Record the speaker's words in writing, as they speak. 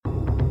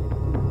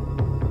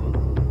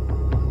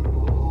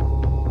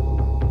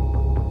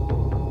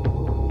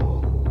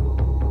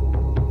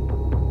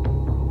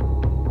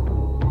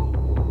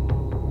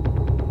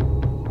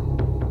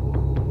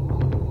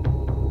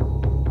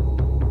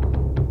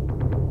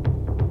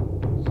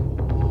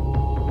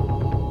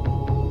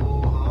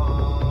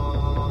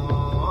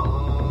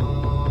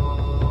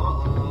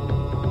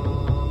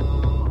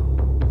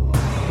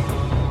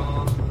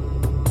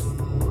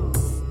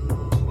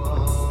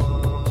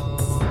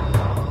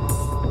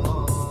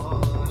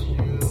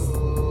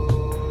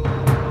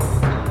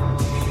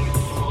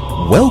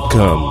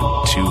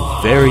Welcome to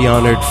Very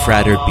Honored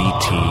Frater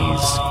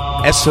BT's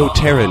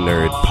Esoterra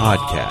Nerd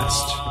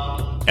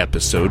Podcast,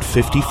 episode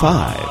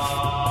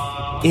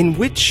 55, in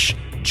which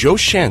Joe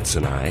Shantz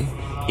and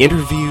I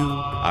interview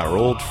our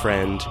old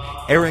friend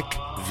Eric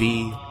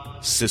V.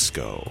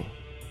 Cisco.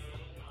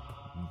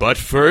 But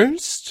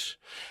first,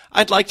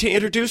 I'd like to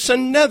introduce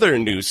another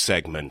new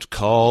segment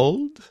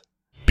called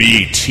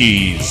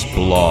BT's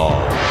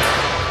Blog,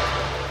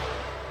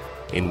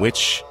 in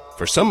which,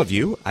 for some of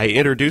you, I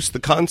introduce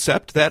the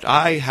concept that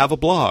I have a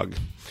blog.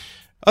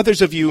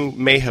 Others of you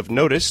may have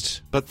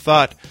noticed, but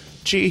thought,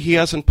 gee, he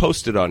hasn't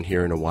posted on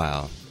here in a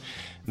while.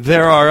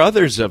 There are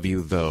others of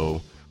you,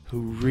 though, who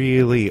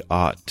really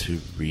ought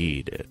to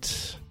read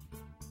it.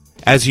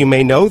 As you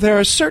may know, there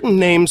are certain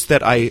names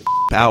that I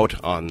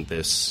out on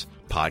this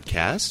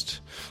podcast.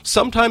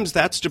 Sometimes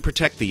that's to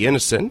protect the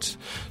innocent.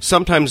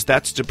 Sometimes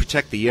that's to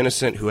protect the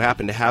innocent who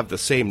happen to have the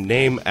same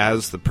name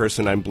as the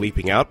person I'm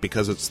bleeping out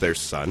because it's their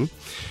son.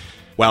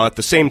 While at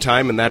the same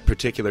time, in that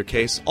particular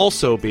case,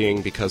 also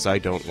being because I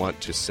don't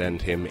want to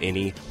send him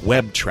any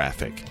web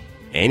traffic.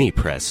 Any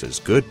press is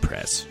good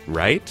press,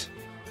 right?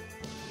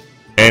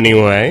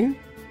 Anyway,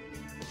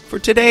 for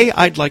today,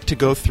 I'd like to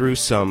go through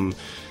some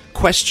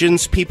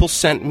questions people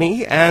sent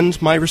me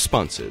and my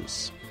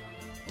responses.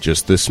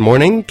 Just this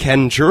morning,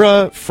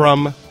 Kenjura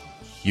from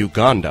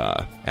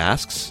Uganda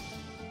asks,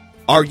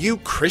 "Are you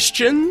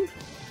Christian?"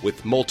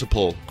 with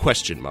multiple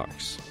question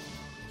marks.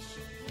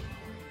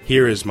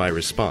 Here is my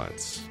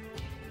response.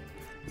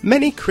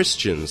 Many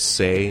Christians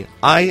say,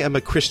 I am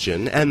a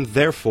Christian and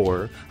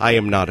therefore I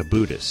am not a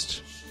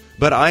Buddhist.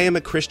 But I am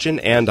a Christian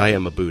and I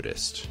am a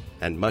Buddhist.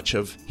 And much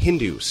of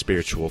Hindu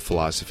spiritual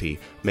philosophy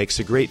makes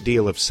a great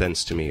deal of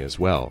sense to me as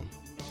well.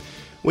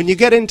 When you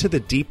get into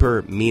the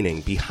deeper meaning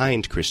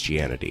behind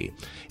Christianity,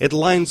 it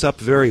lines up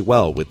very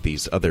well with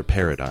these other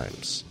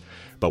paradigms.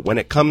 But when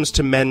it comes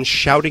to men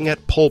shouting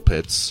at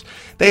pulpits,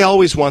 they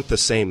always want the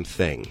same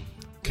thing: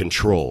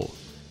 control,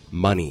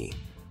 money,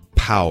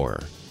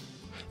 power.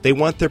 They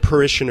want their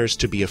parishioners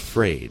to be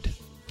afraid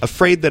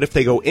that if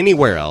they go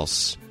anywhere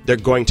else, they're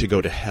going to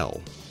go to hell.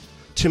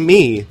 To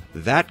me,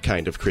 that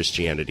kind of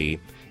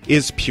Christianity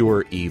is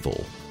pure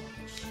evil.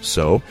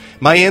 So,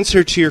 my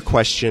answer to your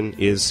question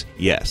is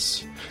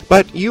yes,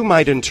 but you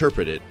might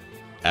interpret it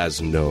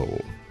as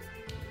no.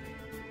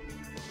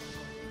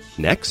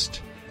 Next,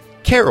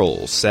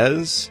 Carol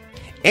says,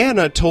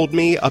 Anna told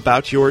me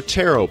about your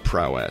tarot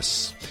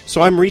prowess,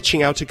 so I'm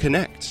reaching out to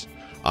connect.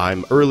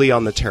 I'm early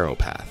on the tarot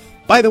path.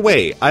 By the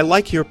way, I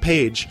like your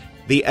page,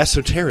 The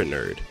Esoterra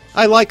Nerd.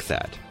 I like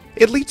that.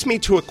 It leads me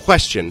to a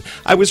question.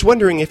 I was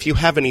wondering if you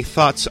have any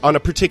thoughts on a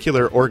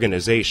particular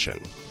organization.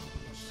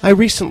 I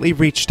recently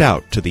reached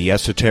out to the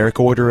Esoteric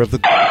Order of the...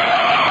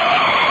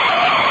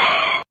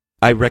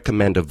 I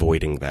recommend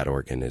avoiding that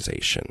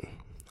organization.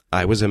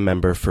 I was a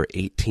member for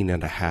 18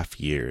 and a half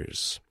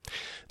years.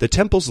 The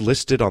temples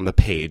listed on the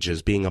page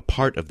as being a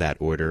part of that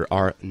order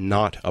are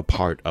not a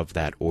part of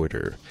that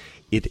order.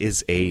 It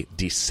is a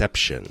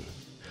deception.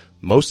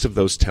 Most of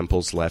those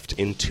temples left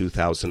in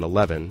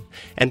 2011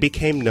 and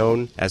became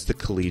known as the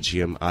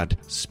Collegium ad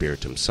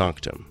Spiritum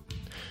Sanctum.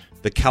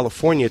 The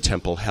California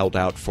temple held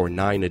out for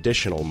 9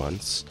 additional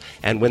months,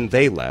 and when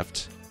they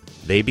left,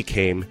 they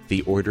became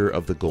the Order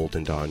of the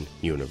Golden Dawn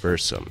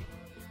Universum.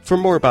 For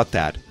more about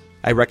that,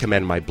 I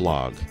recommend my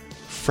blog,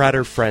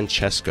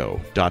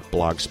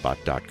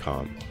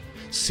 fraterfrancesco.blogspot.com.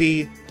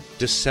 See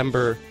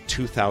December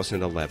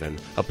 2011,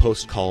 a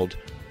post called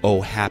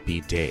Oh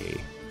Happy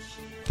Day.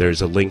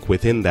 There's a link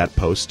within that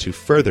post to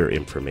further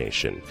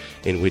information,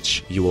 in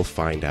which you will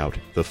find out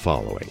the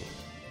following.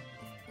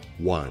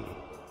 1.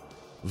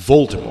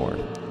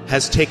 Voldemort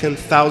has taken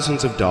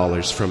thousands of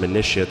dollars from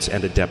initiates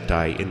and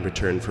adepti in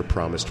return for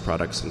promised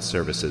products and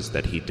services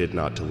that he did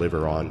not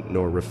deliver on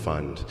nor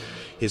refund.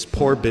 His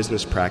poor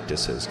business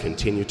practices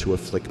continue to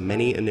afflict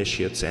many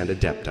initiates and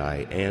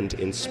adepti, and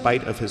in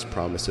spite of his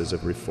promises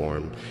of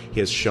reform, he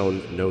has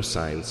shown no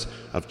signs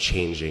of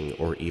changing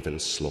or even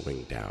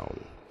slowing down.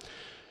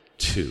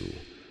 2.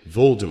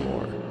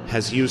 Voldemort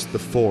has used the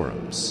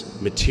forums,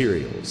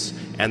 materials,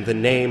 and the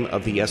name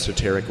of the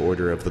Esoteric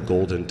Order of the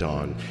Golden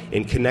Dawn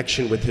in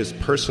connection with his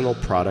personal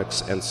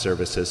products and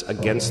services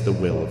against the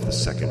will of the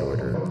Second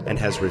Order, and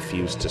has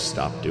refused to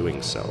stop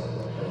doing so.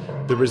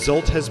 The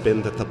result has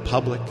been that the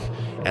public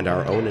and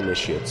our own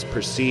initiates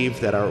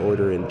perceive that our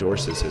order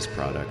endorses his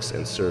products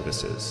and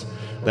services.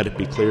 Let it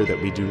be clear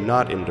that we do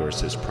not endorse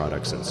his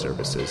products and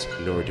services,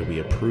 nor do we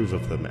approve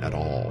of them at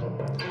all.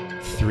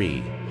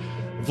 3.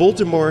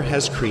 Voldemort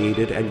has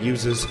created and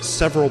uses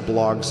several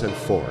blogs and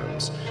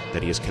forums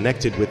that he has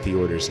connected with the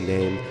Order's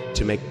name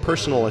to make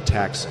personal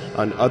attacks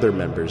on other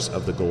members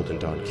of the Golden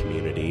Dawn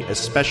community,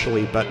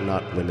 especially but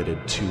not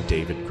limited to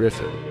David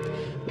Griffin.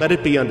 Let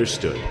it be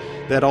understood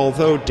that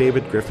although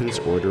David Griffin's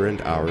order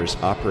and ours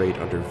operate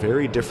under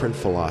very different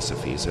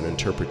philosophies and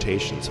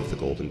interpretations of the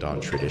Golden Dawn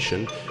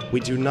tradition,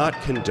 we do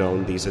not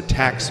condone these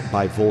attacks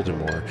by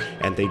Voldemort,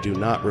 and they do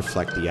not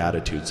reflect the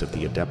attitudes of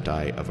the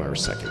Adepti of our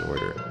Second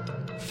Order.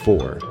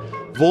 4.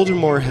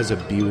 Voldemort has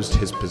abused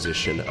his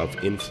position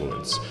of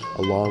influence,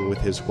 along with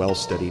his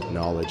well-studied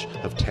knowledge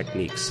of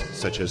techniques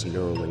such as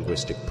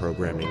neurolinguistic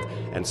programming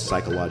and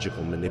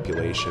psychological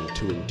manipulation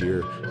to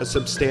endear a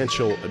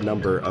substantial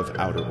number of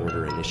Outer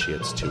Order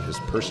initiates to his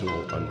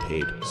personal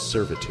unpaid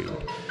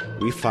servitude.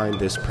 We find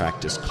this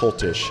practice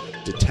cultish,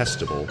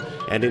 detestable,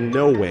 and in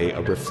no way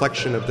a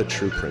reflection of the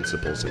true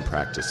principles and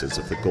practices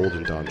of the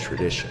Golden Dawn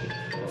tradition.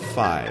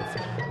 5.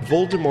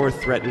 Voldemort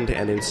threatened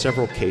and in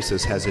several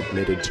cases has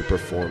admitted to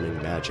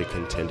performing magic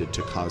intended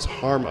to cause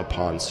harm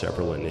upon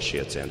several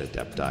initiates and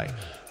adepti,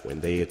 when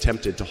they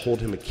attempted to hold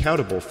him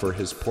accountable for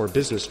his poor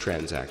business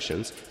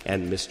transactions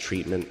and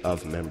mistreatment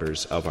of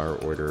members of our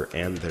order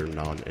and their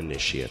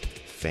non-initiate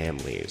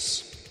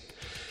families.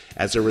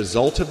 As a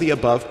result of the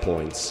above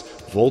points,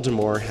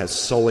 Voldemort has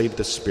sullied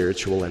the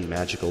spiritual and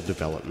magical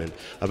development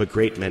of a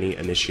great many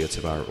initiates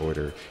of our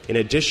order. In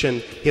addition,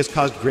 he has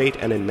caused great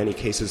and in many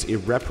cases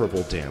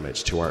irreparable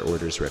damage to our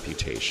order's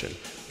reputation,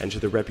 and to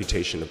the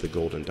reputation of the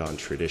Golden Dawn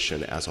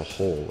tradition as a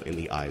whole in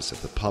the eyes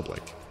of the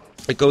public.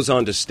 It goes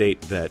on to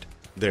state that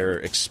they're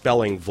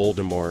expelling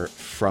Voldemort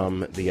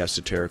from the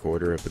Esoteric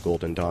Order of the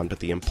Golden Dawn, but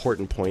the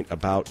important point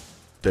about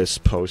this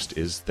post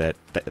is that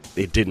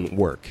it didn't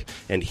work,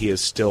 and he is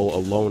still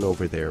alone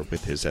over there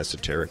with his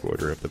Esoteric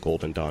Order of the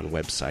Golden Dawn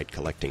website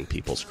collecting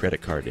people's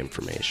credit card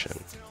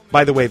information.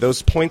 By the way,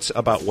 those points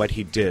about what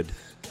he did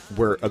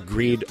were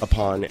agreed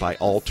upon by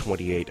all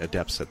 28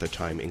 adepts at the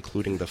time,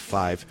 including the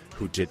 5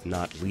 who did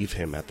not leave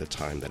him at the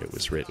time that it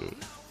was written.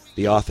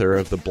 The author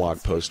of the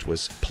blog post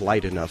was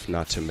polite enough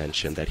not to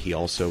mention that he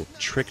also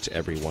tricked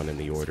everyone in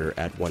the order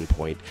at one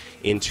point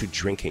into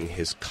drinking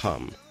his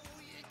cum.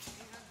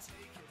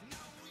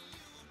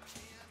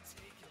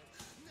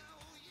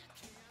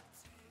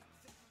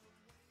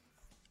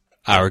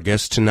 Our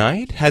guest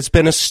tonight has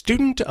been a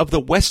student of the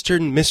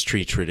Western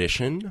mystery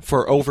tradition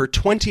for over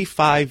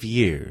 25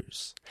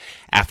 years.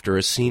 After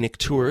a scenic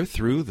tour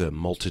through the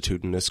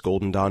multitudinous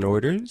Golden Dawn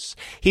orders,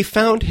 he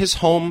found his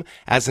home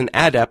as an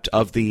adept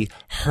of the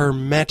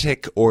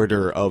Hermetic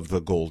Order of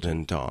the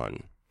Golden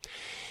Dawn.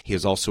 He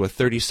is also a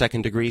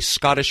 32nd degree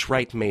Scottish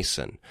Rite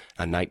Mason,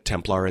 a Knight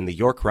Templar in the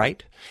York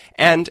Rite,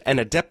 and an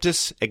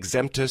Adeptus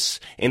Exemptus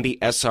in the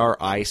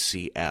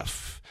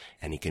SRICF.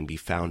 And he can be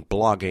found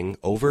blogging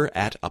over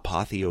at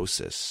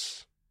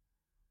Apotheosis.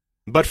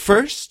 But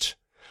first,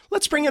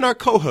 let's bring in our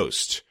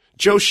co-host,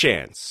 Joe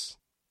Shantz.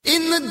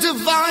 In the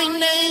divine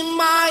name,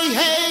 I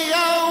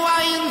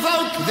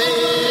invoke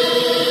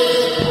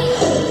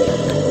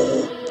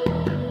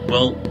thee.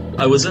 Well,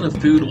 I was in a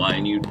food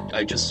line.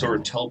 I just sort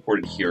of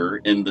teleported here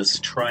in this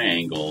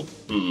triangle.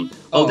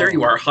 Oh, there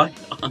you are. Hi.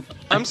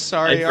 I'm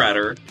sorry. Hi,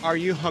 Prater. Are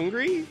you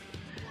hungry?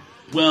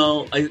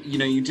 Well,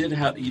 you do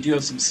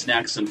have some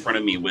snacks in front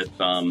of me with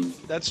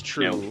That's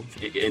true.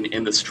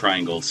 In this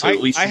triangle. So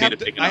at least you made it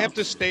big enough. I have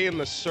to stay in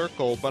the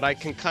circle, but I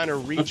can kind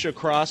of reach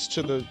across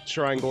to the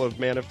triangle of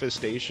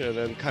manifestation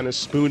and kind of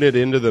spoon it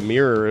into the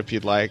mirror if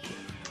you'd like.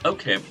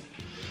 Okay.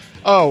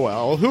 Oh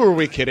well, who are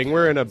we kidding?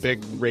 We're in a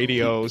big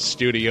radio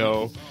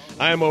studio.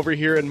 I'm over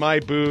here in my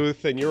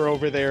booth, and you're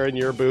over there in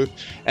your booth.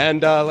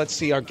 And let's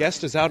see, our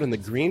guest is out in the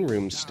green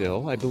room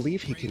still. I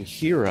believe he can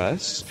hear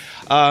us.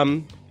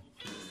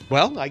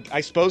 Well,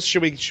 I suppose,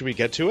 should we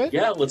get to it?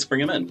 Yeah, let's bring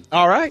him in.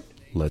 All right.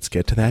 Let's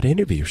get to that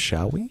interview,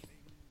 shall we?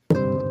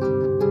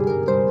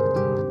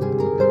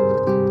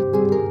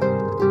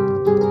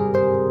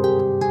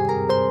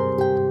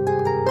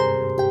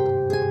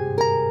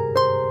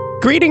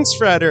 Greetings,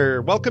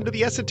 Frater. Welcome to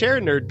the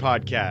Esoteric Nerd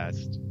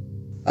Podcast.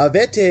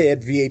 Avete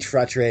et VH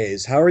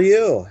Fratres. How are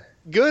you?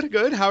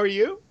 Good. How are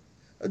you?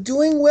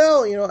 Doing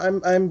well. You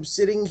know, I'm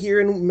sitting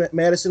here in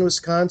Madison,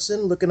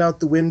 Wisconsin, looking out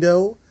the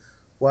window,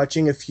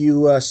 watching a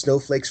few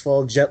snowflakes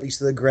fall gently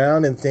to the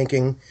ground and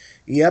thinking,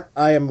 yep,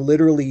 I am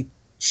literally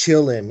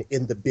chilling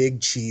in the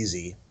Big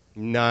Cheesy.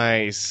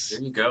 Nice.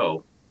 There you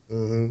go.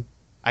 Mm-hmm.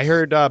 I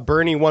heard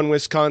Bernie won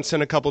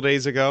Wisconsin a couple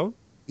days ago.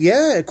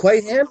 Yeah,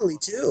 quite handily,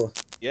 too.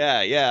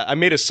 Yeah. I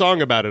made a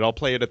song about it. I'll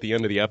play it at the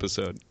end of the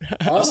episode.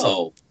 Awesome.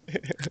 Oh.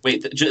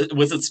 Wait,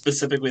 was it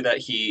specifically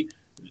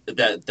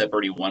that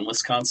Bernie won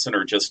Wisconsin,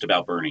 or just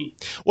about Bernie?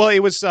 Well, it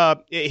was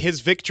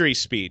his victory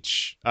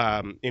speech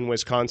in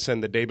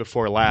Wisconsin the day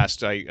before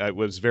last. I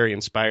was very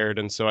inspired,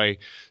 and so I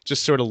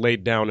just sort of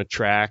laid down a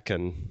track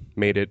and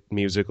made it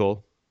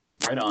musical.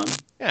 Right on.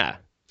 Yeah.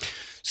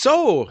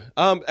 So,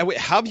 how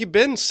have you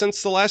been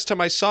since the last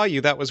time I saw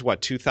you? That was,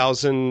 what,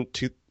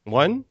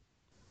 2001?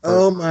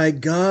 Oh, my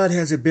God.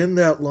 Has it been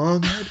that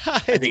long? I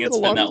think it's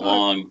been that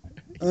long.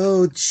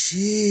 Oh,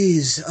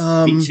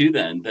 jeez. Me too,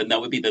 then. Then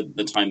that would be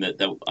the time that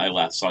I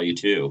last saw you,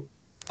 too.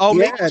 Oh,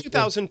 yeah, maybe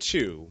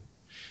 2002.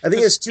 I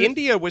think it's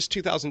India was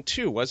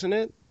 2002, wasn't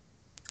it?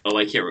 Oh,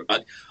 I can't.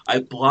 I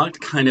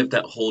blocked kind of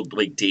that whole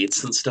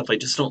dates and stuff. I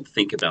just don't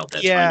think about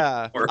that.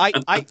 Yeah,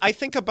 time I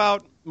think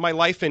about my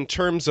life in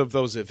terms of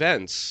those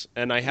events,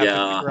 and I have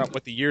to figure out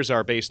what the years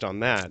are based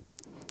on that.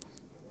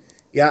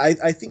 Yeah,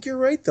 I think you're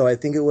right though. I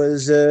think it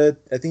was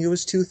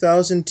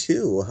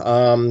 2002.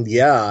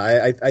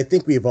 Yeah, I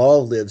think we've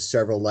all lived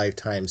several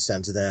lifetimes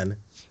since then.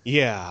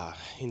 Yeah,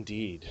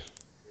 indeed.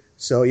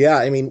 So yeah,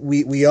 I mean,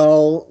 we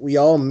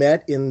all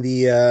met in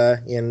the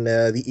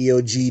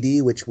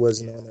EOGD, which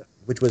was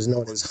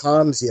known as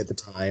Homsy at the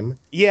time.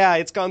 Yeah,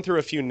 it's gone through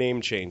a few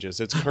name changes.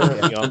 It's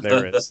currently on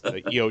there as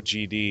the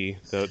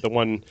EOGD, the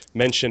one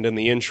mentioned in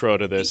the intro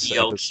to The this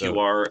episode.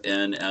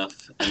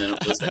 ELQRNF, and then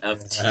it was the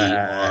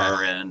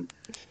FTR, and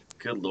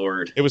good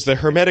lord. It was the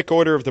Hermetic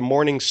Order of the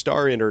Morning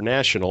Star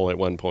International at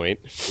one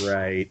point,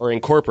 Right. or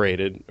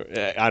Incorporated.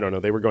 I don't know.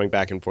 They were going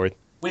back and forth.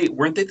 Wait,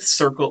 weren't they the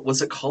Circle?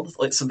 Was it called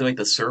like something like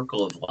the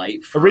Circle of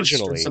Light first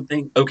Originally. or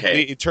something? Okay,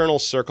 The Eternal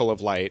Circle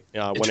of Light.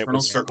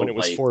 Eternal Circle when it of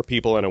was Light. 4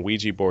 people on a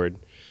Ouija board.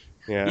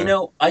 Yeah. You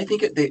know, I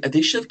think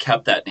they should have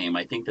kept that name.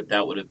 I think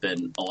that would have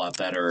been a lot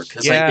better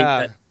because I Yeah.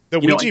 think that The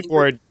you know, I Ouija think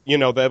board,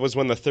 that was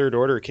when the Third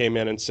Order came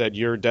in and said,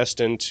 you're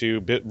destined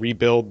to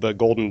rebuild the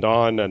Golden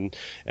Dawn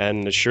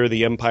and assure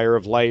the Empire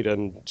of Light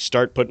and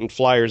start putting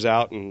flyers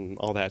out and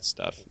all that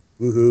stuff.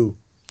 Woohoo.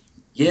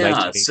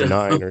 yeah, so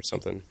 1989 or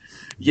something.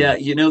 yeah,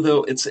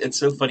 though it's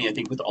so funny. I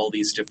think with all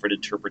these different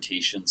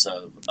interpretations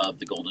of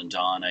the Golden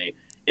Dawn,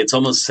 it's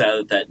almost sad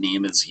that that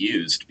name is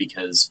used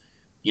because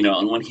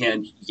on one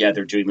hand, yeah,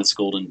 they're doing this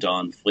Golden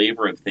Dawn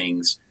flavor of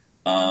things.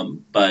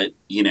 But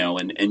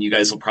and you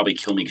guys will probably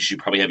kill me because you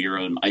probably have your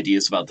own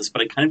ideas about this.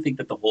 But I kind of think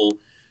that the whole,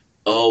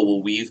 oh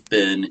well, we've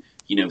been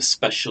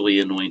specially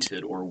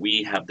anointed, or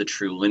we have the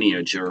true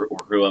lineage, or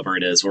whoever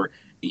it is, or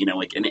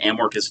like, and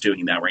Amorc is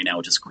doing that right now,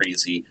 which is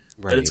crazy.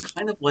 Right. But it's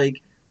kind of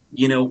like,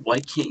 why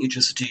can't you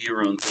just do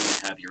your own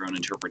thing, have your own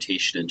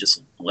interpretation, and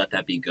just let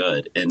that be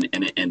good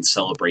and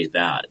celebrate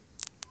that?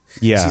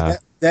 Yeah. See,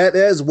 that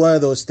is one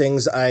of those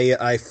things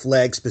I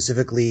flag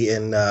specifically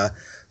in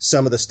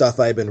some of the stuff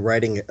I've been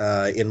writing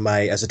in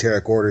my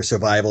Esoteric Order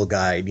Survival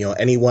Guide.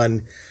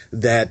 Anyone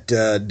that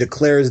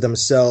declares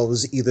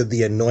themselves either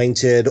the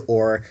anointed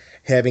or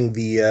having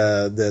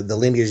the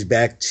lineage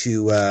back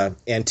to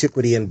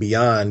antiquity and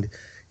beyond,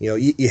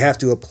 you have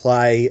to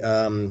apply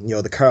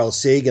the Carl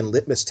Sagan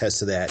litmus test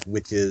to that,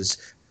 which is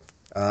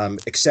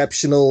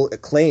exceptional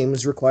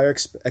claims require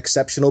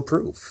exceptional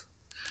proof.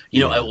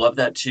 I love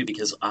that too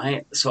because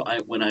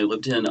when I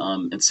lived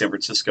in San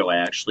Francisco, I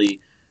actually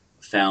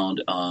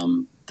found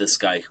this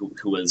guy who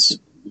was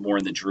more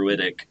in the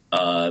Druidic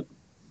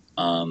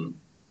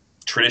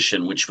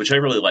tradition, which I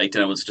really liked,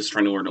 and I was just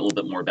trying to learn a little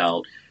bit more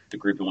about the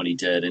group and what he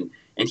did, and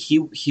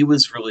he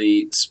was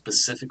really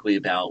specifically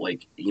about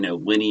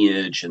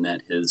lineage, and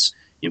that his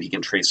he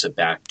can trace it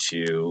back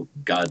to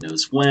God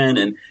knows when,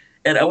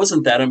 and I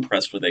wasn't that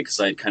impressed with it because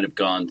I'd kind of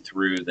gone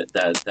through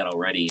that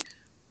already.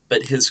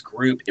 But his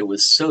group, it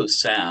was so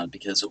sad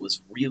because it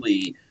was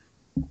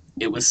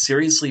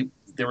seriously,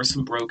 there were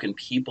some broken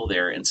people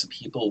there and some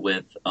people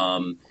with,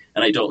 and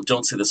I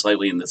don't say this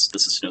lightly, and this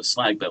is no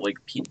slag, but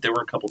there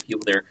were a couple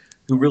people there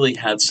who really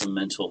had some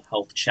mental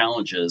health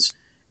challenges,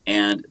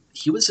 and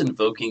he was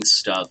invoking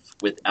stuff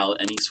without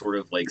any sort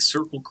of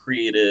circle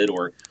created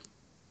or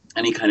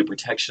any kind of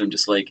protection. I'm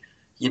just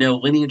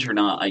lineage or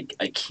not, I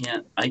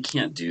can't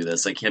do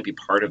this. I can't be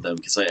part of them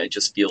because I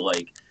just feel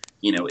like,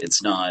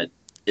 it's not.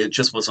 It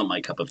just wasn't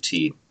my cup of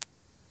tea.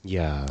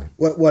 Yeah.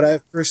 What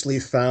I've personally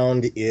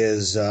found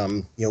is,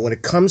 when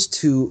it comes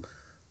to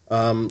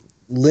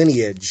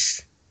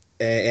lineage,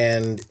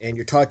 and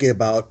you're talking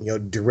about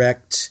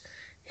direct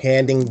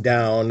handing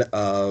down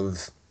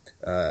of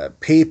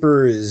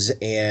papers,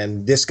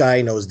 and this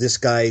guy knows this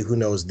guy who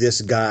knows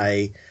this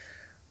guy,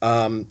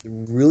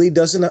 really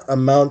doesn't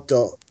amount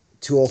to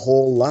a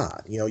whole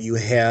lot. You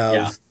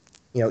have,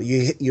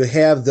 you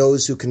have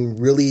those who can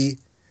really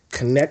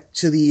connect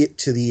to the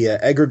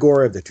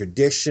egregore of the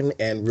tradition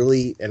and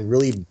really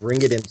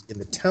bring it in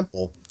the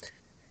temple.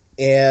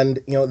 And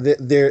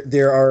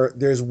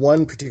there's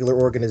one particular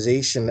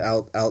organization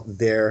out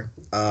there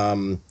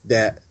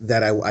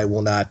that I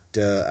will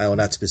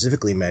not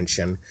specifically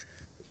mention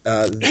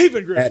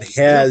that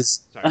has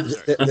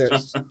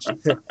There's a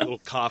little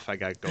cough I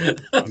got going.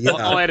 Yeah.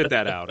 I'll edit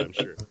that out, I'm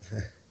sure.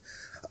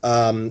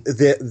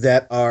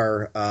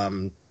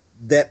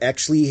 that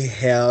actually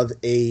have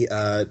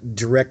a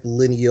direct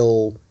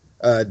lineal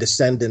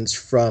descendants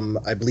from,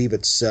 I believe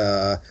it's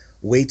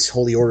Waite's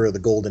Holy Order of the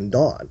Golden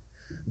Dawn.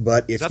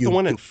 But if Is that the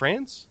one in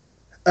France?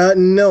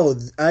 No,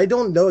 I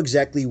don't know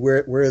exactly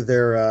where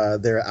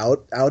they're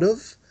out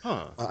of.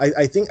 Huh.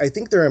 I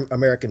think they're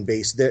American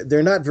based.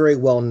 They're not very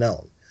well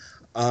known.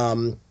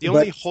 The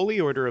only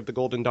Holy Order of the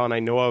Golden Dawn I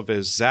know of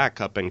is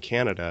Zach up in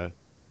Canada.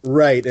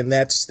 Right, and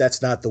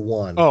that's not the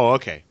one. Oh,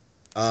 okay.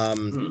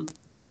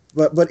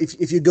 But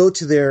if you go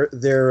to their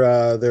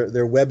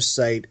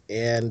website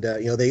and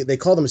they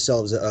call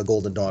themselves a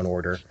Golden Dawn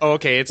Order. Oh,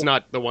 okay. It's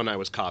not the one I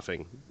was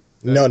coughing.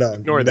 No.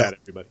 Ignore that,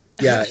 everybody.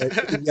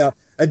 Yeah,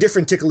 a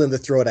different tickle in the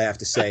throat, I have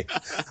to say.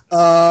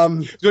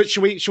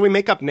 Should we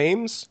make up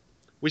names?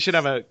 We should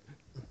have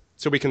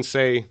so we can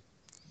say,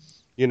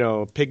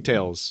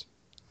 pigtails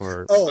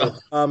Or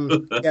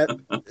Yeah.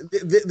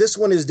 This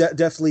one is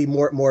definitely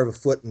more of a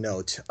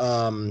footnote.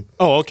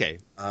 okay.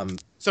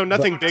 So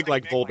nothing big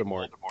like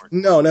Voldemort.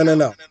 No.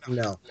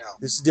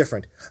 This is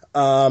different.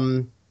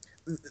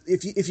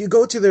 If you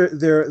go to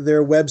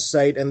their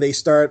website and they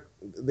start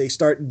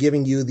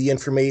giving you the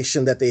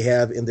information that they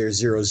have in their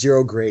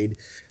 0-0 grade,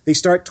 they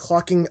start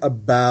talking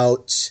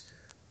about,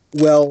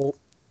 well,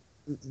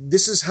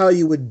 this is how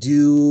you would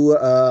do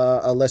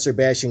a lesser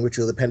bashing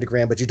ritual of the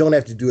pentagram, but you don't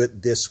have to do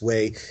it this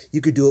way.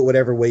 You could do it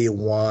whatever way you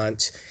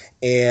want.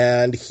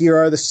 And here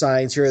are the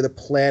signs, here are the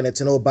planets,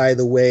 and oh, by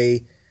the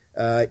way,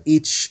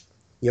 each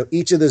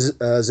of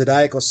the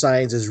zodiacal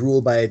signs is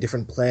ruled by a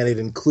different planet,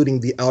 including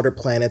the outer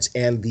planets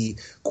and the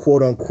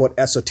quote-unquote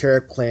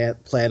esoteric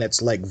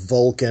planets like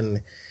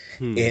Vulcan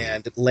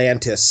and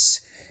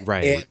Atlantis.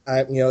 Right.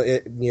 And,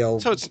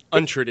 so it's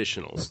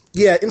untraditional.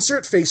 Yeah,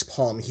 insert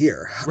facepalm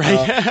here.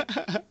 Right.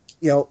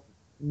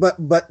 But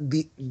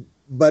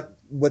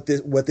what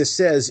this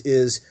says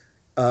is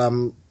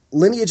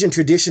lineage and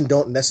tradition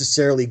don't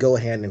necessarily go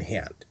hand in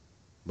hand.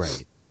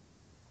 Right.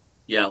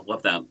 Yeah,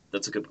 love that.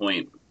 That's a good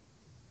point.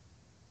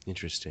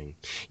 Interesting.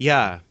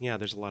 Yeah,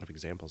 there's a lot of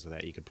examples of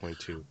that you could point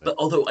to. But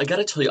although I got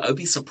to tell you, I would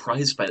be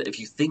surprised by that if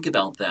you think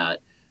about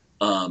that.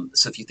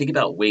 So if you think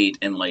about Waite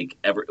and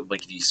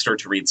if you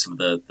start to read some of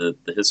the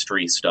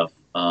history stuff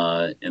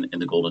in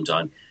the Golden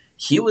Dawn,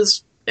 he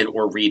was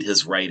or read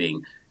his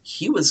writing,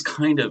 he was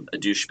kind of a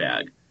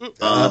douchebag.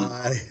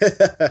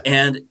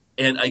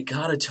 And I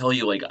gotta tell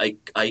you,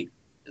 I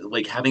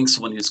like having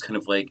someone who's kind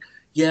of like,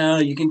 yeah,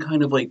 you can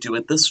kind of like do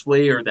it this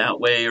way or that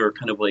way, or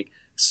kind of like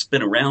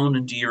spin around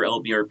and do your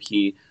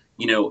LBRP.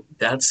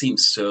 That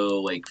seems so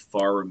like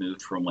far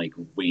removed from like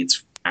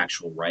Waite's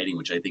actual writing,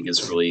 which I think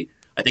is really,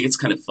 I think it's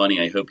kind of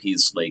funny. I hope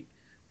he's like,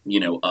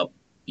 up,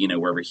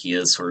 wherever he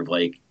is, sort of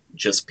like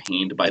just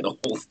pained by the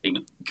whole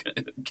thing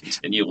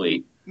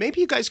continually.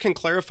 Maybe you guys can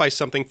clarify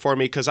something for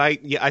me, because I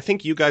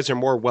think you guys are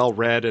more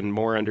well-read and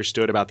more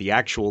understood about the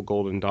actual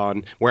Golden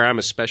Dawn, where I'm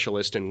a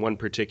specialist in one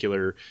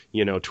particular,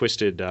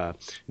 twisted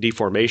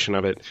deformation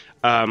of it.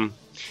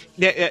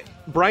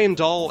 Brian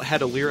Dahl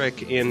had a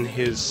lyric in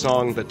his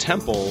song The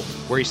Temple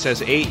where he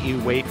says, A.E.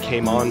 Waite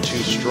came on too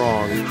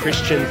strong,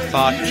 Christian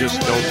thought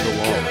just don't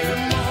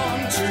belong.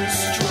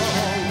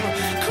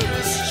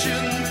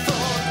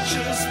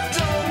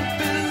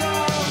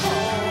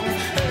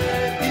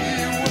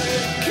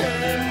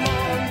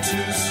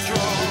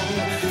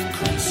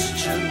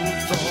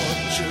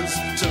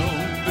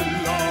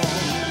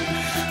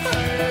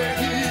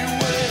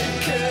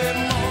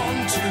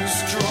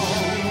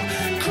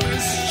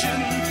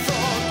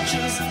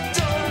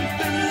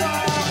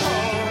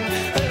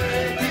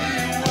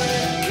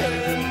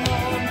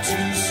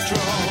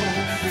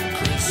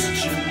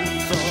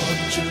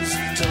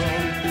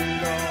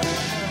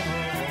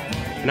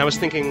 And I was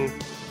thinking,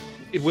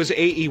 was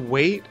A.E.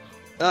 Waite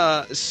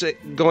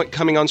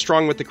coming on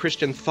strong with the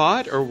Christian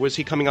thought, or was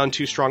he coming on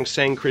too strong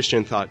saying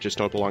Christian thought just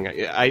don't belong?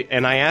 I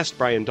asked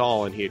Brian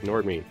Dahl, and he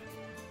ignored me.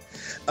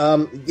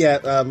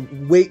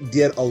 Waite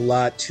did a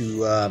lot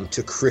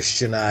to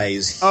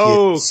Christianize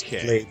his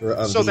flavor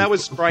of so that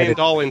was Brian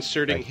Dahl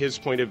inserting his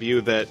point of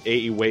view that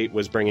A.E. Waite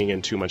was bringing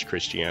in too much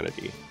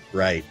Christianity.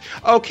 Right.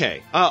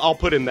 Okay. I'll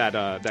put in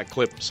that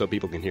clip so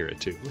people can hear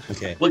it too.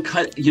 Okay. Well,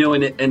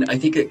 and I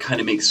think it kind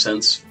of makes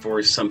sense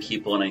for some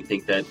people, and I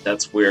think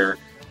that's where,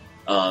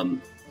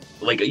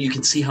 you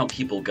can see how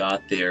people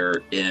got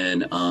there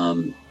in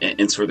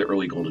sort of the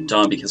early Golden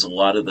Dawn, because a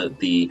lot of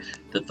the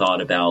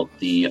thought about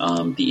the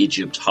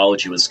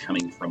Egyptology was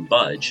coming from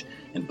Budge,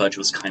 and Budge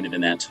was kind of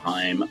in that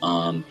time,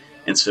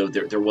 and so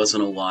there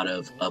wasn't a lot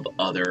of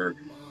other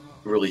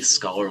really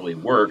scholarly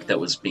work that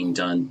was being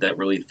done that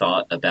really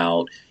thought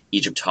about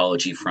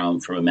Egyptology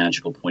from a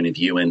magical point of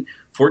view. And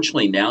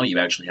fortunately now you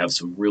actually have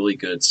some really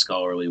good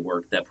scholarly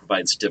work that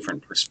provides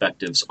different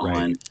perspectives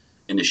on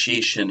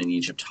initiation and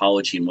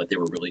Egyptology and what they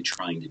were really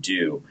trying to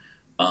do.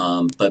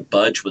 But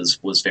Budge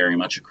was very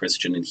much a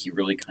Christian, and he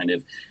really kind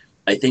of,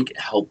 I think,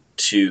 helped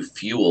to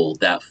fuel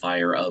that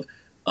fire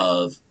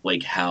of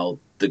like how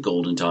the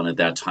Golden Dawn at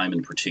that time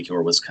in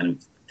particular was kind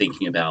of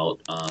thinking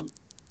about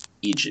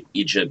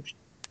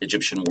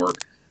Egyptian work,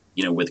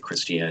 with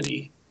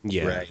Christianity.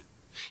 Yeah. Right.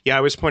 Yeah,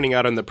 I was pointing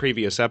out in the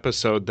previous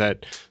episode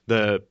that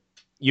the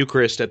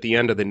Eucharist at the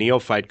end of the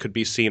Neophyte could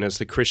be seen as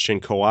the Christian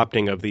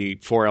co-opting of the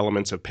four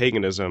elements of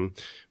paganism,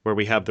 where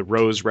we have the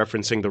rose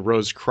referencing the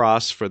rose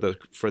cross for the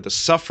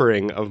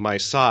suffering of my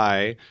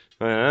sigh.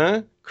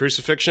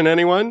 Crucifixion,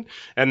 anyone?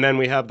 And then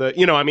we have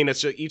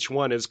it's each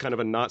one is kind of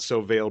a not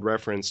so veiled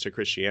reference to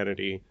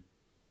Christianity.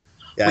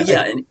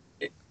 Yeah.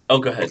 Oh,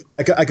 go ahead.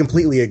 I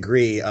completely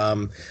agree.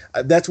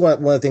 That's one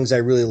of the things I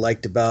really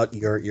liked about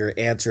your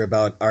answer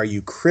about are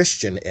you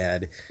Christian,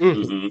 Ed?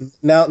 Mm-hmm.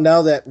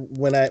 Now that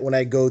when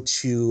I go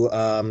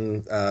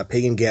to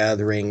pagan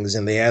gatherings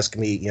and they ask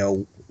me,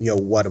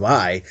 what am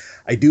I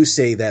do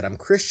say that I'm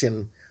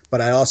Christian,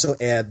 but I also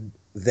add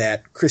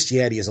that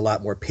Christianity is a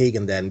lot more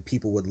pagan than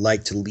people would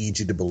like to lead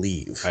you to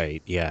believe.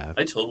 Right. Yeah.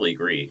 I totally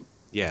agree.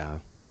 Yeah.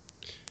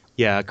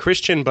 Yeah.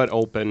 Christian but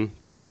open.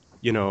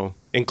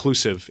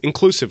 inclusive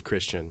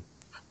Christian.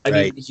 I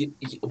Right. mean,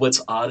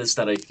 what's odd is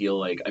that I feel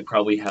like I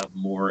probably have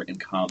more in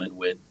common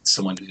with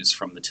someone who's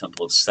from the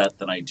Temple of Set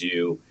than I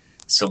do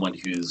someone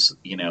who's,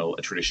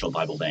 a traditional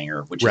Bible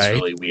banger, which is Right.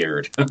 really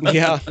weird.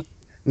 Yeah.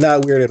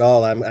 Not weird at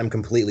all. I'm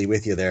completely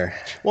with you there.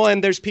 Well,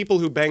 and there's people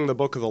who bang the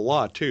Book of the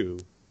Law too.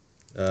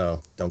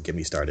 Oh, don't get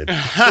me started.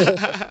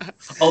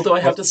 Although I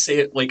have to say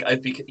it, like I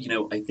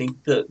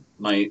think that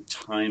my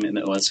time in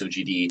the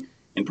OSOGD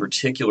in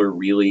particular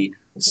really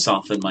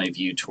softened my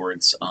view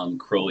towards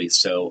Crowley.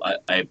 So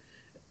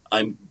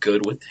I'm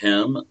good with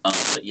him.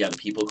 But yeah, the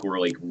people who are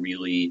like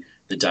really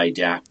the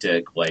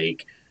didactic,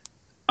 like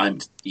I'm,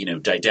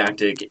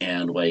 didactic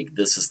and like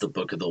this is the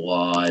Book of the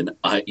Law, and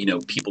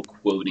people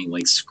quoting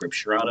like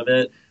scripture out of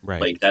it,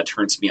 Right. like that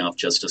turns me off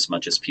just as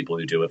much as people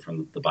who do it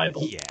from the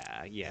Bible. Yeah.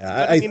 I-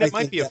 But, I mean, I it might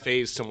think be a that-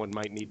 phase someone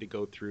might need to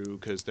go through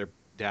because their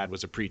dad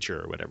was a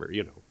preacher or whatever.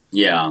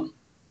 Yeah,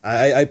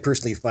 I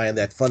personally find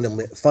that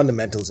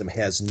fundamentalism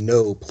has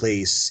no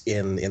place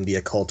in the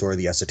occult or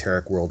the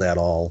esoteric world at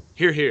all.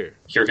 Here. here,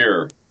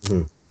 here.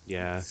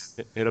 Yeah,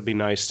 it'll be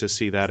nice to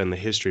see that in the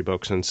history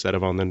books instead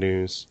of on the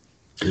news.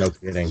 No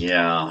kidding.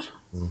 Yeah.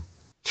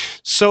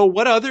 So,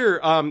 what other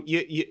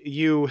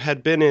you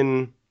had been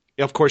in?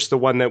 Of course, the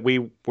one that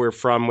we were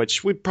from,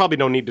 which we probably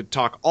don't need to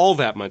talk all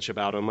that much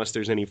about, unless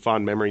there's any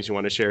fond memories you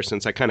want to share,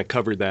 since I kind of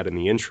covered that in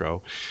the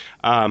intro.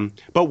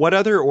 But what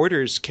other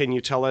orders can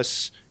you tell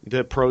us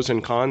the pros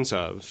and cons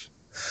of?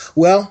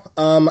 Well,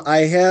 I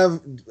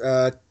have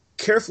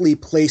carefully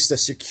placed a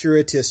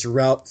circuitous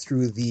route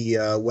through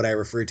the what I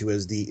refer to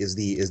as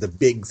the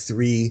big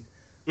three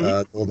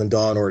Golden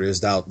Dawn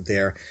orders out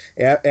there.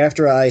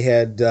 After I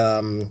had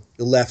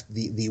left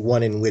the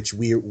one in which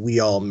we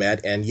all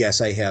met, and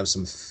yes, I have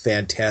some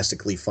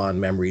fantastically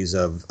fond memories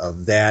of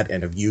that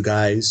and of you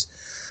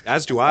guys.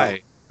 As do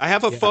I. I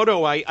have a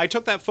photo. I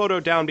took that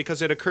photo down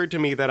because it occurred to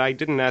me that I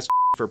didn't ask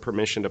for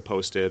permission to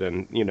post it,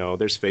 and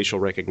there's facial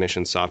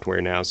recognition software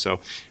now,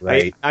 so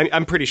Right.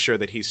 I'm pretty sure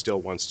that he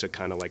still wants to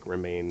kind of like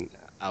remain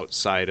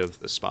outside of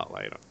the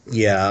spotlight.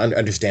 Yeah,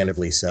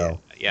 understandably so.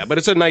 Yeah, but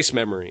it's a nice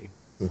memory.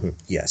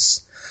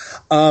 Yes.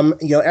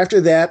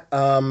 After that,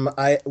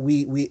 I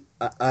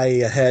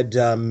had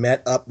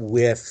met up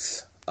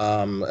with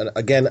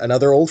again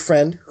another old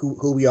friend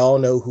who we all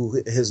know,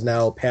 who has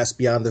now passed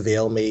beyond the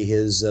veil. May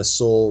his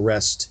soul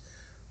rest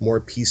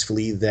more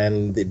peacefully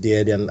than it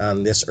did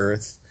on this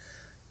earth.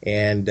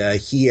 And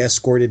he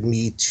escorted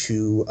me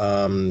to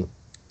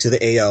the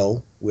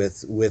AO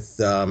with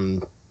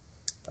the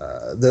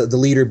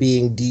leader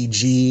being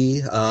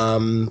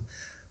DG.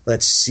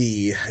 Let's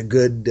see, a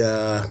good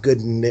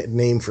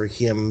name for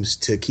him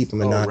to keep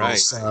him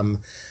anonymous. Right.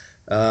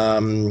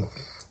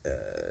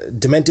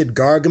 Demented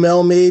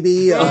Gargamel,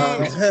 maybe. I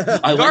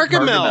like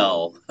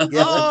Gargamel. Gargamel.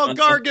 Oh,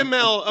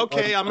 Gargamel.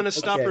 Okay, I'm going to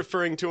stop Okay.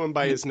 referring to him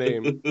by his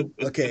name.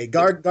 Okay,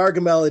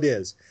 Gargamel it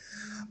is.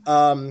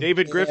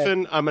 David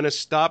Griffin, I'm going to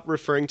stop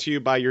referring to you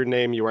by your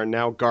name. You are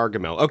now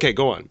Gargamel. Okay,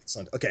 go on.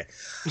 Okay.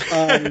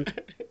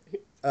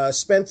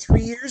 Spent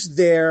 3 years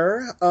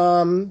there.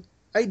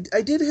 I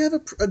did have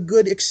a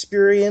good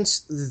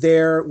experience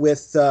there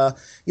with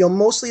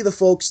mostly the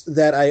folks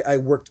that I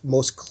worked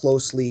most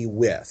closely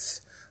with.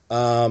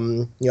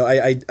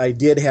 I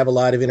did have a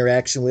lot of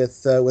interaction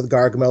with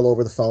Gargamel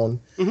over the phone.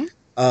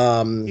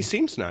 He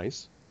seems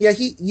nice. Yeah,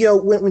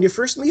 when you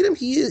first meet him,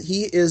 he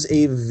is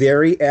a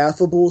very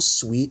affable,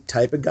 sweet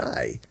type of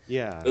guy.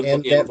 Yeah,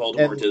 And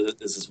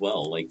Voldemort is as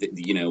well. Like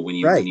when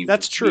you Right. when you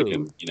That's first meet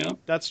true. him,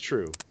 that's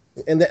true.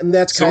 And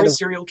that's So kind are of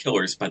serial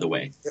killers, by the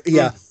way.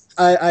 yeah.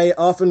 I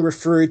often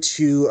refer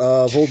to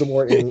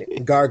Voldemort and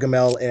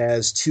Gargamel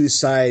as two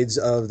sides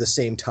of the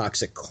same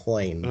toxic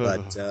coin,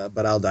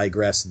 but I'll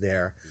digress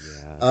there.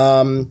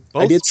 Yeah.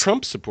 I did.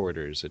 Trump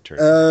supporters, it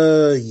turns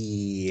out.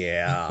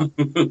 Yeah.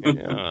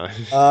 Yeah.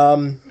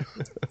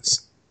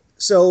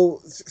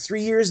 So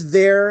 3 years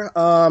there,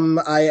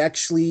 I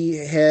actually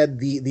had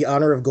the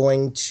honor of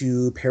going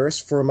to Paris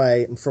for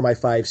my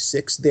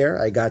 5-6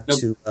 there. I got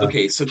to.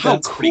 Okay, so How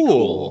that's pretty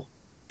cool.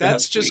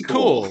 That's just pretty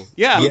cool. cool.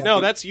 Yeah, Yeah. no,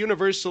 that's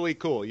universally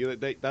cool.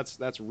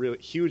 That's really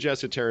huge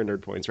esoteric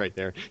nerd points right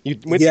there. You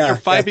went Yeah, to your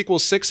 5 yeah.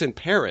 equals 6 in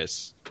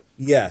Paris.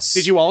 Yes.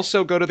 Did you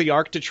also go to the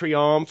Arc de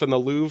Triomphe and the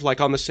Louvre like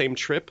on the same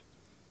trip?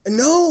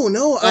 No.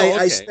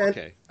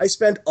 Okay. I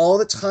spent all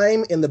the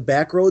time in the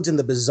back roads and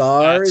the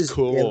bazaars. That's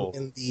cool.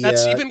 In the,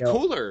 That's even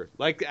cooler.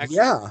 Like actually,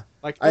 Yeah.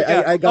 Like,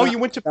 I got- you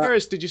went to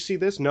Paris. Did you see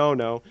this?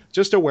 No,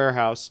 just a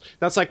warehouse.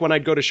 That's like when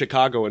I'd go to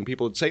Chicago and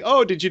people would say,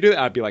 "Oh, did you do that?"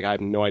 I'd be like, "I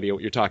have no idea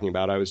what you're talking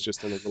about. I was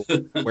just in a little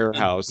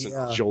warehouse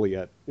Yeah. in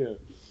Joliet." Yeah.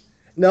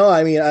 No,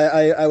 I mean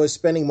I was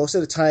spending most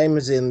of the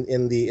times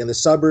in the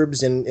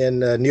suburbs in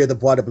near the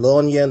Bois de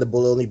Boulogne and the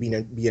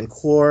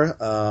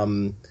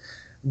Boulogne-Billancourt.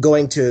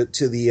 Going to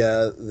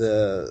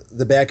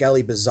the back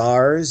alley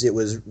bazaars, it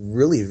was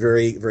really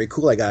very, very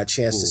cool. I got a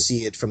chance to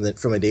see it from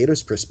a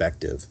data's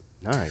perspective.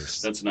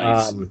 Nice. That's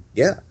nice.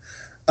 Yeah.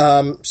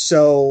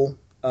 So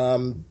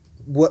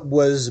what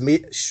was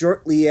made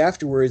shortly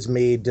afterwards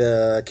made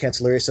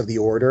Cancellarius of the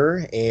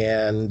Order,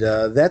 and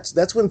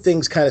that's when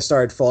things kind of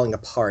started falling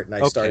apart, and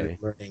I started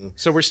learning.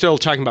 So we're still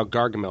talking about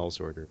Gargamel's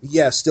order.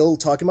 Yeah, still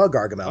talking about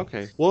Gargamel.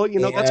 Okay. Well,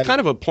 that's kind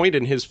of a point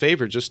in his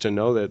favor, just to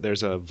know that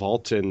there's a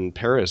vault in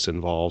Paris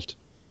involved.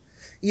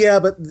 Yeah,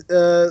 but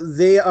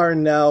they are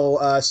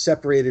now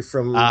separated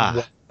from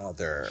one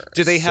another.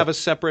 Do they have a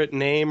separate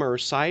name or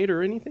site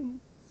or anything?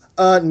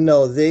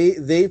 No,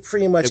 they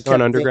pretty much They've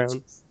gone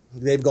underground.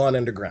 They've gone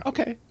underground.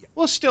 Okay.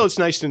 Well, still, it's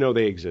nice to know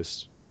they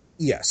exist.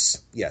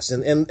 Yes,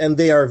 and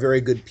they are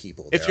very good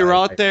people. If you're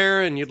out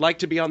there and you'd like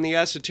to be on the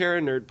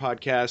Esoteric Nerd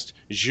podcast,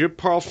 je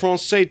parle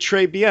français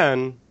très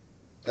bien.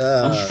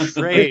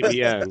 Très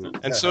bien.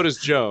 And so does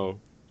Joe.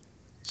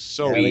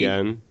 So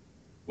bien.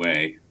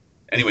 Way.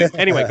 Anyway,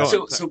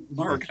 go on. So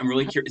Mark, I'm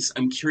really curious.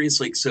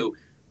 Like, so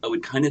I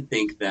would kind of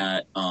think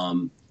that,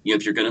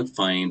 if you're going to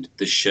find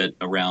the shit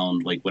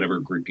around, like, whatever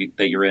group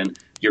that you're in,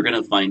 you're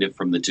going to find it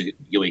from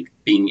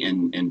being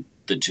in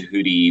the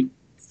Tahuti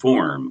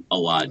form a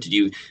lot. Did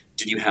you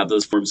have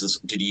those forms?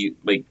 Was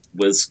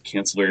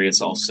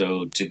Cancellarius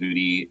also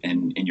Tahuti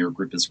in your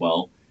group as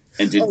well?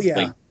 And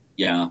yeah.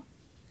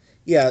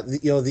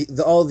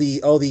 All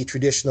the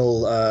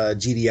traditional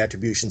GD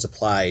attributions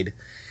applied.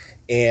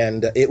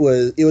 And it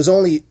was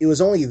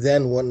only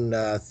then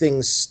when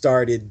things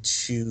started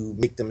to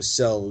make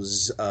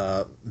themselves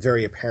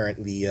very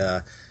apparent.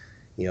 A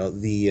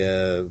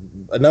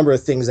number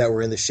of things that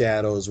were in the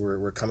shadows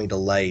were coming to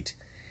light,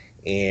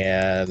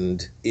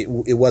 and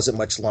it wasn't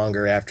much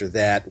longer after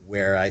that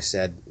where I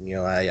said,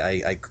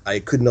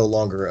 I could no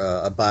longer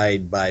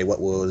abide by what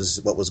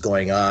was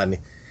going on,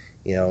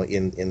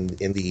 in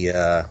the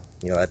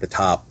at the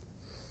top.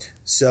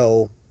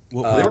 So they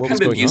were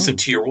kind of abusive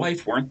to your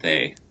wife, weren't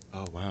they?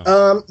 Oh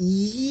wow.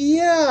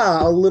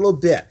 Yeah, a little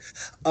bit.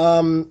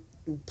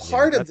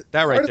 Part of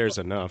there's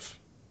enough.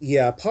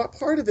 Yeah,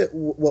 part of it.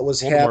 What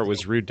was Voldemort happening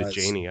was rude to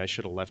Janie. I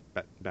should have left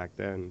back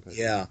then. But.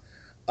 Yeah,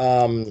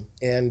 and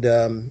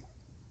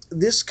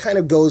this kind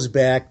of goes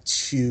back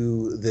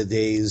to the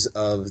days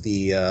of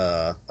the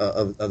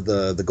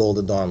the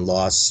Golden Dawn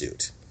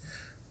lawsuit.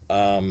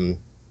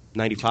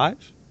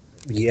 95.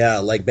 Yeah,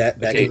 like back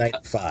in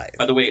 95.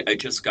 By the way, I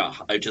just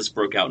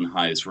broke out in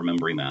hives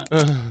remembering that.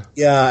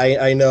 Yeah,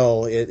 I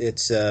know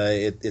it's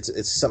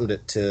something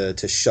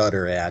to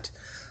shudder at.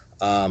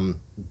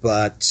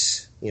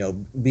 But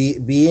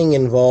being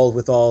involved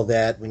with all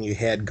that when you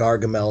had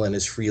Gargamel and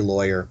his free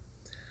lawyer.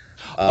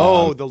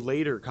 The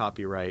later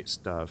copyright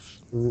stuff.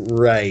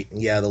 Right.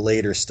 Yeah, the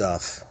later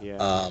stuff.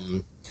 Yeah.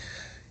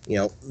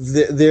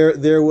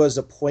 There was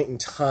a point in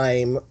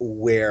time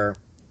where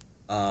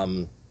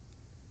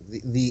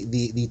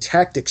the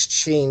tactics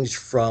changed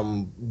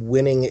from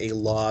winning a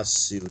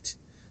lawsuit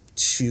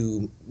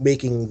to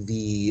making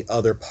the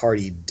other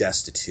party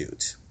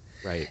destitute.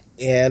 Right.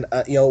 And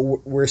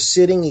we're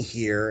sitting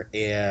here,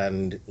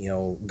 and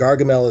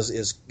Gargamel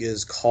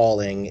is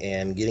calling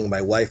and getting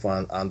my wife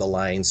on the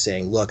line,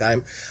 saying, "Look,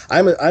 I'm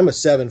a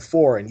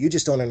 7/4, and you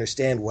just don't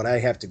understand what I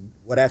have to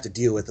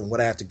deal with and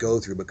what I have to go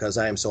through because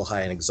I am so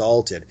high and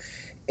exalted."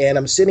 And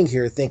I'm sitting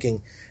here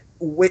thinking,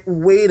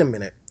 wait a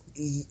minute.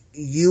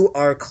 You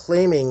are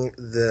claiming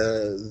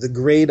the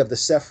grade of the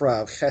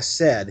Sephra of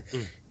Chesed,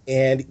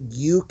 and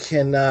you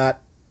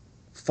cannot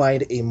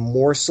find a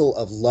morsel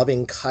of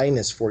loving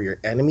kindness for your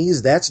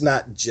enemies. That's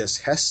not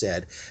just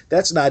Chesed.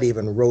 That's not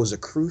even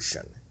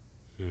Rosicrucian.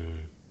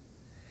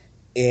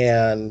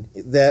 And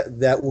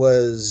that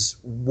was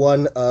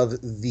one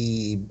of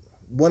the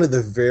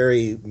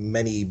very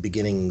many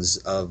beginnings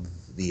of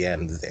the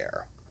end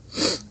there.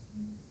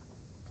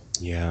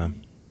 Yeah.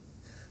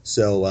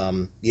 So,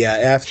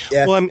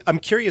 after well, I'm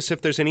curious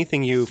if there's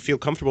anything you feel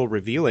comfortable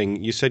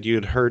revealing. You said you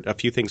had heard a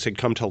few things had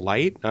come to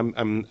light.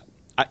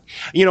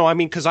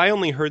 Because I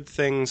only heard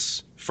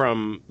things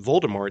from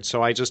Voldemort,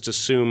 so I just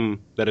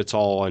assume that it's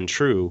all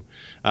untrue.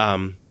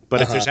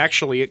 But if there's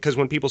actually, because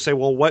when people say,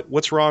 well,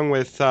 what's wrong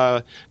with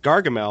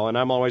Gargamel? And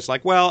I'm always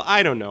like, well,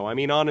 I don't know. I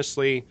mean,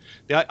 honestly,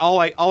 all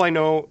I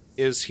know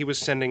is he was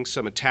sending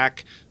some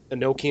attack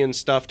Enochian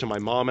stuff to my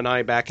mom and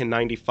I back in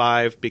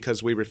 95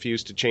 because we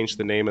refused to change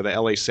the name of the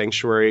LA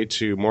Sanctuary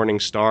to Morning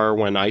Star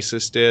when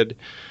ISIS did.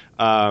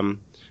 But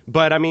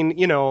I mean,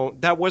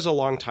 that was a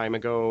long time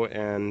ago,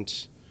 and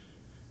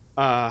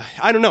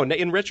I don't know.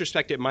 In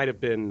retrospect, it might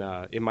have been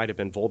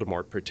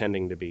Voldemort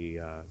pretending to be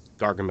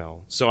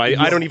Gargamel. So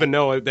I don't even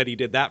know that he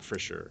did that for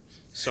sure.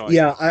 So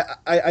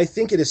I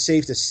think it is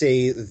safe to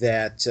say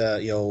that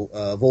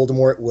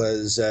Voldemort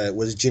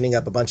was ginning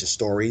up a bunch of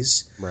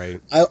stories. Right.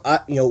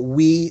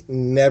 We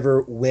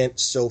never went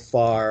so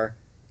far,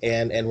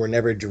 and were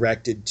never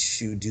directed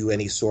to do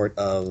any sort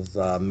of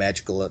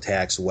magical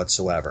attacks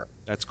whatsoever.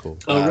 That's cool.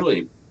 Oh,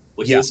 really?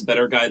 Well, he was a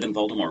better guy than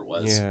Voldemort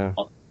was. Yeah.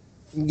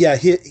 Yeah,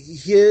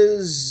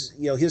 his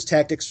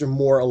tactics are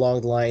more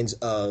along the lines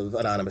of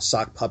anonymous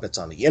sock puppets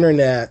on the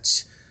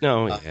internet.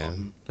 No, yeah,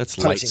 that's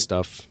light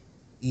stuff.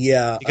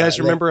 Yeah, you guys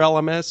remember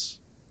LMS?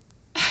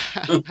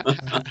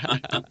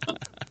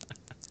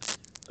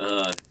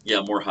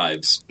 Yeah, more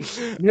hives.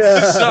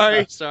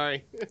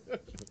 Sorry.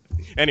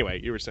 Anyway,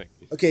 you were saying.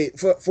 Okay,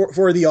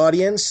 for the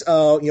audience,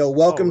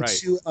 welcome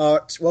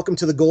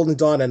to the Golden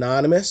Dawn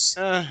Anonymous.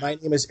 My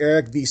name is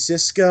Eric V.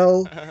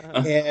 Cisco,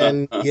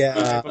 and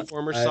I'm a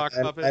former sock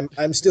puppet.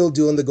 I'm still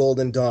doing the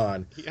Golden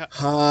Dawn. Yeah.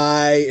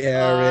 Hi,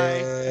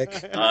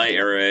 Eric. Hi,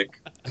 Eric.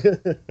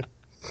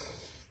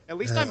 At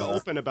least I'm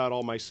open about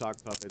all my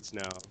sock puppets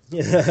now.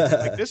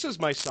 Like, this is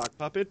my sock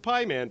puppet,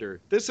 Pymander.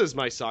 This is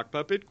my sock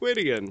puppet,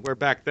 Gwydion. Where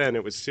back then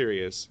it was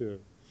serious. Yeah.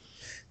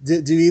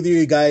 Do either of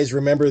you guys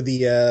remember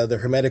the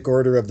Hermetic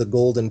Order of the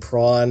Golden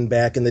Prawn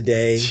back in the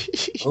day?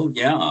 Oh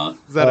yeah.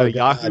 Is that a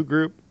Yahoo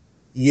group?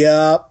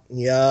 Yep.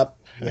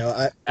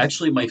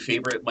 Actually, my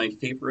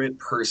favorite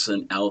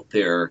person out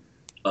there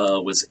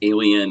was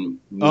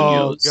Alien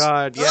Munoz. Oh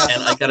God, yeah.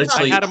 And I gotta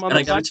tell you, had him on the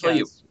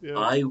podcast. Yeah.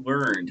 I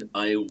learned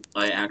I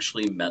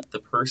actually met the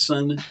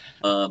person,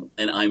 and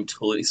I'm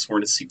totally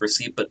sworn to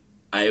secrecy, but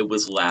I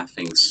was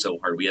laughing so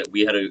hard. We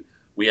had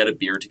a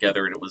beer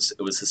together, and it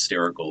was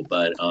hysterical.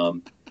 But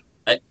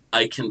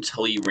I can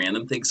tell you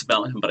random things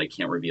about him, but I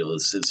can't reveal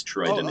his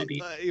true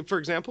identity. For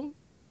example,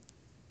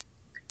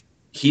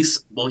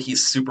 he's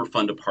super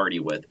fun to party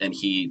with, and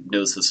he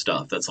knows his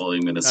stuff. That's all I'm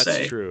going to say.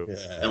 That's true.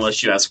 Yeah.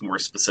 Unless you ask more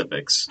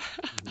specifics.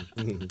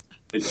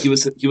 But he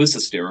was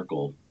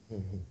hysterical.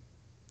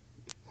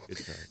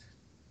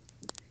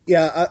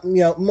 Yeah,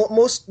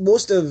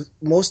 most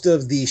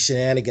of the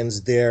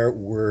shenanigans there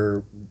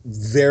were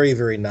very,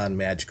 very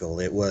non-magical.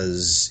 It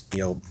was,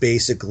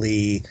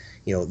 basically,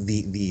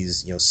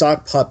 these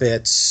sock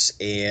puppets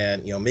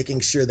and making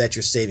sure that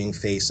you're saving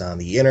face on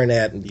the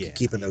internet and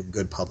keeping a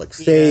good public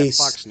face.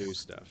 Yeah, Fox News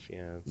stuff.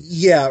 Yeah.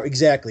 Yeah,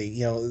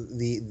 exactly.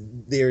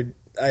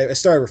 I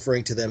started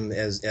referring to them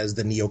as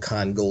the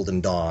neocon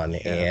Golden Dawn,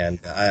 and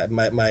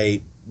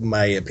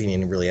my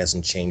opinion really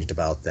hasn't changed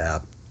about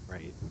that.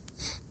 Right.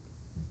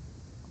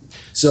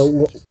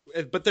 So,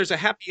 but there's a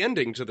happy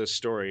ending to this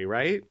story,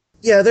 right?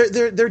 Yeah,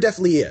 there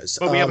definitely is.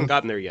 But we haven't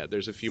gotten there yet.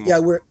 There's a few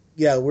more.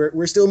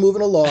 We're still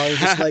moving along,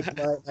 just like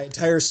my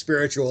entire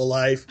spiritual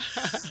life.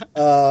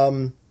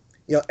 After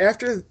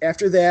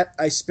that,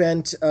 I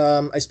spent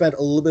a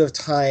little bit of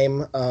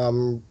time,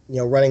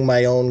 running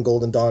my own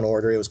Golden Dawn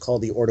order. It was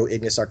called the Ordo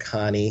Ignis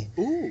Arcani.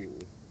 Ooh.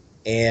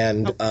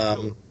 And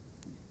I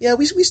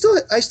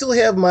still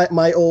have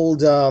my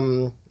old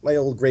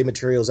gray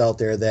materials out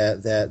there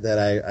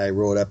that I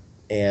wrote up,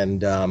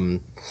 and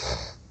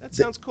that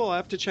sounds cool. I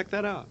have to check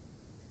that out.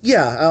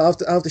 Yeah, I'll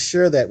have to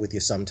share that with you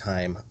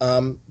sometime.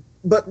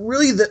 But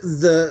really,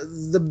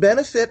 the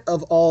benefit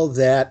of all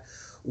that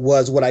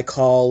was what I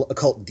call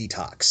occult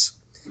detox.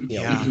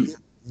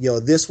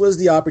 This was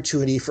the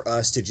opportunity for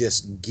us to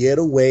just get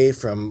away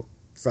from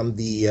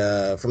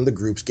the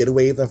groups, get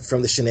away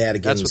from the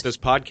shenanigans. That's what this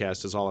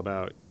podcast is all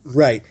about.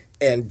 Right,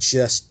 and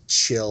just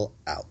chill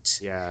out.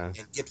 Yeah.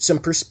 And get some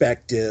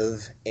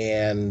perspective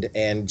and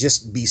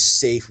just be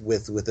safe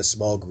with a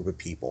small group of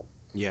people.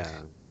 Yeah.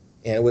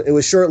 And it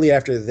was shortly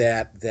after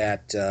that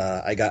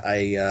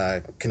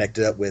I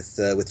connected up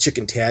with Chick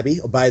and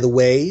Tabby. Oh, by the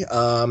way,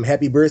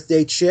 happy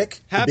birthday, Chick!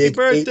 Happy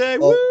birthday!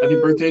 Woo! Happy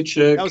birthday,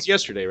 Chick! That was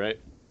yesterday, right?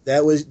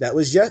 That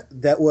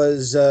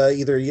was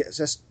either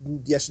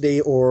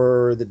yesterday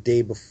or the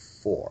day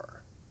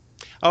before.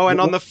 Oh,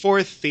 and on the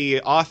 4th,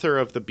 the author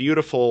of the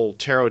beautiful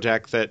tarot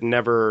deck that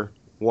never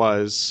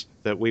was,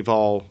 that we've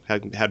all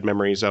had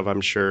memories of, I'm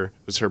sure,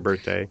 was her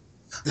birthday.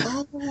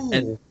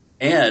 Oh.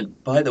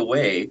 And by the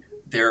way,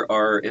 there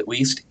are at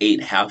least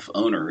 8 half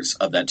owners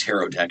of that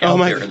tarot deck out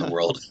there in the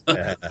world.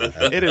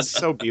 It is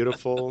so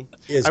beautiful.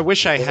 I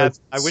wish I had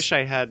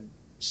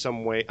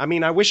some way. I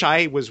mean, I wish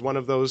I was one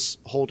of those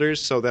holders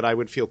so that I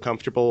would feel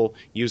comfortable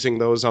using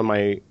those on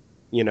my,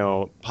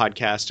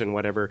 podcast and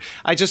whatever.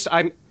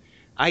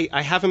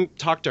 I haven't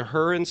talked to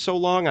her in so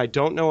long. I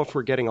don't know if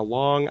we're getting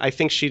along. I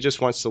think she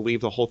just wants to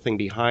leave the whole thing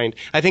behind.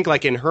 I think,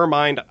 like, in her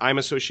mind, I'm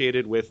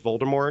associated with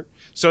Voldemort.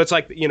 So it's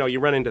like, you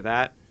run into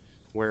that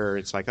where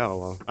it's like, oh,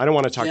 well, I don't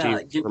want to talk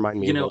to you. Remind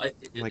me. I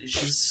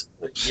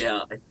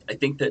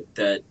think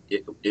that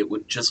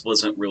it just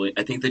wasn't really.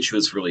 I think that she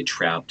was really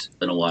trapped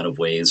in a lot of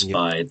ways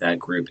by that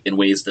group in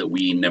ways that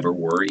we never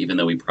were, even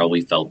though we probably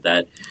felt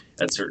that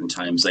at certain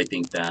times. I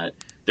think that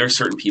there are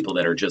certain people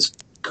that are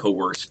just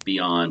coerced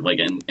beyond,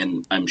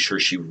 and I'm sure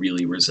she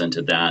really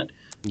resented that.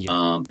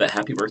 Yeah. But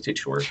happy birthday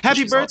to her.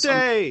 Happy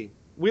birthday! Awesome.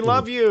 We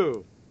love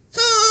you.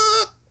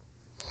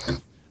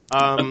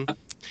 Oh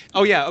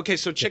yeah. Okay.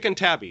 So Chick and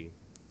Tabby.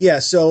 Yeah.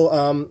 So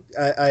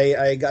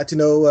I got to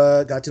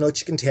know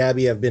Chick and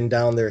Tabby. I've been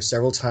down there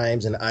several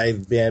times, and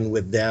I've been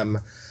with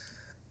them.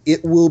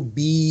 It will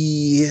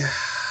be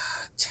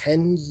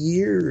 10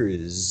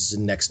 years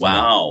next month.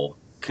 Wow!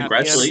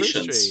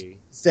 Congratulations.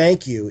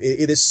 Thank you.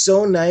 It is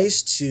so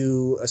nice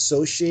to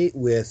associate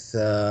with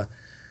the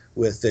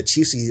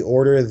chiefs of the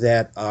order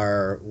that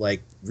are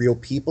like real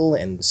people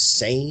and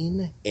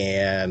sane,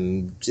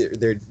 and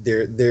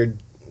they're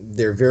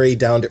very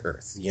down to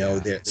earth.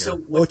 They're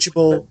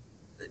approachable.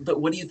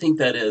 But what do you think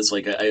that is?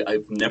 Like,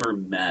 I've never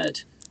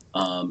met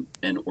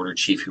an order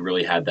chief who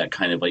really had that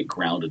kind of like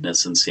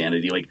groundedness and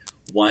sanity. Like,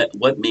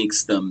 what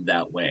makes them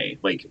that way?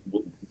 Like,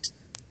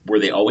 were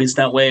they always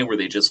that way? Were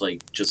they just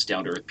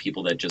down to earth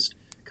people that just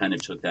kind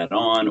of took that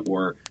on,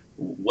 or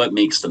what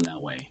makes them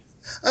that way?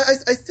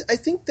 I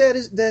think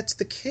that's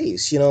the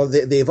case. You know,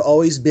 they've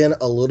always been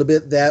a little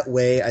bit that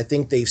way. I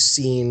think they've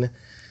seen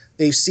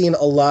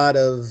a lot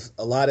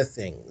of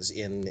things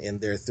in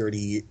their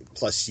 30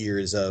 plus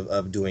years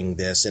of doing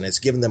this, and it's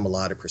given them a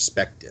lot of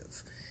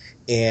perspective.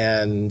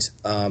 And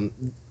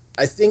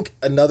I think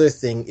another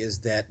thing is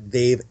that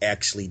they've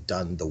actually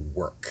done the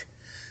work.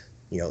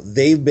 You know,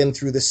 they've been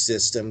through the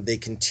system. They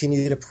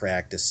continue to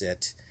practice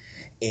it,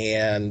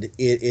 and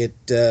it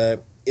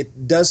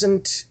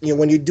doesn't. You know,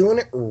 when you're doing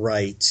it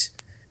right,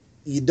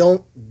 you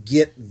don't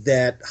get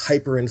that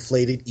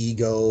hyperinflated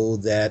ego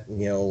that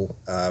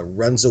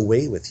runs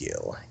away with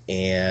you.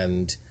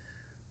 And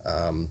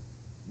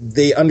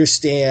they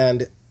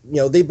understand. You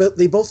know, they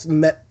both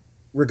met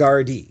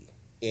Regardie.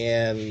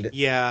 And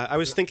yeah, I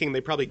was thinking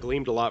they probably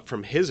gleaned a lot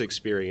from his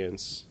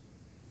experience.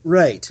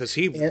 Right. Because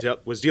he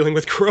was dealing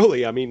with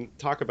Crowley. I mean,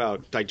 talk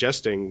about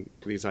digesting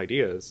these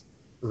ideas.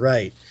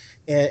 Right.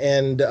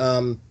 And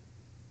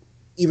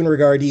even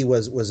Regardie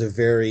was a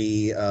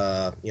very,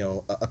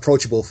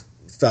 approachable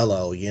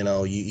fellow. You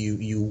know,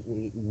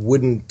 you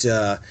wouldn't,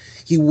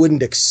 he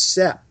wouldn't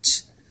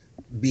accept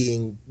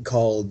being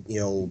called,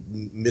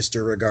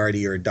 Mr.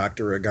 Regardie or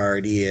Dr.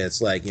 Regardie.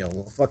 It's like,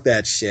 fuck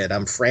that shit.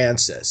 I'm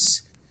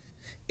Francis.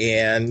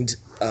 And,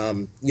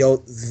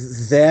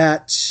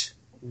 that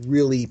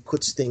really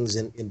puts things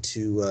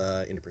into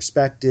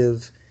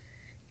perspective,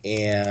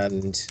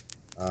 and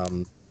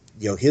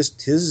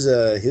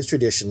his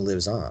tradition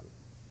lives on.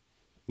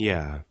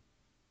 Yeah,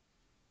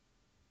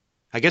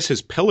 I guess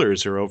his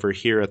pillars are over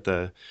here at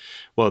they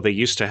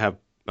used to have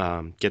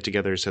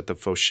get-togethers at the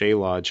Fauché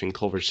Lodge in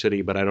Culver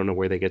City, but I don't know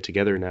where they get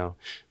together now.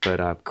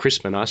 But Chris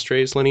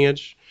Menastre's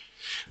lineage.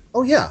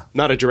 Oh yeah,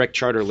 not a direct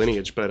charter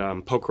lineage,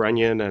 but Poke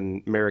Runyon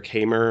and Merrick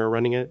Hamer are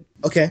running it.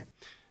 Okay.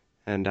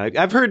 And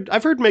I've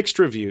heard mixed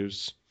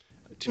reviews,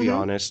 to be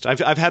honest.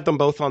 I've had them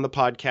both on the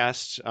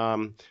podcast,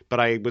 but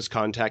I was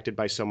contacted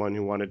by someone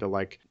who wanted to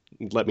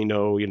let me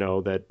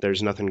know, that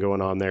there's nothing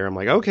going on there. I'm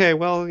like, okay,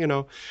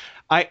 well,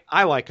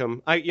 I like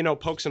them.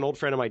 Poke's an old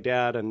friend of my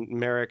dad, and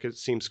Merrick, it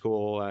seems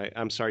cool.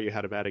 I'm sorry you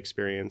had a bad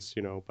experience,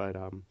 but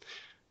I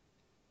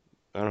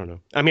don't know.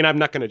 I mean, I'm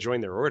not going to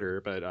join their order,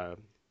 but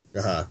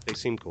they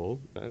seem cool.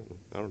 I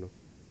don't know.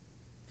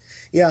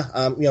 Yeah,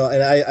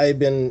 and I've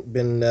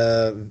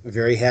been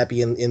very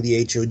happy in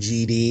the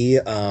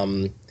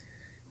HOGD.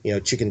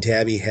 Chick and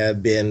Tabby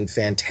have been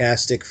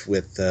fantastic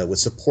with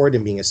support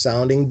and being a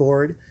sounding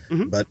board.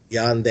 Mm-hmm. But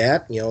beyond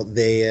that,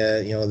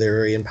 they're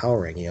very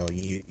empowering.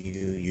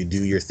 You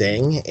do your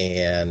thing,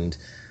 and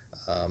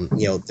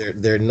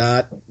they're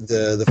not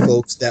the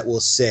folks that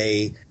will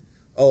say,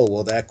 oh,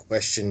 well, that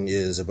question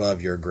is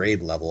above your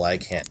grade level. I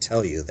can't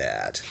tell you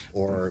that.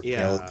 Or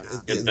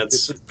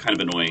that's kind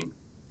of annoying.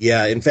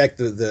 Yeah, in fact,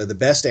 the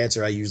best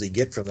answer I usually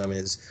get from them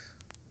is,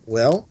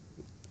 well,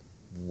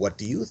 what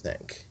do you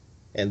think?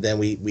 And then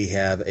we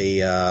have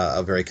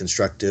a very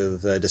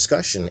constructive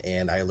discussion,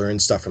 and I learn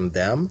stuff from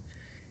them,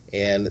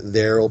 and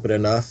they're open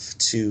enough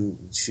to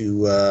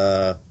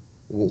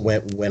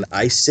when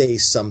I say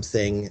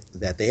something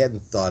that they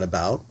hadn't thought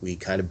about, we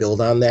kind of build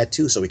on that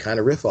too. So we kind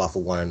of riff off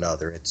of one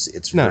another.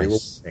 It's very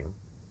rewarding.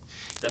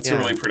 That's a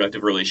really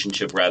productive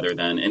relationship, rather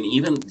than, and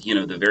even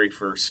the very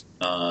first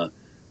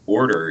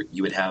order,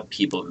 you would have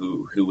people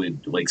who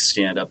would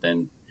stand up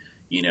and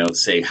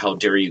say, how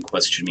dare you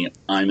question me?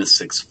 I'm a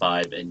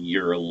 6'5" and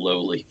you're a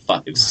lowly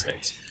 5'6".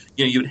 Right.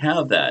 You'd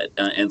have that,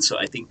 and so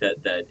I think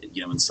that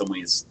in some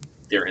ways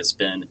there has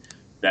been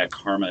that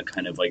karma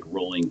kind of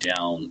rolling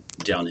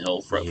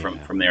downhill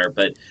from there.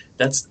 But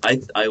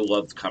I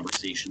love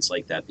conversations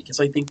like that,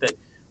 because I think that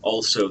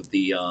also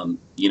the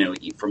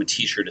from a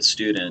teacher to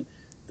student,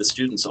 the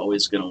student's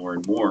always going to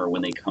learn more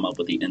when they come up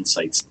with the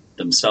insights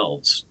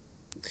themselves.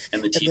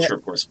 And the teacher,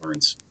 of course,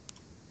 learns.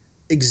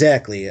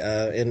 Exactly.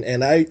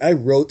 And I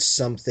wrote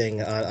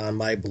something on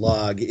my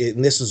blog,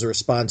 and this was a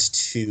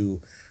response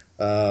to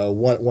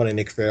one of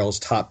Nick Farrell's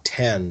top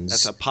 10s.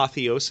 That's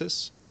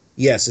Apotheosis?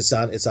 Yes, it's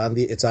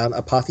on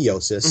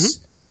Apotheosis.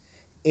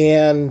 Mm-hmm.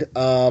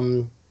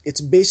 And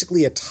it's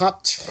basically a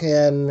top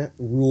 10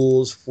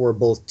 rules for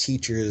both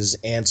teachers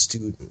and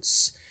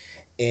students.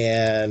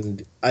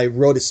 And I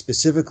wrote it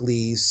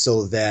specifically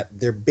so that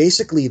they're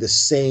basically the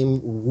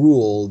same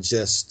rule,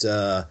 just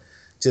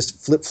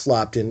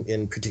flip-flopped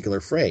in particular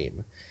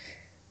frame.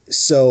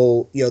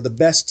 So, the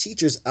best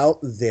teachers out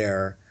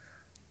there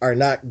are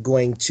not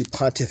going to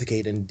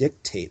pontificate and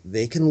dictate.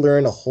 They can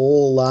learn a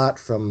whole lot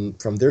from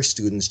their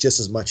students, just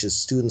as much as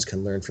students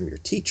can learn from your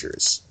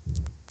teachers.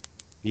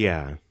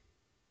 Yeah.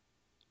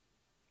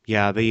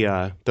 Yeah,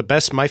 the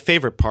best, my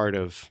favorite part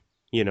of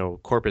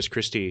Corpus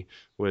Christi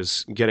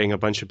was getting a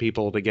bunch of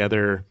people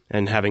together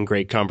and having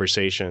great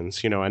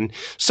conversations, and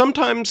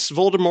sometimes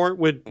Voldemort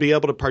would be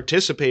able to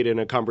participate in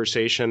a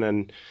conversation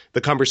and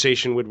the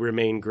conversation would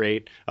remain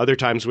great. Other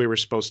times we were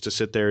supposed to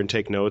sit there and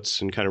take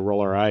notes and kind of roll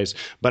our eyes.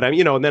 But, and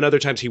then other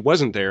times he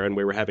wasn't there and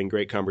we were having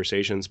great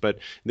conversations. But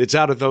it's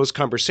out of those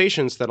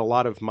conversations that a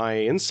lot of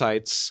my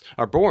insights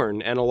are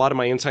born, and a lot of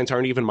my insights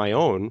aren't even my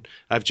own.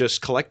 I've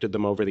just collected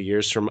them over the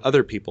years from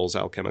other people's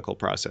alchemical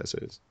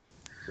processes.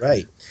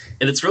 Right.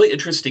 And it's really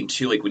interesting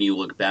too, like when you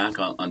look back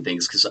on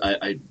things, because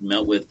I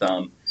met with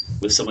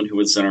someone who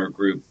was in our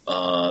group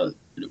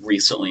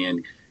recently,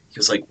 and he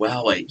was like,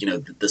 "Wow,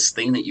 this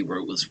thing that you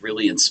wrote was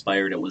really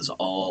inspired.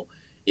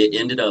 It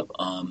ended up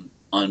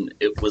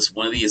it was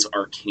one of these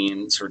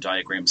arcane sort of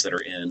diagrams that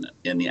are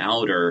in the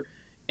outer,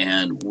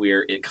 and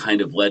where it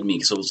kind of led me,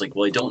 because I was like,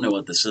 well, I don't know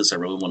what this is. I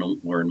really want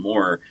to learn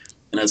more."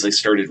 And as I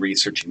started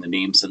researching the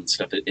names and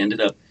stuff,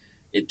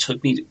 it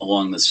took me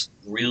along this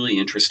really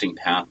interesting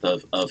path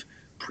of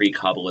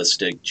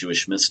pre-Kabbalistic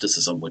Jewish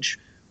mysticism, which,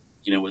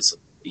 it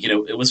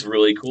was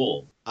really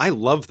cool. I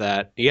love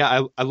that.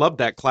 Yeah, I love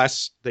that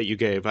class that you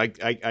gave.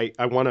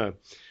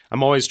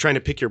 I'm always trying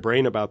to pick your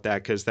brain about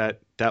that, because that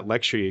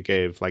lecture you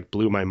gave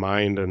blew my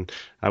mind, and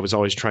I was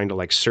always trying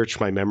to search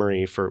my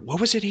memory for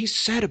what was it he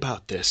said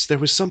about this. There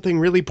was something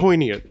really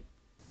poignant.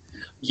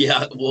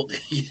 Yeah, well,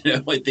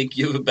 I think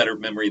you have a better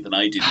memory than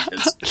I do,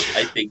 because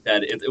I think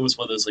that it was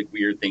one of those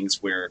weird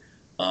things where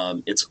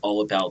it's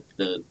all about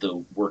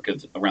the work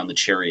around the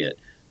chariot,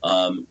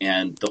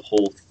 and the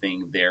whole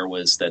thing there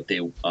was that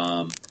they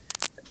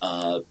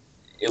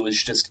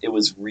it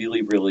was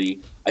really,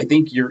 really. I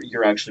think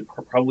you're actually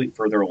probably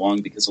further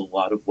along, because a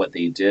lot of what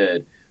they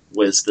did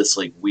was this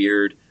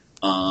weird.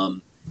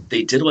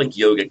 They did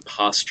yogic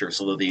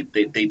postures, although they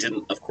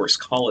didn't, of course,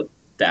 call it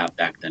that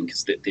back then,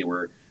 because they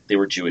were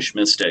Jewish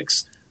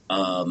mystics,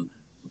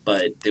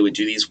 but they would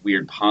do these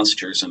weird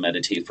postures and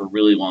meditate for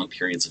really long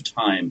periods of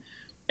time.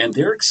 And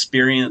their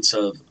experience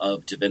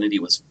of divinity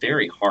was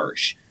very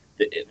harsh,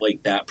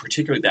 that,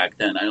 particularly back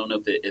then. I don't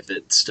know if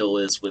it still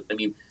is.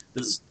 The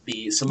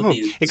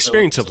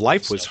experience of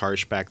life was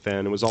harsh back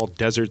then. It was all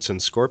deserts and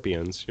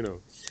scorpions,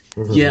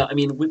 Mm-hmm. Yeah,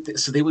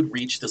 so they would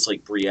reach this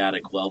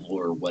Briatic level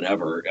or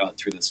whatever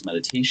through this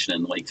meditation,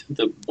 and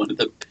one of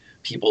the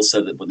people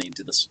said that when they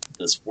did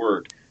this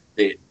work,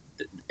 it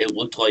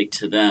looked like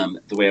to them,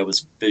 the way I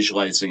was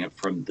visualizing it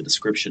from the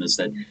description, is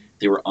that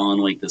they were on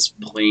this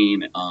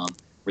plane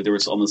where there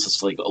was almost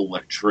this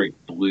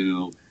electric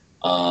blue,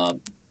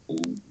 it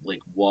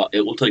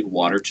looked like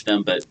water to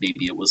them, but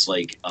maybe it was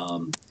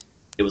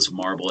it was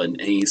marble.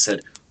 And he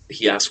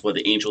asked one of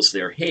the angels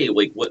there, "Hey,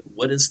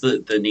 what is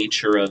the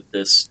nature of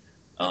this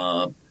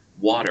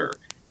water?"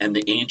 And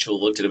the angel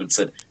looked at him and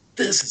said,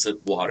 "This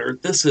isn't water.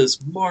 This is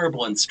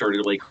marble," and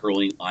started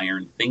hurling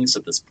iron things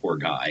at this poor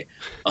guy.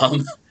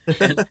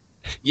 And,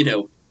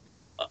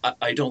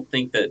 I don't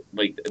think that,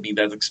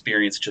 that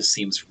experience just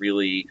seems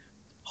really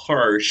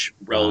harsh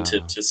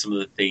relative to some of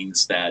the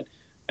things that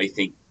I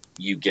think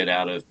you get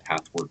out of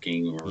path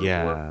working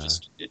or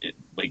just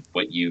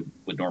what you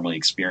would normally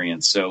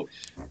experience. So,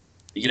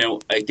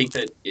 I think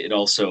that it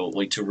also,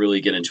 to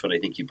really get into it, I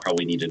think you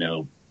probably need to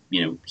know,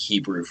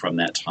 Hebrew from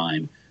that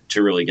time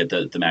to really get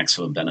the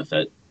maximum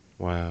benefit.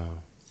 Wow.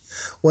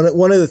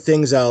 One of the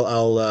things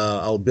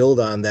I'll build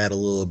on that a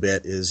little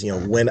bit is,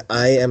 when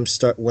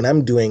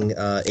I'm doing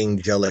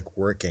angelic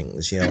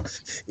workings,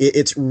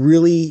 it's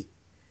really,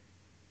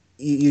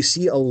 you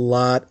see a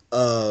lot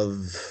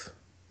of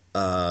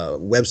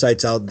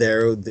websites out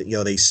there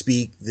that, they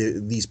speak,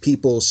 these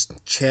people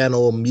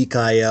channel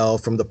Michael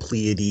from the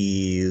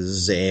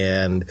Pleiades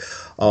and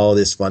all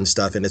this fun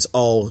stuff, and it's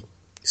all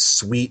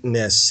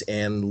sweetness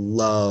and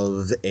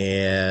love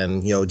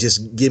and,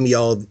 just give me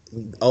all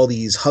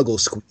these huggle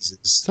squeezes.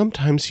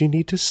 Sometimes you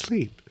need to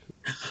sleep.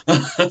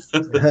 And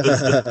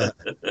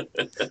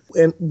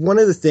one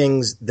of the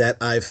things that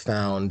I've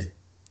found,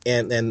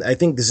 and I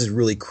think this is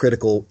really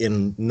critical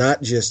in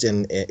not just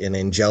in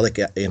angelic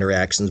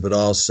interactions, but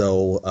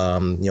also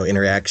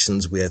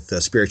interactions with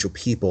spiritual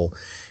people,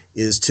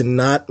 is to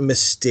not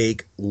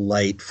mistake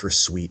light for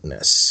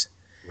sweetness.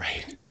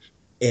 Right.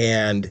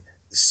 And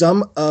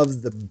some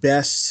of the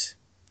best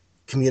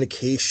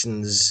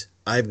communications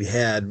I've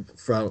had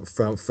from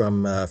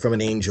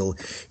an angel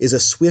is a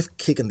swift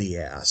kick in the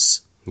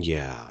ass.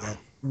 Yeah.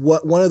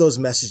 One of those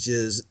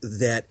messages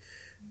that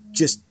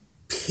just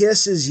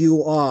pisses you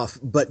off,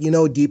 but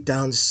deep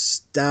down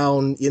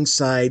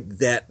inside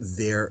that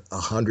they're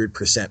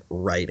 100%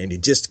 right, and you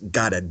just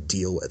gotta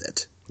deal with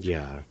it.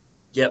 Yeah.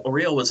 Yeah,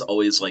 Oriel was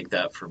always like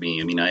that for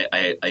me.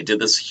 I did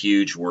this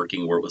huge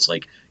working where it was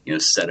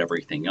set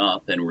everything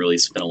up and really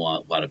spent a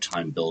lot of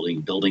time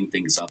building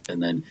things up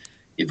and then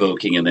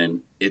evoking, and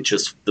then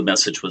the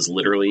message was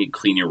literally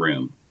clean your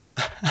room.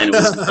 And it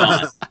was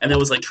gone. And that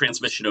was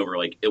transmission over,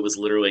 it was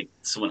literally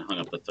someone hung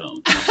up the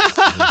phone.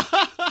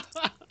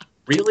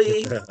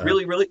 Really?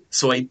 Really?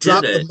 So I did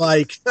Drop it. The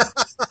mic.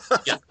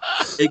 Yeah,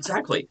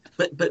 exactly.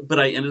 But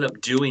I ended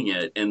up doing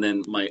it, and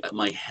then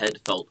my head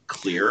felt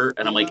clear,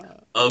 and I'm like,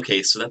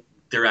 okay, so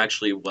there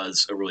actually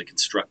was a really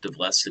constructive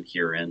lesson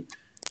here, and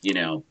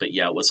but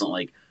yeah, it wasn't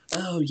like,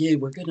 oh yeah,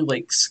 we're gonna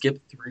like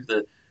skip through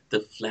the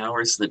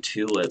flowers and the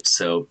tulips.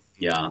 So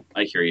yeah,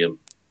 I hear you.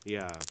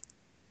 Yeah.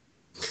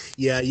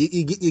 Yeah,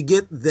 you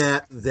get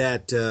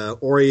that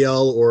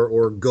Oriel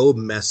or Gobe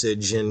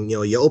message, and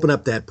you open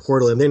up that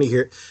portal, and then you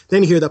hear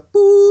the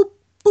boop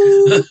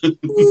boop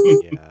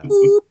boop Yeah.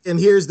 boop, and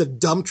here's the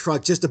dump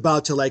truck just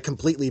about to like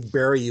completely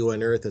bury you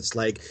on Earth. It's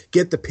like,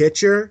 get the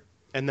picture.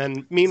 And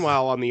then,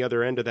 meanwhile, on the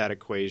other end of that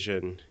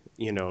equation,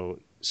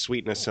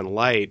 sweetness and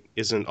light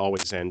isn't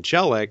always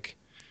angelic.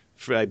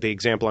 The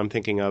example I'm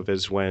thinking of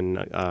is when,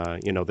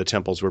 the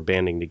temples were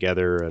banding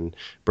together and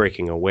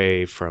breaking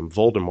away from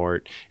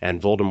Voldemort, and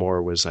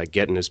Voldemort was like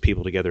getting his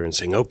people together and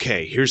saying,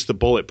 okay, here's the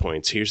bullet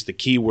points, here's the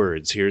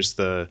keywords, here's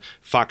the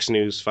Fox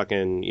News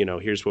fucking,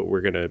 here's what we're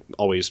going to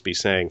always be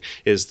saying,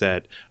 is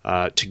that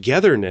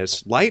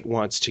togetherness, light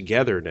wants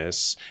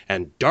togetherness,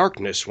 and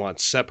darkness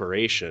wants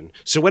separation.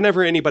 So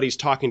whenever anybody's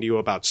talking to you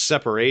about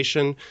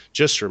separation,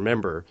 just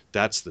remember,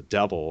 that's the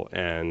devil.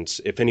 And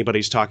if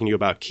anybody's talking to you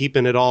about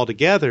keeping it all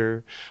together,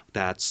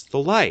 that's the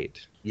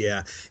light.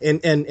 Yeah,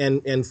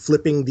 and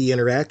flipping the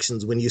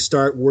interactions when you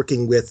start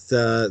working with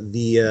the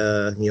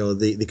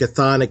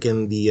chthonic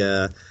and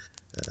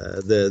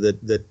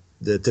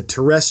the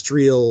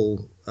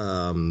terrestrial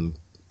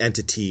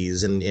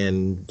entities and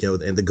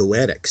the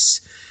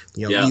goetics.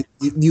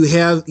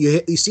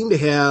 You seem to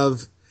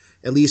have,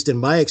 at least in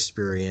my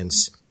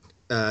experience,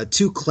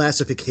 two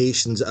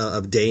classifications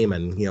of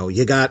daemon.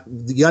 You got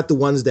the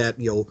ones that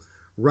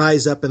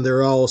rise up and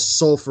they're all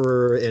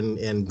sulfur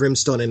and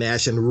brimstone and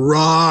ash and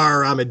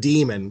roar, I'm a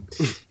demon.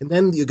 And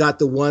then you got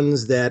the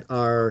ones that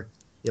are,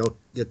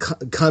 you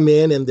come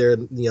in and they're,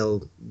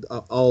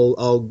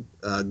 all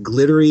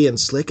glittery and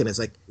slick, and it's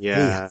like,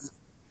 Yeah. hey,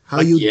 how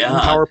you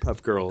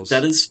Powerpuff Girls.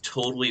 That is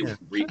totally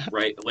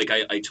right. Like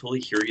I totally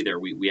hear you there.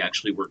 We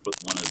actually worked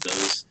with one of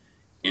those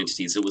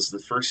entities. It was the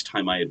first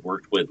time I had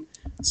worked with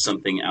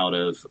something out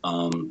of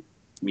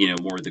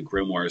more of the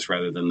grimoires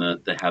rather than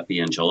the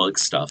happy angelic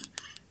stuff.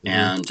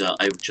 And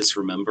I just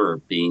remember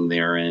being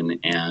there, and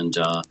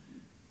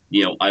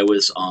I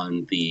was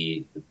on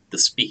the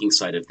speaking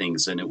side of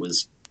things, and it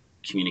was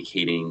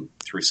communicating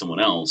through someone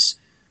else,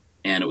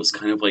 and it was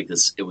kind of like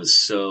this. It was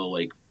so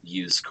like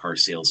used car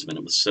salesman.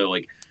 It was so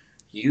like,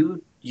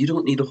 you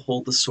don't need to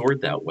hold the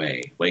sword that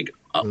way. Like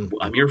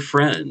I'm your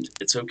friend.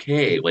 It's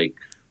okay. Like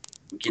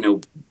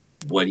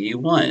what do you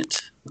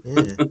want?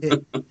 Yeah.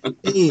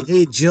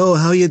 Hey Joe,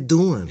 how you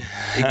doing?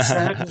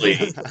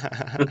 Exactly.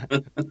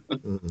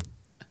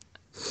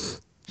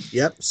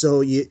 Yep.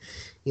 So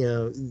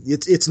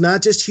it's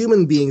not just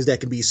human beings that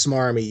can be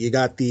smarmy. You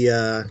got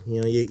the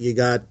you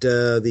got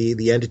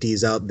the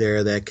entities out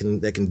there that can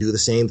do the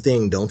same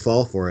thing. Don't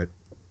fall for it.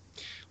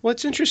 Well,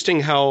 it's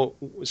interesting how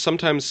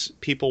sometimes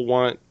people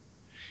want,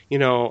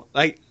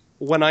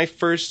 when I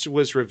first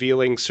was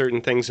revealing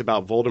certain things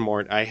about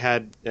Voldemort, I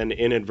had an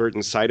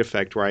inadvertent side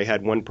effect where I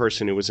had one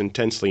person who was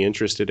intensely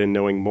interested in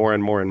knowing more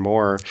and more and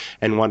more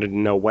and wanted to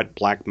know what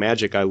black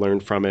magic I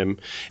learned from him.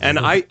 And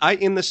I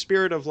in the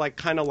spirit of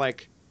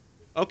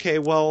okay,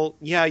 well,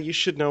 yeah, you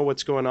should know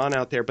what's going on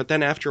out there. But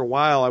then after a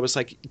while, I was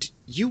like,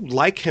 you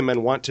like him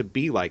and want to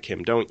be like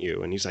him, don't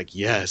you? And he's like,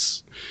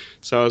 yes.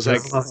 So I was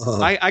like,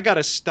 I got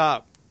to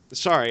stop.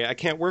 Sorry, I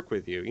can't work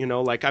with you.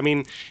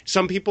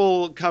 Some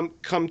people come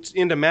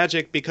into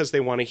magic because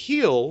they want to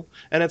heal,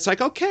 and it's like,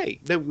 okay,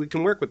 we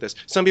can work with this.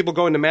 Some people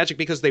go into magic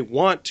because they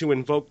want to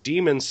invoke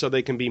demons so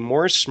they can be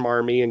more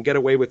smarmy and get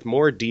away with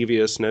more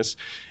deviousness,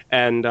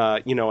 and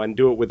and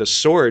do it with a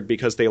sword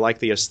because they like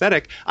the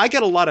aesthetic. I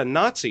get a lot of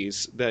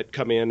Nazis that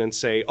come in and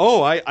say,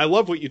 oh, I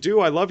love what you do,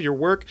 I love your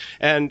work,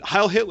 and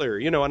Heil Hitler,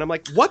 and I'm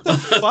like, what the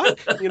fuck,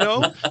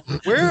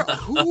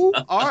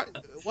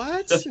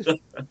 what?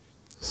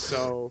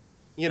 So,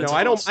 That's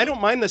I awesome. don't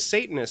mind the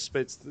Satanists,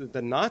 but it's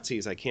the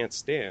Nazis I can't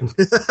stand.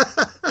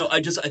 No, I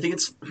think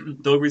it's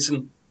the only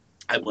reason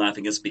I'm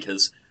laughing is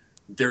because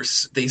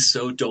they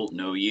so don't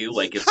know you.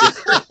 Like if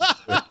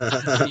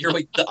you're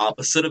like the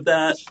opposite of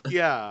that.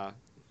 Yeah,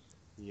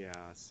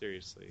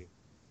 seriously.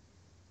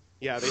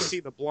 Yeah, they see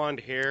the blonde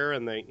hair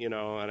and they, and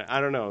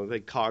I don't know, they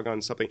cog on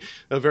something.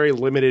 A very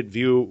limited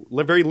view,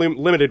 very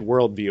limited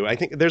worldview. I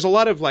think there's a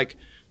lot of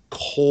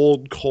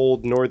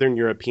cold Northern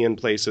European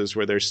places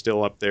where they're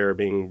still up there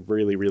being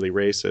really, really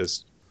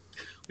racist.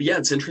 But yeah,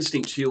 it's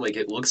interesting too. Like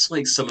it looks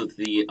like some of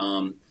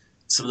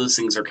those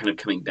things are kind of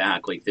coming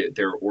back. Like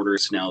there are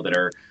orders now that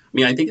are. I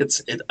mean, I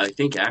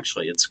think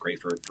actually it's great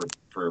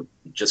for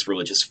just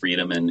religious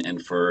freedom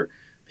and for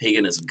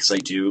paganism, because I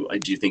do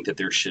think that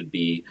there should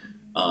be,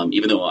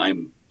 even though I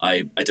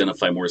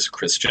identify more as a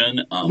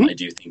Christian, I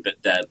do think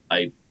that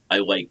I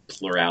like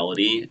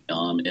plurality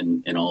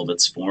in all of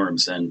its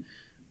forms. And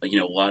a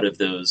lot of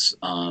those,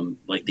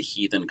 like the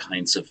heathen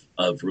kinds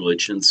of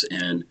religions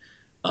in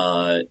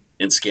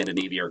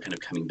Scandinavia are kind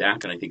of coming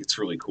back, and I think it's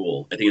really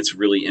cool. I think it's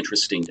really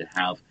interesting to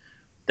have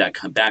that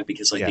come back,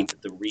 because I think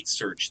that the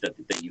research that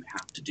you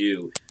have to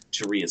do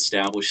to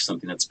reestablish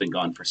something that's been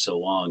gone for so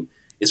long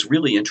is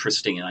really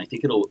interesting, and I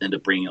think it'll end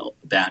up bringing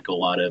back a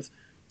lot of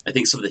I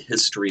think some of the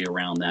history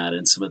around that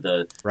and some of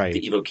the Right.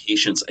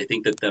 evocations, I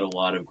think that a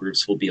lot of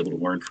groups will be able to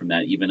learn from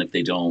that, even if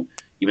they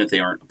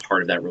aren't a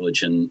part of that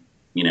religion,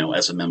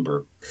 as a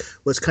member.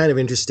 What's kind of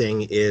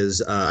interesting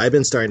is I've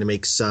been starting to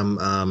make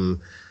some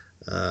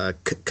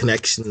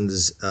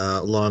connections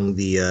along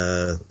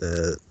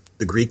the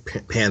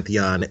Greek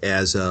pantheon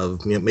as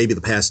of maybe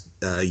the past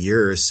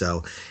year or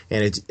so,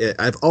 and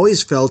I've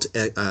always felt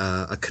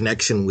a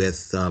connection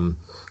with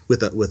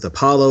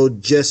Apollo,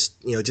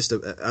 just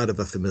out of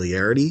a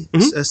familiarity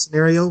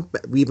scenario,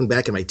 even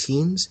back in my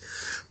teens.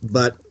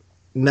 But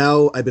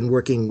now I've been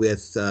working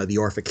with the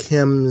Orphic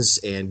hymns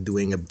and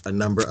doing a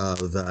number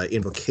of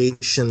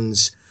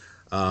invocations.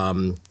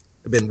 I've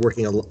been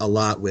working a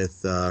lot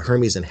with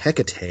Hermes and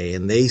Hecate,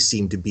 and they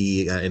seem to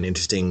be an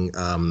interesting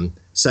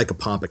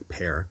psychopompic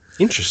pair.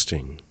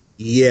 Interesting.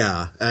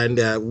 Yeah, and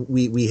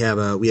we have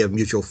a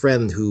mutual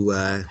friend who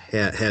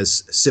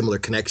has similar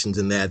connections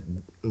in that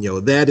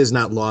that is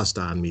not lost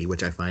on me,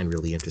 which I find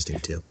really interesting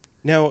too.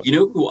 Now,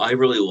 Who I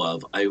really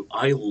love?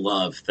 I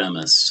love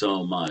Themis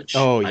so much.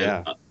 Oh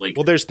yeah.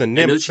 Well, there's the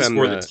nymph and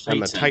more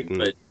the Titan.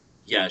 but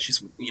yeah,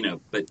 she's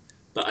but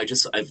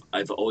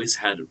I've always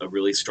had a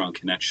really strong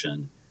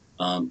connection.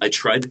 I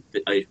tried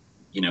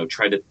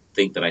to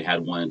think that I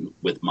had one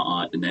with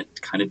Ma'at, and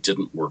it kind of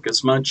didn't work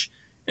as much.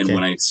 And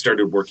when I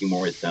started working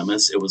more with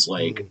Themis, it was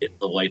like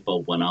the light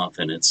bulb went off,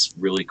 and it's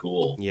really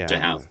cool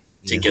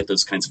to get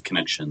those kinds of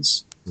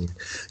connections.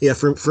 Yeah,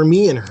 for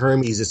me and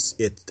Hermes,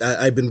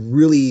 I've been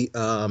really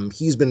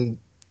he's been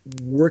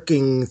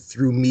working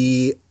through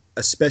me,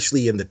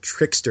 especially in the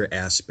trickster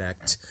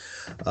aspect.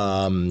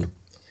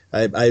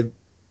 I've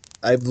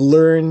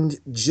learned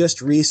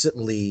just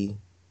recently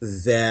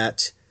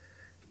that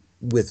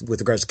with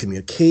regards to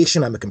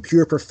communication, I'm a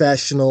computer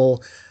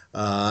professional.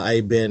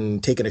 I've been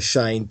taking a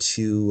shine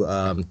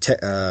to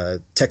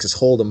Texas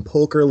Hold'em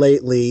poker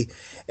lately,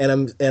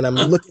 and I'm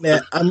looking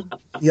at I'm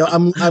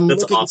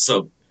That's looking,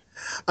 awesome.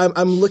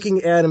 I'm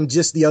looking at him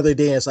just the other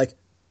day, and it's like,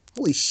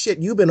 holy shit,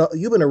 you've been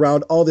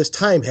around all this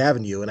time,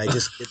 haven't you? And I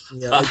just get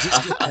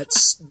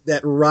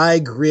that wry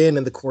grin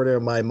in the corner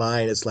of my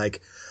mind. It's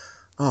like,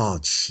 oh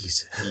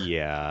jeez.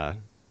 Yeah.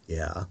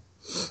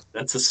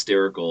 That's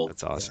hysterical.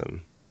 That's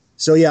awesome.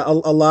 So yeah, a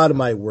lot of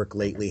my work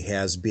lately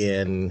has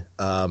been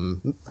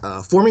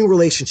forming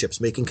relationships,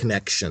 making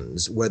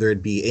connections, whether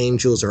it be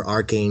angels or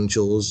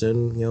archangels,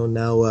 and now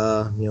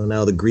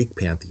the Greek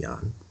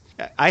pantheon.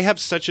 I have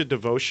such a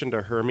devotion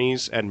to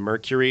Hermes and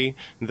Mercury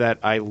that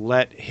I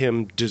let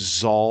him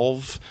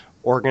dissolve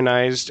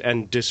organized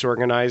and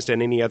disorganized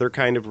and any other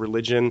kind of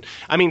religion.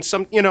 I mean,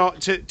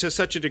 to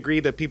such a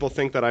degree that people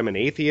think that I'm an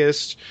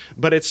atheist,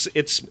 but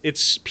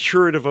it's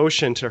pure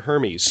devotion to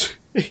Hermes.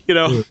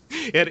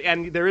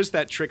 And there is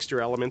that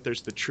trickster element.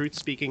 There's the truth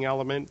speaking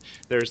element.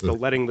 There's the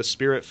letting the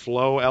spirit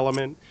flow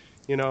element.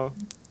 Well,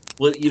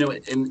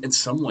 in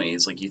some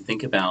ways, like you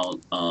think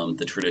about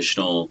the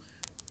traditional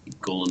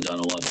Golden Dawn,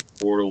 a lot of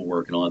portal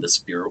work and a lot of the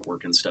spirit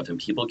work and stuff, and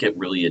people get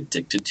really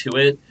addicted to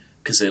it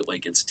because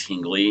it's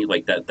tingly.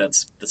 Like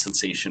that's the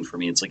sensation for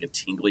me. It's like a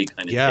tingly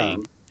kind of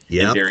thing.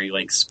 Yeah. And very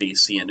like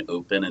spacey and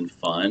open and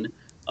fun.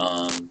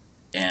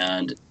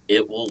 And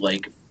it will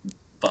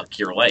fuck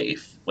your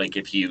life. Like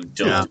if you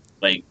don't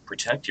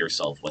protect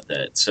yourself with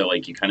it. So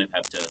you kind of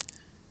have to,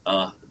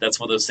 that's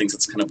one of those things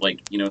that's kind of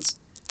it's,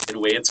 in a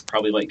way, it's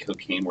probably like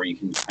cocaine where you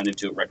can kind of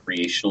do it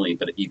recreationally,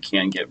 but you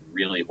can get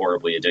really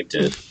horribly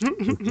addicted.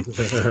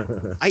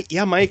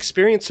 My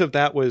experience of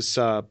that was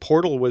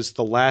Portal was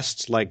the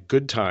last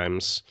good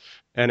times,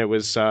 and it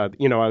was I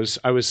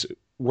was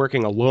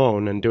working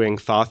alone and doing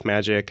Thoth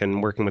magic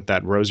and working with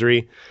that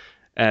rosary,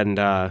 and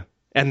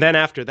then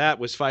after that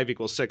was 5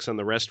 = 6, and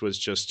the rest was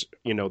just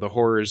the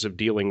horrors of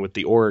dealing with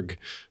the org,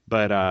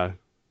 but.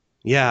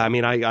 Yeah, I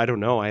mean, I don't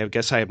know. I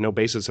guess I have no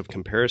basis of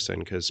comparison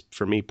because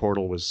for me,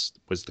 Portal was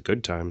the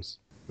good times.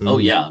 Oh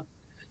yeah,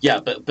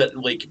 but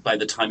by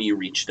the time you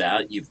reach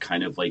that, you've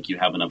kind of you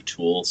have enough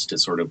tools to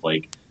sort of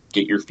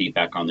get your feet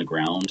back on the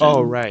ground.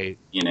 And, right.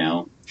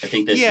 I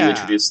think that if you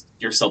introduce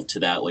yourself to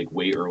that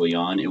way early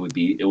on, it would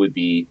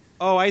be.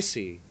 Oh, I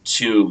see.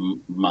 Too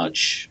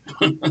much.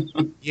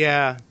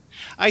 Yeah,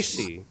 I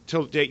see.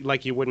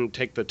 You wouldn't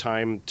take the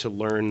time to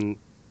learn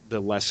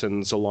the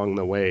lessons along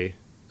the way.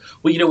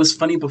 Well, it was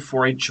funny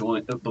before I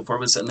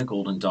was in the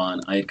Golden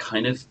Dawn, I had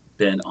kind of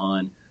been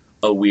on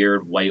a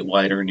weird white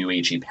lighter new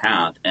agey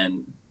path,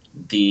 and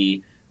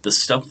the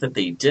stuff that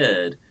they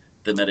did,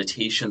 the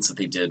meditations that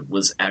they did,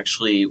 was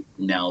actually,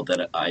 now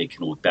that I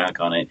can look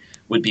back on it,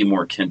 would be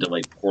more akin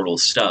to portal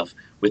stuff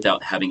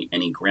without having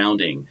any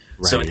grounding.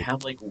 Right. So it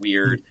had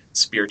weird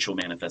spiritual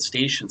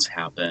manifestations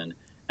happen,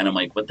 and I'm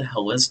like, what the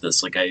hell is this?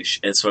 So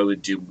I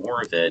would do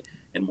more of it,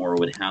 and more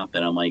would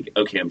happen. I'm like,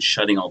 okay, I'm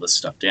shutting all this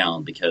stuff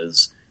down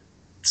because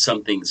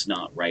something's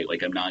not right.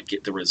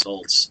 The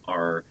results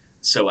are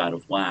so out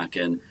of whack.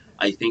 And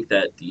I think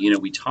that,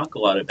 we talk a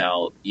lot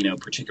about,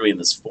 particularly in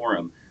this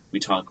forum, we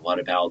talk a lot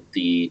about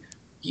the,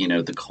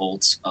 the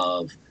cults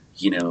of,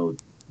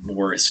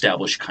 more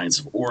established kinds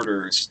of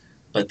orders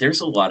but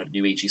there's a lot of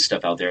new agey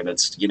stuff out there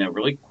that's,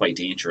 really quite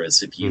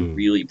dangerous if you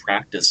really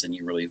practice and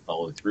you really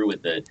follow through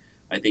with it.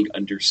 I think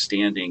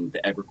understanding the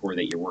egregore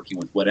that you're working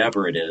with,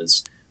 whatever it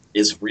is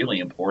really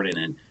important.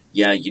 And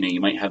yeah,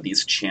 you might have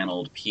these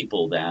channeled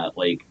people that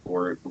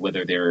or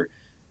whether they're,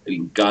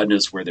 God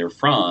knows where they're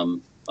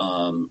from,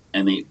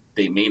 and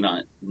they may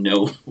not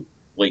know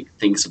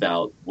things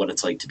about what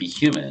it's like to be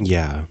human,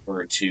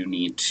 or to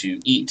need to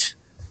eat.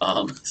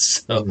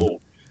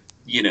 So,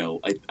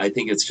 I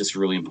think it's just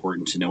really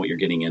important to know what you're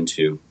getting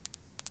into.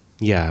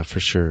 Yeah, for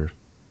sure.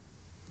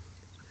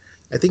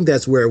 I think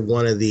that's where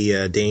one of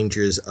the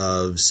dangers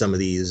of some of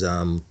these,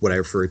 what I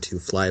refer to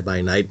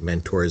fly-by-night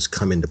mentors,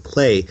 come into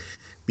play,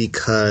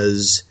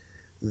 because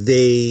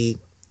they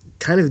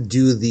kind of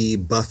do the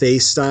buffet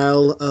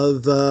style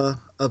of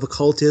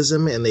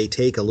occultism, and they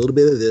take a little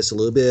bit of this, a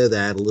little bit of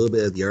that, a little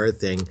bit of the other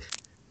thing,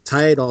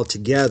 tie it all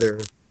together,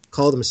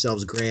 call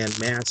themselves Grand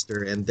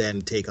Master, and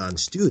then take on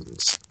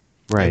students.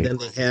 Right. And then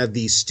they have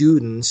these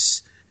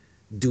students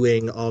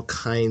doing all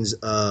kinds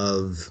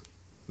of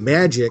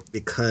magic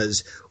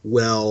because,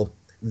 well,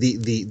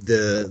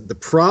 the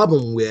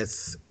problem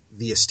with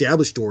the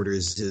established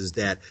orders is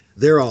that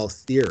they're all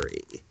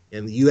theory,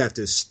 and you have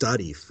to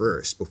study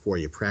first before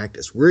you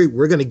practice.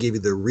 We're going to give you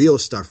the real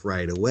stuff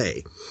right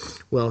away.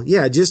 Well,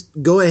 yeah, just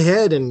go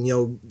ahead and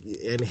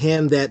and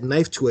hand that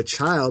knife to a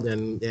child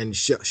and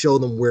show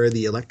them where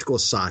the electrical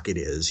socket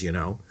is.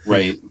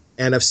 Right.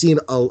 And I've seen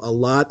a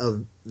lot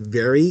of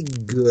very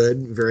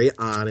good, very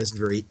honest,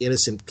 very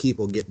innocent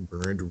people get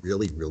burned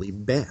really, really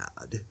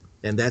bad.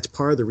 And that's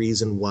part of the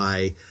reason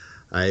why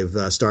I've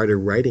started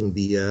writing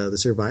the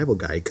survival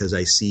guide, because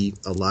I see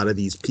a lot of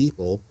these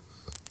people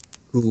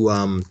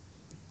who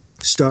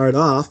start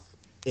off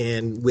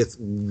and with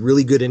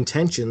really good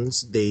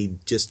intentions, they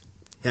just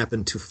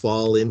happen to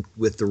fall in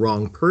with the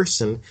wrong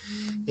person.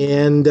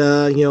 And,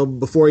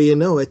 before you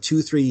know it,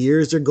 2-3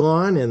 years are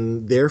gone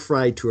and they're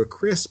fried to a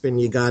crisp,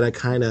 and you got to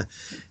kind of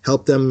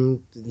help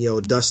them,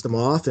 dust them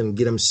off and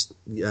get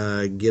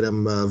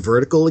them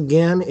vertical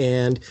again.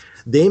 And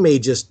they may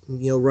just,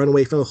 run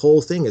away from the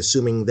whole thing,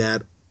 assuming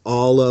that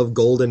all of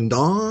Golden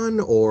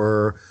Dawn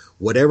or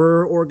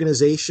whatever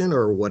organization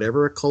or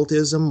whatever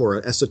occultism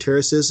or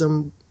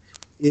esotericism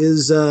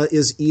is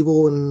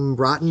evil and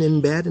rotten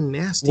and bad and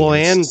nasty. Well,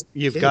 and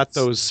you've got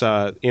those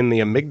in the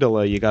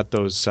amygdala. You got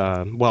those.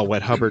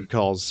 What Hubbard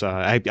calls.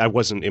 I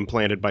wasn't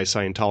implanted by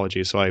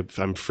Scientology, so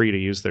I'm free to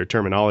use their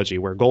terminology.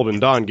 Where Golden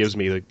Dawn gives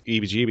me the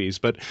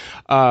heebie-jeebies, but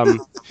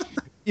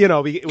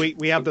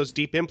we have those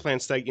deep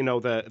implants that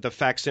the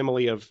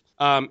facsimile of.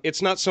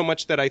 It's not so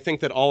much that I think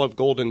that all of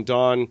Golden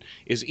Dawn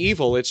is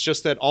evil. It's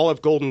just that all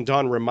of Golden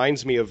Dawn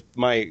reminds me of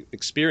my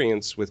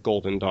experience with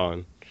Golden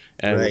Dawn.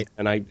 And, right.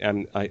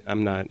 And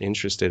I'm not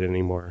interested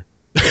anymore.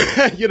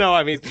 But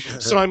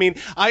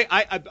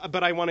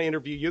I want to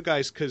interview you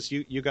guys because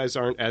you guys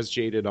aren't as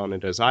jaded on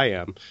it as I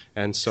am,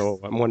 and so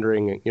I'm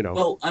wondering,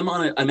 Well,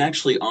 I'm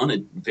actually on a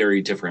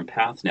very different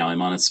path now.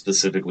 I'm on a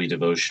specifically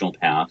devotional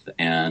path,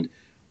 and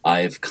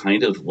I've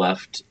kind of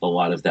left a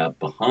lot of that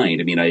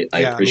behind. I mean, I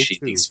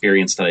appreciate the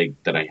experience that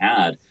I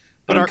had.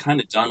 But I'm kind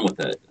of done with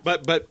it.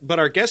 But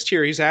our guest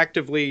here, he's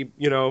actively,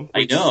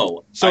 I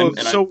know. So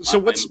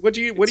what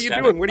are you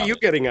doing? What are you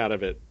getting out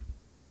of it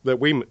that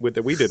we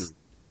didn't?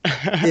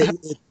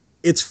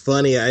 It's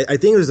funny. I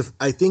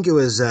think it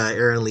was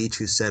Aaron Leach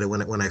who said it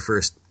when I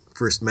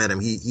first met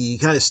him. He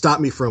kind of stopped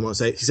me for a moment.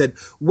 He said,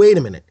 "Wait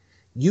a minute.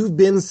 You've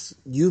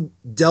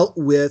dealt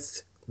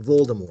with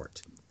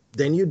Voldemort,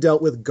 then you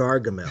dealt with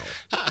Gargamel."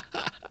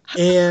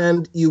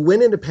 And you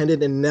went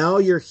independent, and now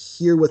you're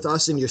here with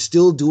us, and you're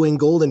still doing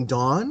Golden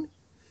Dawn?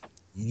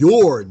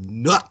 You're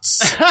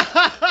nuts.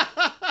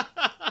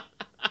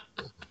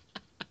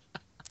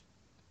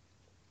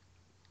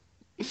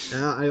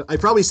 I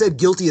probably said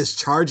guilty as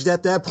charged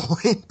at that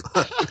point.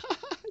 But...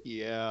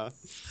 Yeah.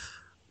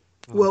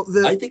 Well,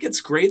 I think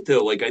it's great,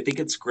 though. I think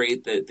it's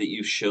great that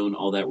you've shown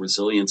all that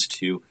resilience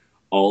to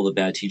all the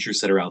bad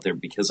teachers that are out there,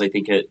 because I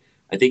think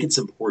it's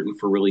important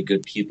for really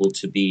good people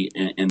to be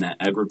in that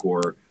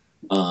egregore.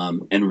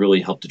 And really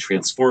help to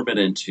transform it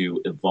and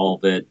to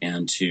evolve it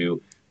and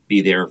to be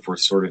there for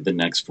sort of the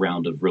next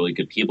round of really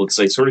good people. Because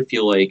I sort of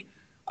feel like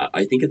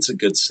I think it's a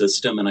good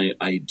system, and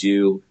I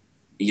do,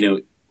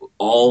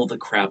 all the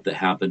crap that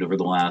happened over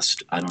the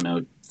last,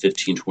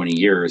 15, 20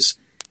 years,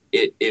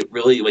 it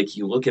really,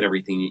 you look at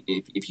everything,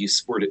 if you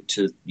sport it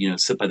to,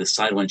 sit by the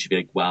sidelines, you'd be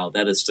like, wow,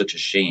 that is such a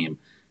shame.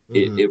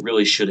 Mm-hmm. It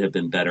really should have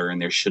been better,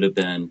 and there should have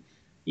been,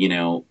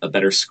 a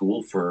better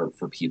school for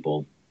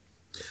people.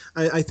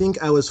 I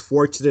think I was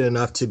fortunate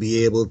enough to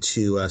be able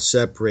to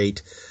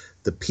separate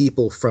the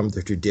people from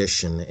the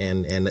tradition,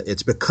 and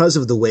it's because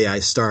of the way I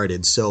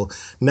started. So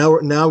now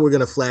we're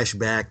going to flash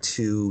back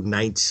to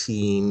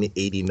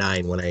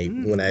 1989 when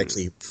I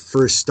actually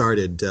first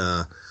started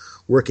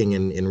working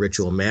in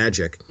ritual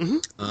magic.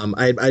 Mm-hmm.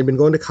 I'd been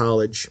going to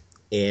college,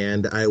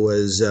 and I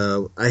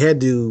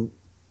had to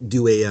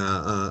do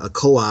a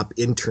co-op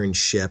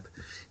internship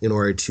in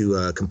order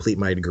to complete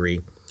my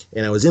degree.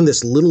 And I was in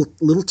this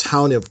little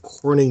town of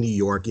Corning, New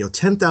York,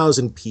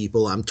 10,000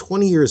 people. I'm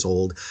 20 years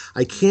old.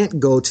 I can't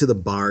go to the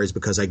bars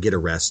because I get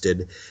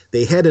arrested.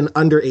 They had an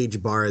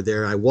underage bar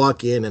there. I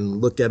walk in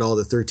and looked at all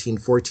the 13,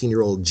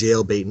 14-year-old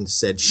jailbait and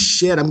said,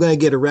 shit, I'm going to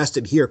get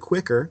arrested here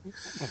quicker.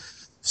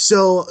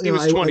 So he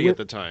was 20 at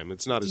the time.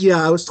 It's not as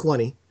I was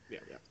 20. Yeah.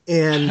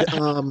 And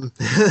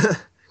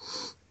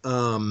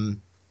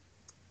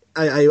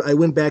I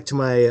went back to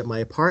my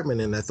apartment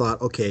and I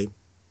thought, okay,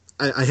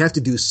 I have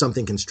to do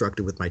something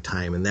constructive with my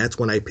time. And that's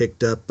when I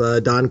picked up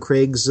Don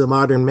Craig's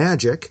Modern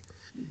Magic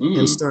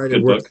and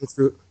started working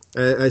through.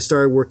 I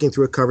started working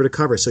through it cover to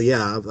cover. So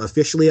yeah,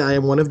 officially I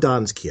am one of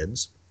Don's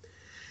kids.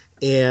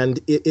 And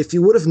if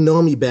you would have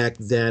known me back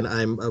then,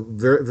 I'm a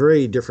very,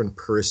 very different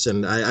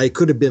person. I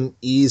could have been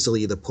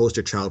easily the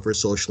poster child for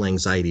social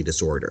anxiety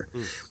disorder.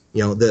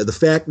 The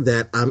fact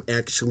that I'm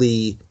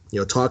actually,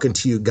 talking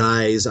to you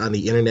guys on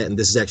the internet and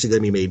this is actually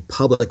going to be made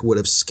public would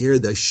have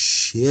scared the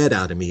shit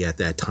out of me at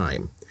that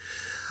time.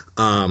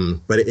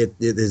 But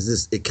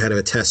it kind of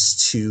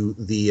attests to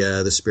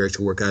the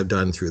spiritual work I've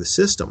done through the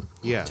system.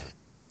 Yeah.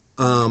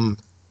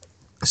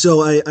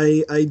 So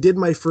I did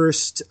my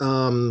first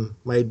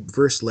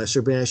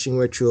lesser banishing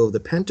ritual of the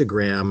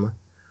pentagram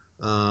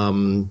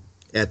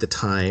at the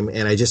time,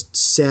 and I just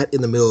sat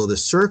in the middle of the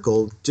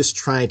circle just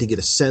trying to get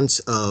a sense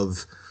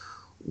of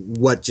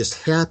what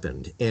just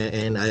happened,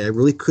 and I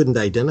really couldn't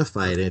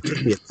identify it, and it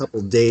took me a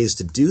couple days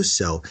to do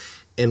so.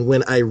 And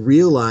when I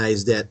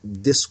realized that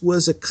this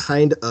was a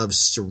kind of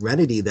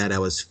serenity that I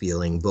was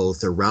feeling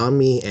both around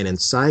me and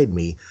inside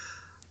me,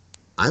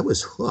 I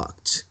was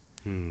hooked.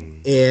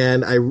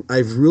 And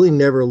I've really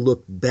never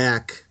looked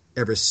back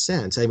ever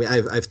since. I mean,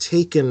 I've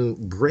taken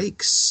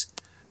breaks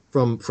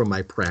from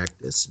my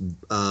practice,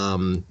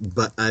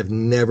 but I've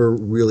never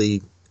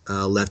really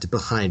left it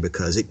behind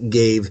because it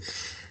gave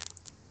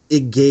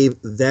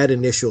that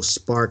initial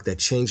spark that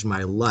changed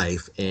my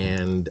life,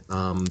 and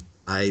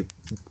I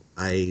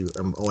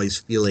am always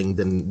feeling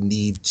the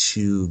need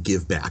to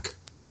give back.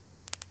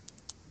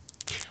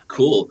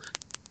 Cool.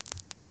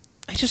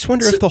 I just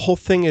wonder if the whole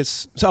thing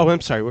is. Oh,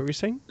 I'm sorry. What were you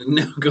saying?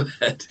 No, go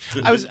ahead.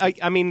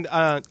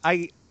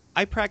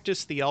 I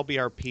practice the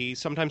LBRP.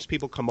 Sometimes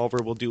people come over.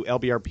 We'll do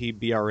LBRP,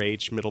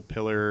 BRH, middle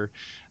pillar.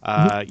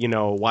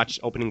 Watch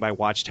opening by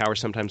Watchtower.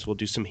 Sometimes we'll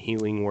do some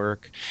healing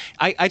work.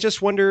 I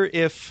just wonder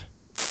if,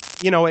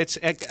 it's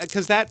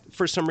because that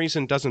for some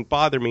reason doesn't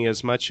bother me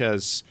as much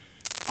as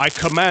I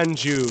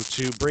command you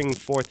to bring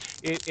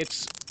forth.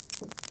 It's.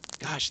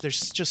 Gosh,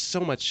 there's just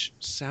so much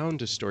sound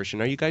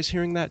distortion. Are you guys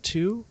hearing that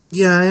too?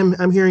 Yeah,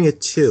 I'm hearing it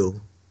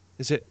too.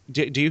 Is it?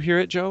 Do you hear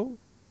it, Joe?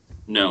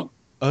 No.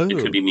 Oh, it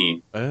could be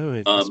me. Oh,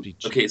 it must be.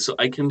 Okay, so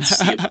I can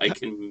see if I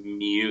can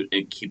mute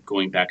and keep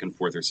going back and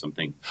forth or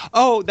something.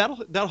 Oh,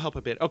 that'll help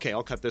a bit. Okay,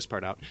 I'll cut this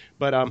part out.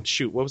 But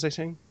shoot, what was I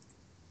saying?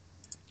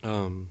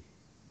 You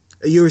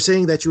were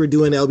saying that you were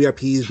doing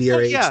LBRPs,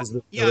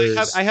 BRHs.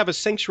 Yeah. I have a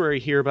sanctuary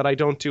here, but I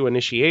don't do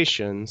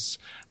initiations.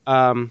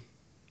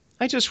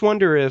 I just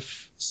wonder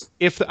if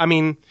because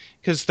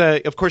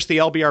of course the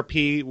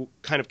LBRP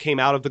kind of came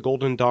out of the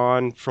Golden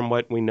Dawn from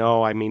what we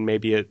know. I mean,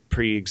 maybe it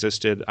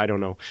pre-existed. I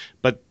don't know,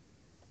 but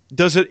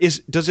does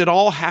it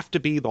all have to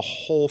be the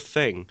whole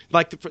thing?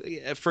 Like,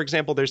 for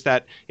example, there's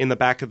that in the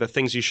back of the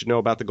things you should know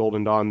about the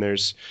Golden Dawn.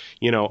 There's,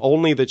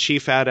 only the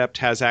chief adept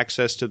has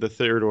access to the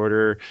third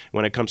order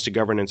when it comes to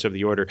governance of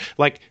the order.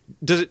 Like,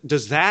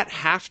 does that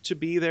have to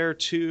be there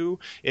too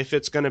if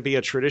it's going to be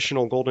a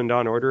traditional Golden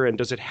Dawn order? And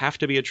does it have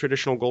to be a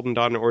traditional Golden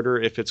Dawn order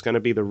if it's going to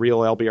be the real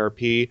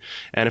LBRP?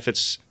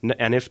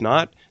 And if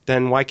not,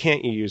 then why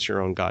can't you use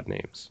your own god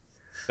names?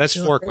 That's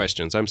 4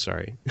 questions. I'm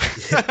sorry.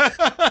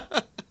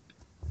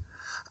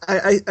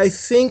 I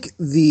think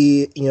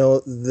the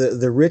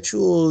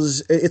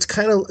rituals,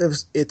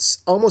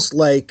 it's almost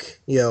like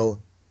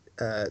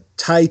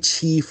Tai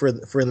Chi for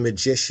the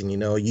magician.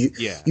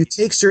 You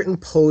take certain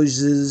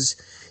poses,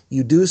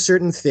 you do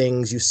certain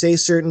things, you say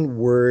certain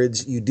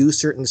words, you do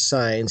certain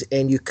signs,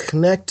 and you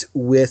connect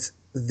with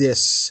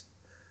this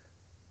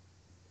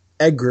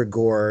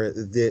egregore,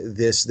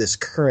 this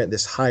current,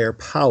 this higher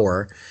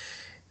power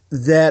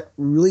that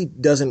really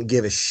doesn't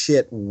give a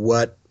shit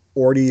what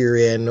order you're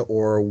in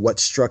or what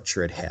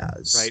structure it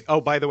has. Right.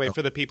 Oh, by the way,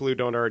 for the people who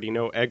don't already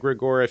know,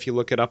 egregore, if you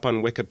look it up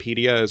on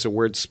Wikipedia, is a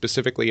word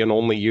specifically and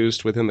only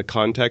used within the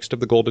context of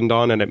the Golden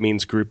Dawn, and it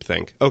means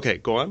groupthink. Okay,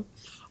 go on.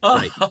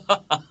 Right.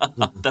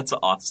 That's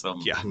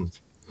awesome. Yeah.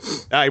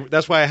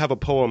 That's why I have a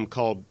poem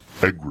called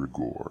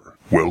Egregore.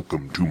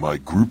 Welcome to my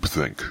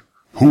groupthink.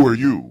 Who are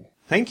you?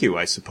 Thank you,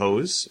 I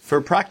suppose.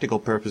 For practical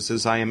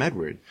purposes, I am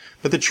Edward.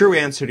 But the true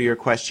answer to your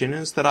question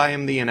is that I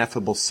am the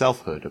ineffable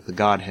selfhood of the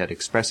Godhead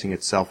expressing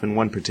itself in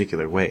one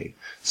particular way,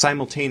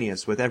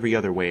 simultaneous with every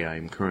other way I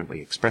am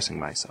currently expressing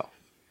myself.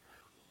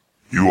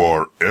 You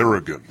are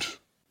arrogant.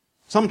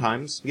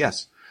 Sometimes,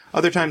 yes.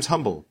 Other times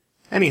humble.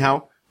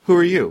 Anyhow, who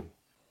are you?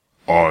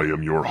 I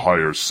am your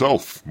higher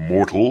self,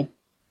 mortal.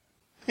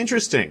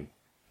 Interesting.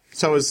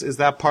 So is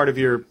that part of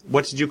your,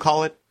 what did you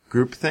call it?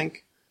 Groupthink?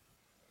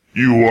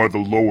 You are the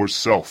lower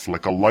self,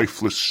 like a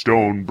lifeless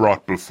stone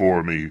brought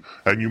before me,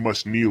 and you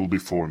must kneel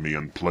before me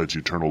and pledge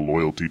eternal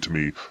loyalty to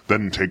me,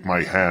 then take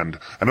my hand,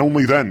 and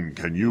only then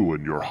can you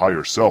and your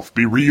higher self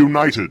be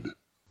reunited.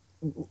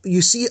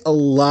 You see a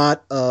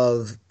lot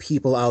of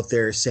people out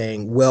there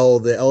saying, well,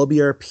 the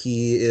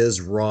LBRP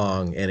is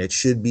wrong and it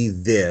should be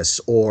this,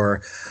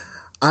 or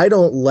I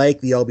don't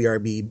like the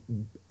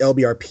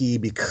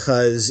LBRP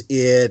because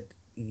it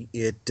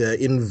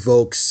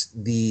invokes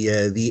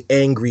the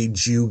angry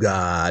Jew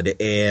god,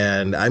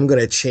 and I'm going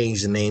to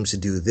change the names to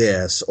do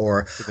this,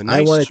 or nice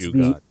I want it Jew to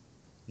be, god.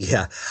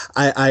 yeah,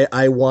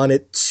 I want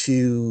it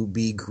to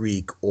be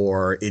Greek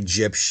or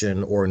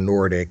Egyptian or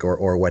Nordic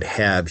or what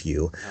have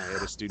you.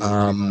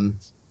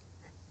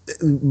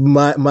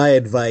 My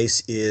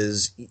advice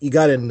is you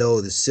got to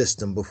know the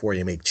system before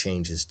you make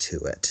changes to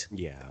it.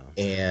 Yeah.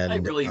 And I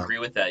really agree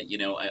with that. You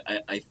know,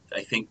 I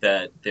think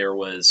that there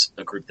was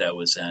a group that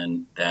was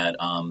in that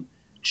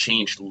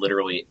changed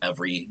literally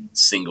every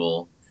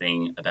single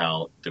thing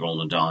about the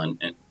Golden Dawn,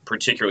 and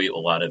particularly a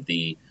lot of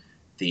the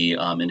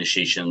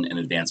initiation and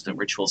advancement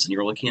rituals. And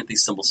you're looking at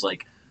these symbols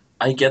like,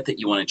 I get that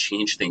you want to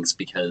change things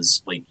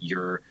because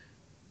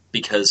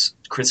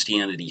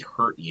Christianity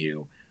hurt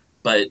you,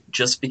 but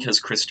just because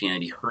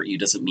Christianity hurt you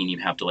doesn't mean you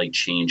have to like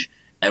change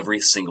every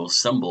single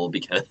symbol,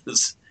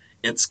 because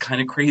it's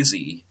kind of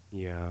crazy.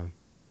 Yeah.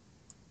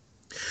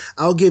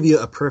 I'll give you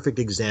a perfect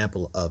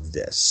example of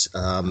this.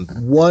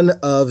 One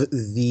of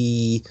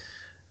the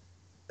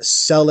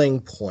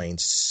selling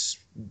points,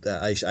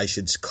 I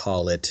should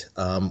call it,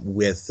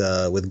 with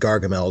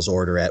Gargamel's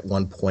order at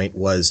one point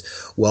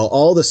was, well,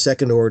 all the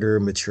second order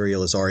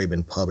material has already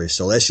been published,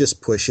 so let's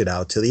just push it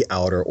out to the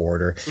outer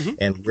order,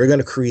 and we're going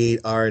to create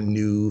our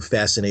new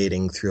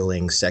fascinating,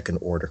 thrilling second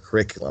order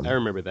curriculum. I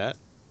remember that.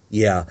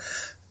 Yeah.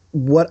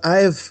 What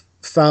I've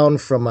found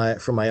from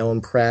my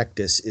own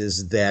practice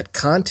is that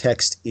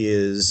context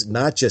is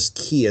not just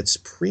key, it's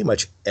pretty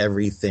much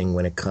everything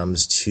when it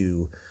comes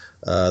to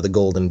the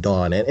Golden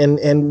Dawn.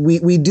 And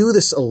we do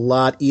this a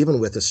lot even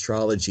with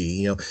astrology.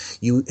 You know,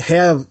 you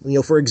have,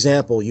 for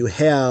example, you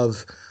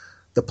have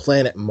the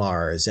planet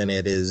Mars, and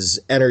it is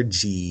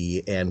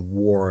energy and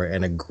war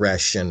and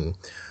aggression.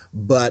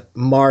 But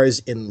Mars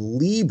in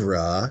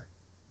Libra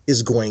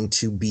is going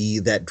to be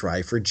that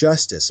drive for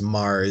justice.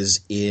 Mars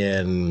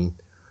in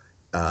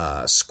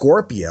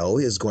Scorpio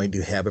is going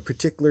to have a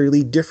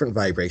particularly different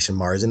vibration.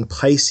 Mars in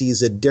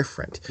Pisces are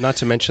different. Not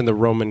to mention the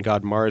Roman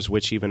god Mars,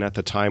 which even at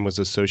the time was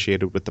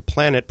associated with the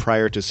planet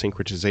prior to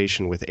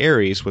syncretization with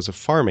Aries, was a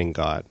farming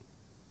god.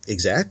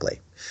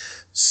 Exactly.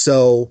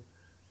 So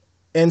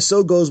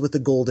goes with the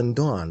Golden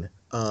Dawn.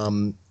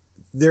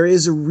 There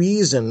is a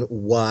reason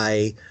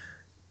why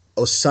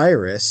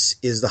Osiris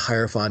is the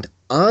Hierophant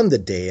on the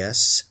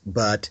dais,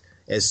 but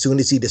as soon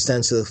as he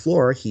descends to the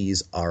floor,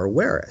 he's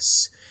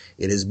Arawaris.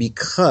 It is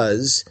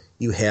because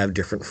you have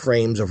different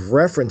frames of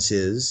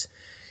references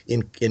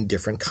in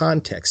different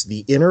contexts.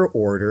 The inner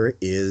order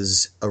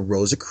is a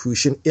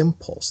Rosicrucian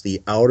impulse.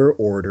 The outer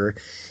order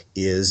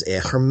is a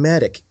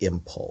Hermetic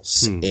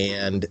impulse.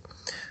 And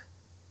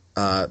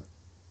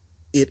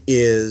it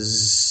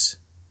is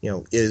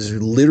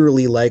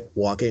literally like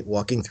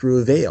walking through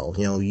a veil.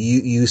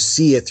 You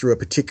see it through a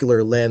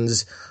particular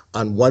lens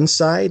on one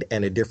side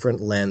and a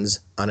different lens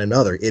on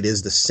another. It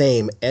is the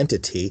same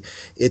entity.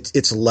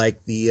 It's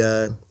like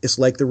the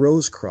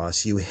Rose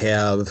Cross. You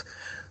have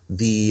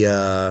the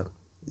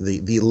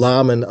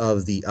lamen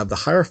of the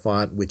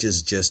Hierophant, which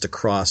is just a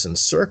cross and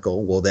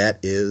circle. Well, that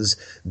is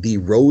the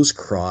Rose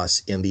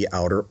Cross in the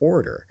outer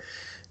order.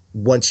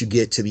 Once you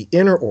get to the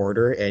inner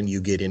order and you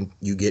get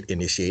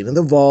initiated in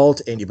the vault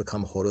and you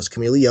become Hodos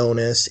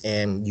Chameleonis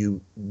and you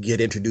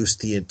get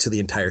introduced to the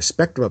entire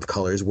spectrum of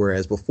colors,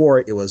 whereas before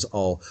it was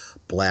all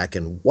black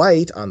and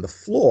white on the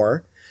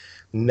floor,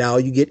 now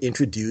you get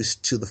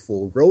introduced to the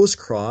full Rose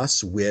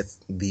Cross with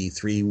the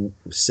 3,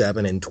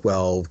 7, and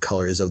 12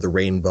 colors of the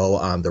rainbow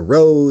on the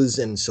rose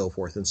and so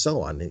forth and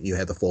so on. You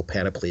have the full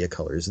panoply of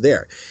colors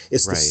there.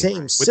 It's the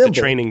same symbol. With the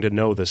training to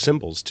know the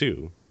symbols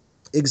too.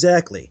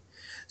 Exactly.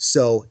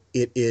 So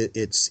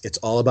it's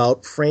all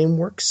about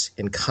frameworks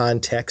and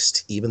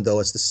context, even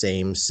though it's the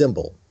same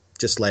symbol.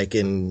 Just like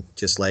in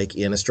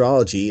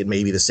astrology, it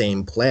may be the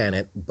same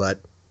planet, but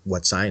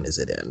what sign is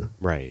it in?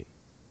 Right.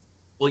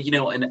 Well,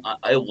 and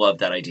I love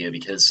that idea,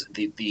 because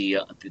the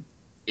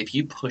if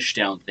you push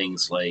down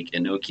things like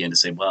Enochian to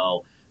say,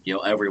 well,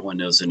 everyone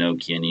knows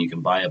Enochian, and you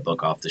can buy a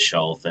book off the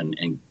shelf, and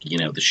the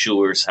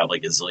Schulers have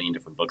like a zillion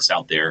different books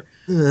out there.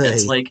 Right.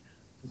 It's like,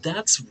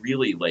 that's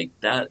really like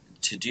that.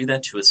 To do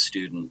that to a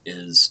student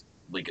is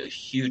like a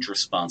huge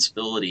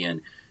responsibility.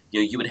 And,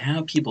 you would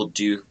have people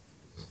do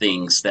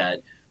things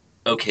that,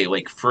 okay,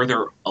 like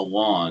further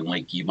along,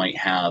 like you might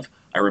have,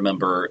 I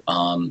remember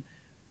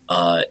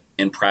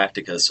in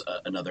Practicus,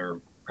 another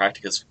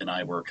Practicus and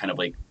I were kind of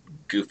like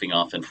goofing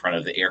off in front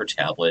of the air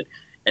tablet,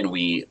 and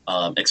we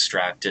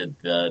extracted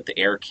the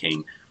Air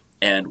King,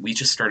 and we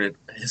just started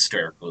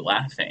hysterically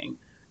laughing.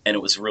 And it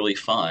was really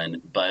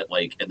fun,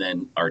 and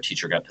then our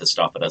teacher got pissed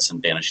off at us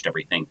and banished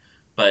everything.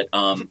 But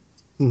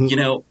You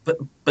know,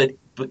 but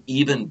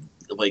even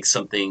like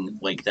something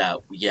like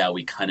that, yeah,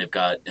 we kind of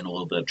got in a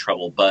little bit of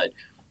trouble. But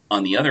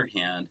on the other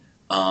hand,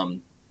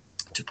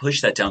 to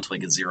push that down to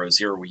like a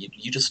 0-0, where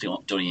you just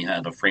don't even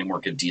have a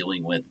framework of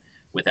dealing with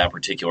that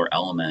particular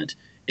element,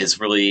 is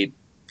really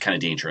kind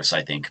of dangerous,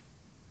 I think.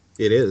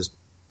 It is.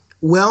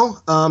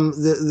 Well,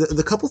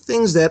 the couple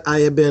things that I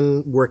have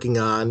been working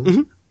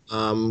on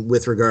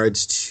with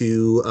regards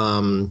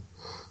to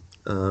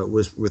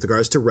with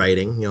regards to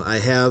writing, I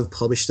have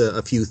published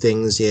a few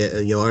things,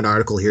 an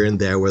article here and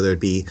there, whether it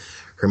be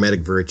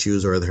Hermetic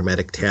Virtues or the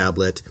Hermetic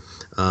Tablet.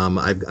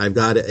 I've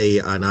got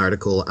an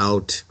article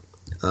out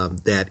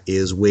that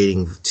is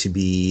waiting to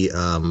be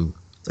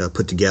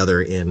put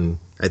together in,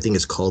 I think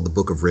it's called the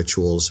Book of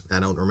Rituals. I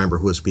don't remember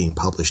who it's being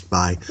published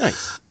by.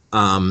 Nice.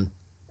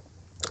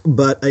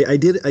 But I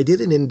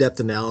did an in-depth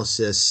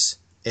analysis,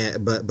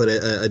 but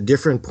a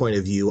different point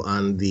of view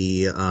on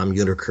the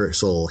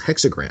universal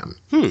hexagram.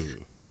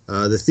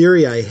 The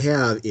theory I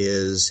have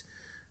is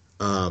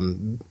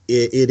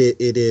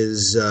it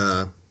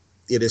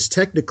is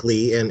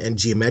technically and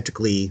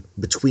geometrically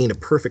between a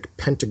perfect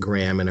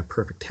pentagram and a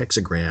perfect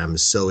hexagram.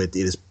 So it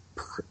is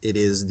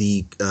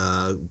the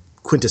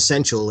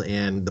quintessential,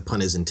 and the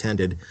pun is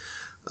intended,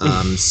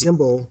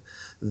 symbol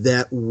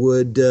that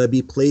would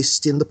be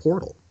placed in the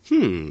portal.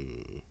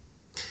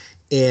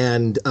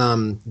 And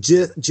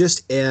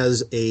just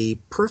as a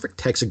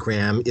perfect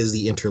hexagram is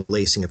the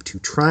interlacing of two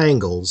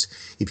triangles,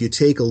 if you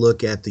take a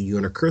look at the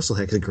unicursal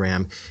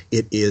hexagram,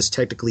 it is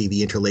technically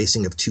the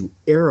interlacing of two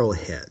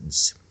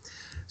arrowheads.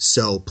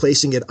 So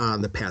placing it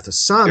on the path of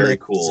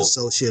Samek,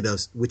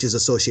 which is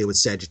associated with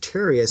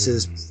Sagittarius,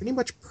 is pretty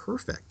much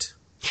perfect.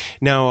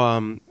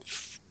 Now,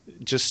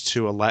 just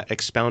to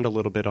expound a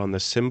little bit on the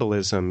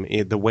symbolism,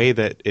 the way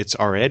that it's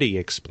already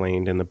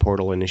explained in the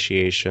portal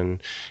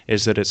initiation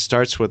is that it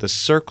starts with a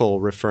circle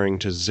referring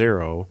to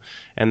 0,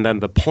 and then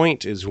the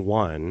point is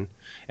 1,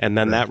 and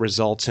then that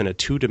results in a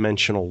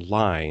 2-dimensional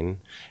line,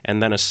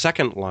 and then a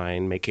second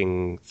line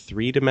making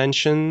 3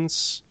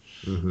 dimensions,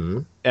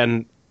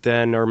 and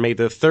then, or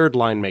maybe the third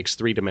line makes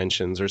 3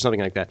 dimensions or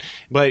something like that.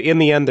 But in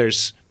the end,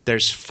 there's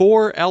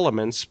 4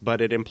 elements,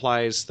 but it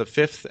implies the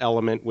 5th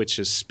element, which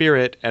is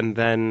spirit, and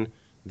then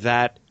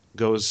that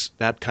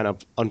kind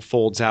of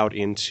unfolds out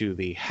into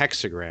the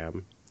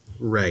hexagram.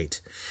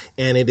 Right,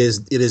 and it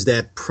is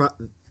the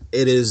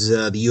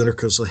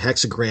universal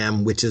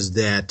hexagram, which is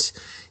that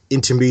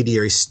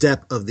intermediary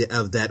step of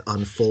that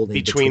unfolding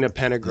between a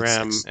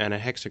pentagram and a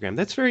hexagram.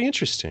 That's very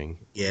interesting.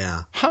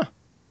 Yeah. Huh.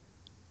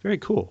 Very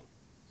cool.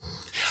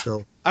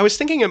 So I was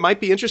thinking it might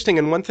be interesting,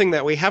 and one thing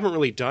that we haven't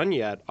really done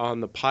yet on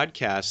the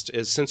podcast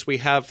is, since we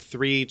have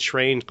 3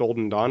 trained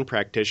Golden Dawn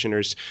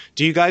practitioners,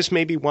 do you guys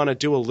maybe want to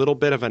do a little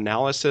bit of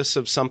analysis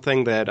of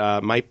something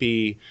that might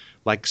be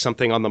like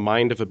something on the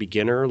mind of a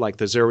beginner, like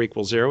the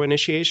 0=0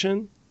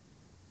 initiation?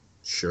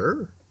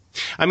 Sure.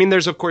 I mean,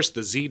 there's, of course,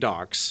 the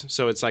Z-Docs,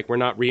 so it's like we're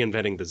not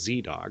reinventing the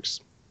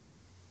Z-Docs.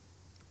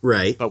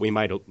 Right. But we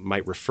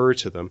might refer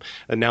to them.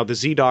 And now the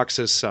Z-Docs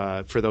is,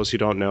 for those who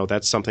don't know,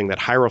 that's something that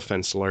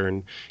Hierophants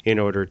learn in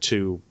order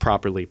to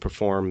properly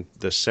perform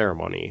the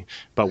ceremony.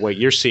 But what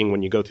you're seeing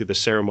when you go through the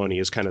ceremony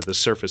is kind of the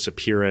surface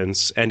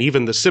appearance, and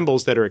even the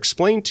symbols that are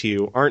explained to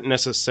you aren't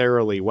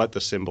necessarily what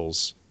the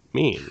symbols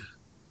mean.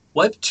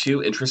 Well, I have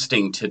 2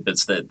 interesting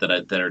tidbits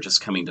that are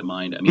just coming to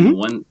mind. I mean,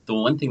 the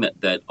one thing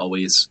that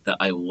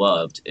I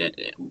loved,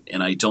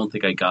 and I don't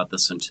think I got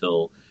this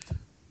until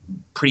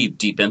pretty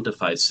deep into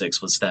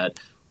 5.6, was that,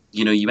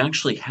 you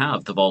actually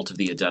have the Vault of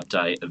the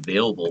Adepti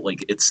available.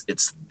 Like,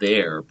 it's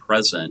there,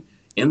 present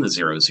in the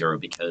 0-0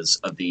 because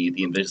of the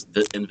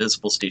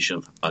invisible station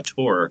of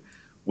Hathor,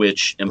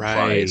 which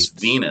implies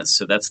Venus.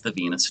 So that's the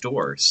Venus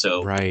door.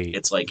 So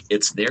it's like,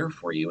 it's there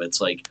for you.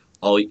 It's like,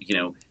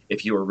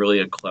 if you were really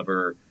a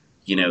clever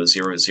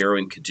 0-0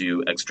 and could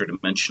do extra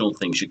dimensional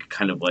things, you could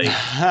kind of like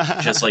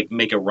just like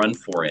make a run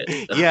for it.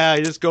 Yeah,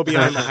 just go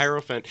beyond the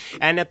Hierophant.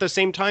 And at the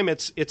same time,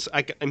 it's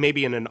like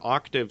maybe in an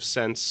octave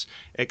sense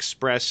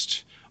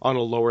expressed on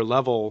a lower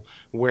level,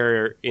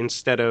 where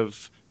instead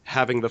of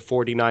having the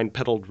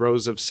 49-petaled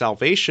rose of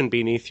salvation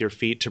beneath your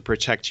feet to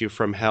protect you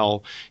from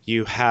hell,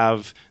 you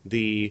have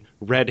the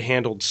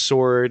red-handled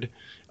sword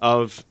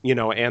of,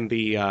 and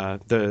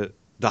the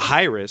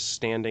Hyrus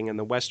standing in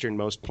the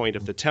westernmost point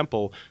of the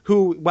temple,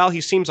 who, while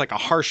he seems like a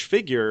harsh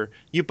figure,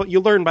 you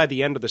learn by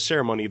the end of the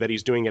ceremony that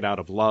he's doing it out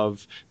of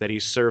love, that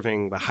he's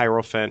serving the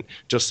Hierophant,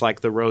 just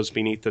like the rose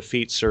beneath the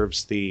feet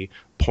serves the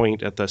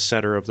point at the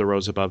center of the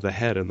rose above the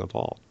head in the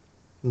vault.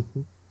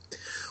 Mm-hmm.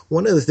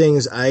 One of the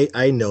things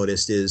I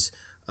noticed is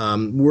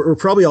we're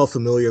probably all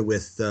familiar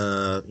with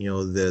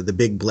the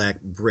big black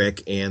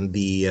brick and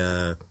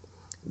the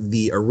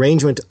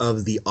arrangement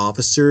of the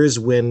officers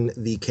when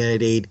the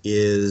candidate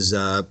is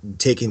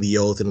taking the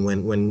oath, and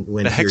when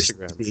the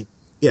hexagram.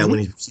 When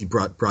he's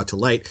brought to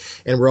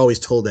light, and we're always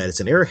told that it's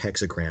an air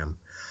hexagram.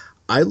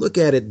 I look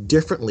at it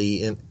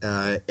differently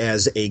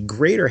as a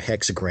greater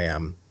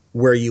hexagram,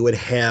 where you would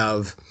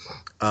have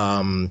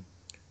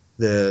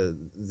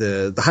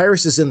the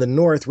Hyrus is in the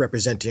north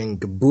representing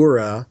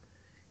Geburah,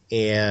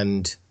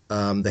 and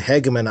the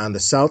hegemon on the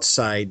south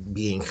side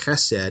being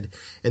Chesed,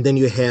 and then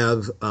you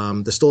have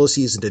the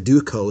Stoloses and the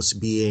Dukos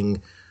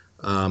being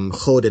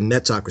Chod and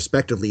Netzach,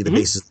 respectively, the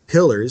bases of the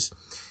pillars.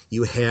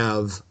 You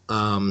have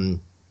the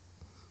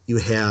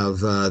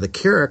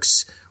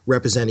Kerux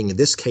representing, in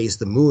this case,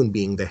 the moon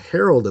being the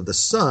herald of the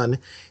sun,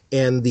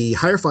 and the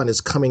Hierophant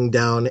is coming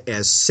down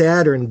as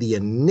Saturn, the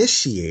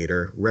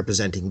initiator,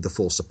 representing the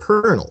full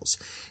supernals.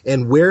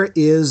 And where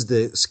is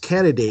this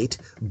candidate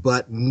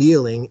but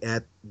kneeling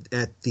at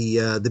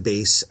the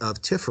base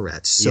of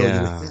Tiferet? So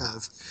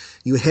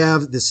you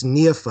have this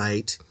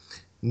neophyte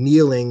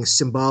kneeling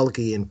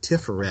symbolically in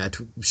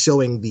Tiferet,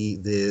 showing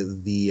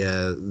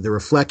the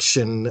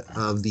reflection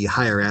of the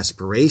higher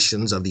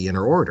aspirations of the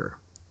inner order.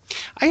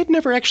 I had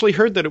never actually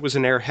heard that it was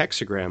an air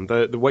hexagram.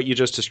 The what you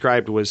just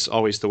described was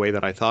always the way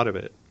that I thought of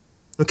it.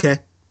 Okay.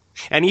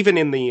 And even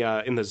in the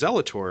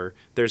Zelator,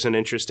 there's an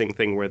interesting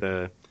thing where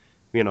the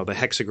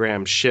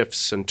hexagram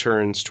shifts and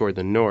turns toward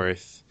the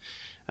north,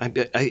 and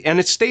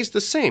it stays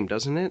the same,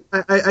 doesn't it?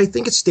 I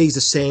think it stays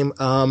the same.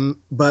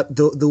 But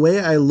the way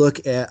I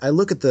look at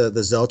the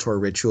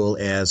Zelator ritual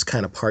as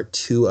kind of part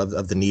 2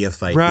 of the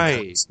neophyte.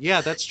 Right. Because,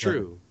 yeah, that's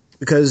true.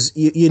 Because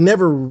you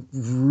never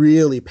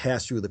really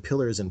pass through the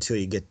pillars until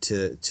you get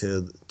to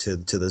the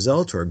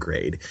Zelator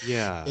grade.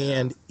 Yeah.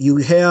 And you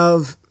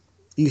have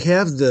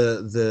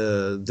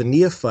the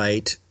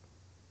neophyte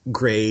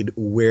grade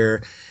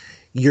where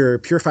you're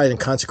purified and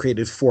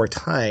consecrated 4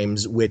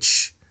 times,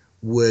 which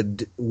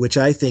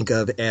I think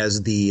of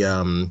as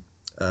the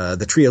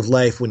tree of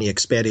life when you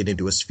expand it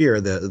into a sphere,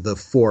 the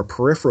 4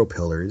 peripheral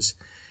pillars,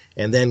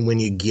 and then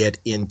when you get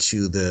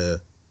into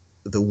the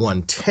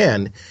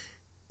 110.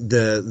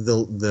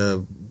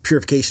 The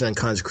purification and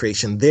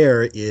consecration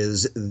there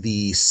is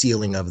the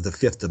sealing of the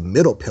 5th, the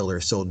middle pillar.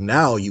 So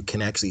now you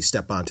can actually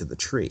step onto the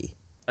tree.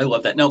 I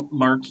love that. Now,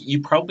 Mark, you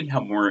probably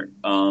have more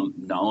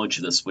knowledge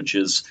of this, which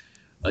is,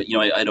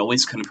 I'd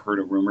always kind of heard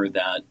a rumor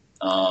that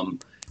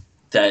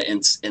that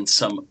in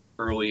some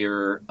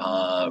earlier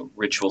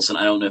rituals, and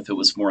I don't know if it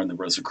was more on the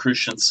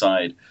Rosicrucian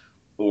side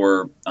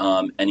or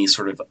any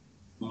sort of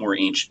more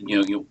ancient,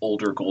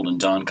 older Golden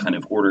Dawn kind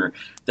of order,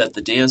 that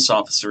the Deus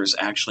officers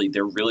actually,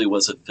 there really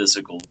was a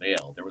physical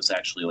veil. There was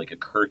actually like a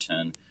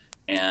curtain,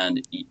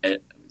 and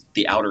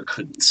the outer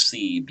couldn't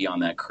see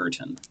beyond that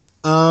curtain.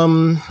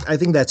 I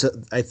think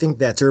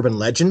that's urban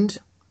legend.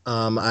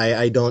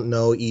 I don't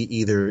know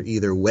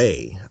either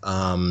way.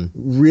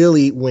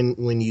 Really,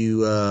 when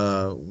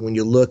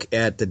you look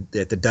at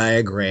the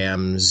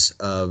diagrams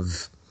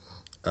of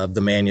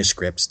the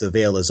manuscripts, the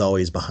veil is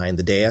always behind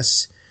the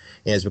dais.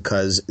 And it's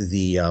because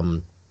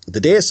the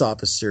Deus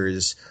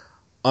officers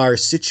are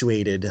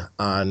situated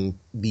on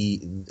the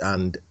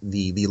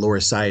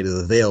lower side of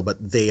the veil, but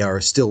they are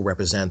still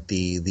represent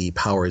the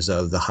powers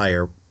of the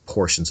higher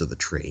portions of the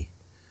tree.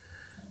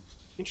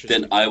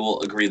 Then I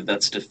will agree that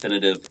that's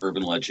definitive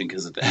urban legend,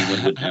 because if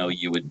anyone would know,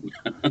 you would.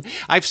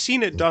 I've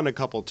seen it done a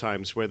couple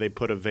times where they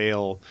put a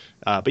veil,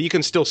 but you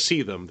can still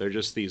see them. They're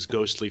just these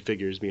ghostly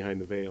figures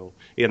behind the veil.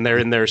 And they're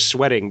in there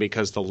sweating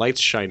because the light's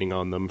shining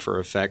on them for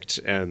effect,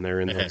 and they're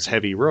in those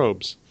heavy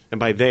robes. And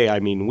by they, I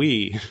mean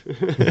we.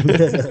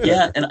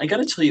 Yeah, and I got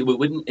to tell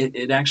you,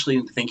 it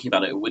actually, thinking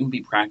about it, it wouldn't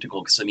be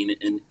practical, because, I mean,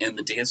 in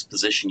the Deus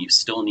position, you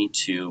still need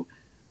to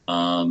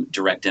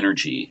direct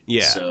energy.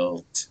 Yeah.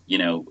 So,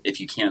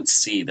 if you can't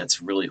see,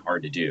 that's really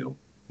hard to do.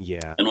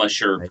 Yeah. Unless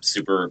you're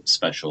super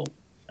special.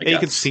 I guess. You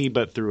can see,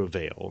 but through a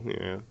veil.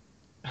 Yeah.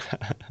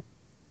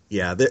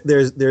 Yeah.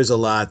 There's a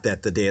lot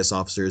that the Deus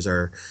officers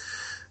are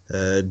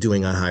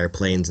doing on higher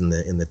planes in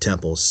the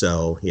temple.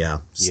 So yeah.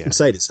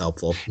 Sight is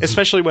helpful,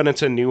 especially when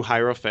it's a new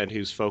Hierophant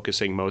who's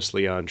focusing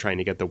mostly on trying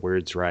to get the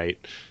words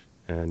right,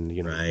 and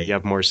you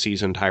have more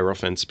seasoned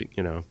Hierophants,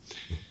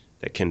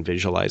 that can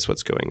visualize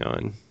what's going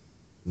on.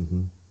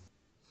 Mm-hmm.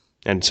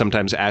 And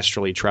sometimes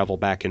astrally travel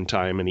back in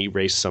time and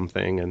erase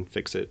something and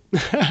fix it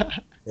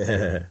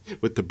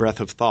with the breath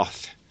of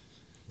Thoth.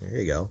 There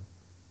you go.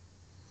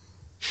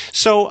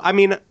 So, I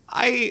mean,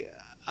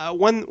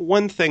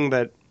 one thing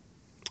that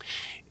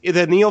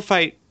the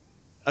neophyte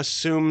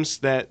assumes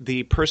that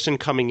the person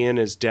coming in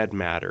is dead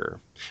matter,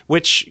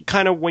 which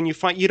kind of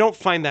you don't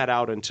find that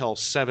out until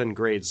 7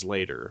 grades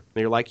later.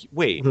 And you're like,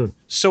 wait,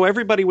 so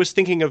everybody was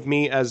thinking of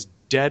me as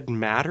dead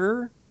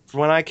matter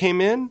when I came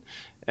in?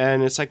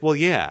 And it's like, well,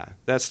 yeah,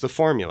 that's the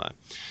formula.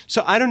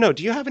 So I don't know.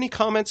 Do you have any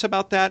comments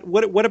about that?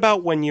 What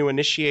about when you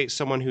initiate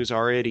someone who's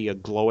already a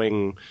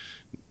glowing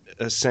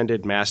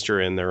ascended master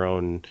in their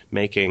own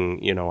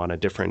making, on a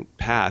different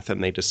path,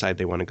 and they decide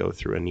they want to go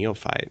through a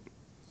neophyte?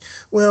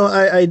 Well,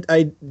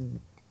 I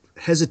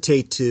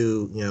hesitate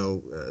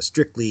to,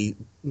 strictly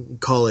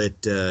call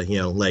it, dead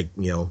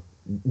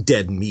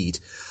meat.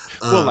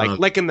 Well,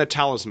 like in the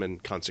talisman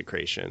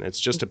consecration, it's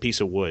just a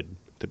piece of wood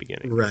at the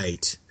beginning.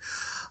 Right.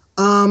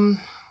 Again,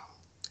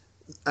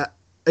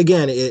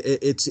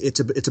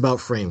 it's about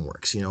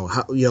frameworks.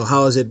 How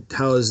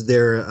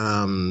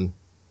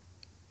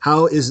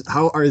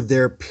are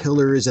their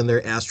pillars and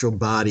their astral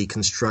body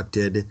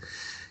constructed?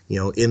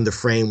 in the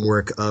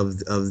framework of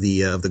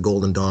the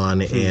Golden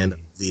Dawn and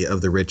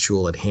of the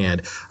ritual at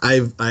hand.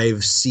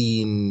 I've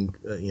seen,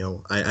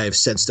 I've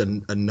sensed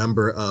a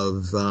number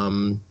of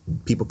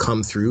people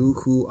come through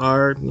who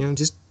are,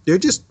 they're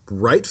just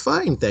right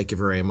fine, thank you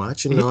very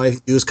much. And all I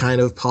do is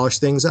kind of polish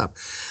things up.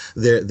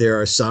 There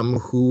are some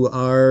who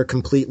are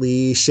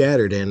completely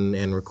shattered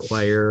and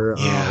require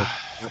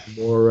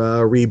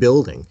more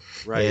rebuilding.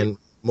 Right. And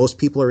most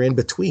people are in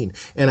between.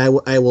 And I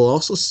will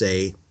also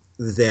say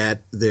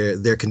that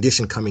their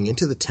condition coming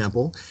into the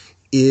temple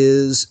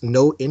is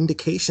no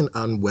indication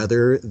on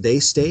whether they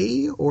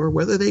stay or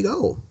whether they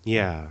go.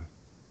 Yeah,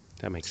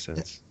 that makes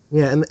sense.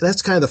 Yeah, and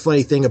that's kind of the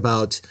funny thing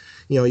about,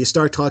 you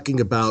start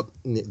talking about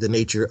the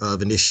nature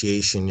of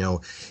initiation,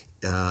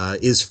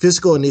 is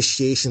physical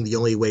initiation the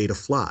only way to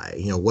fly?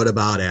 What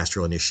about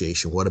astral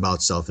initiation? What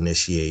about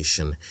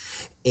self-initiation?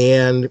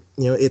 And,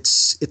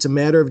 it's a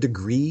matter of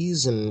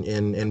degrees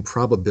and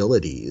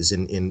probabilities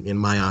in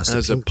my honest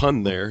There's opinion. a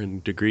pun there in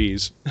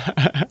degrees.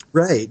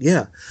 Right,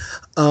 yeah.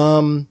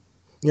 I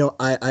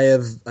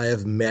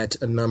have met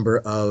a number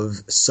of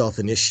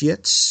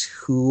self-initiates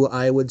who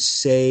I would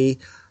say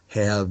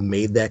have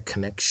made that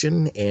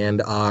connection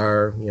and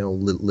are,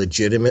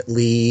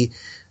 legitimately,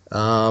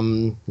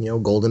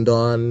 Golden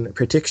Dawn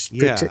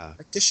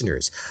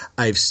practitioners.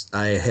 I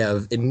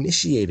have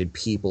initiated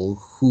people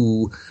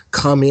who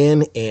come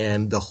in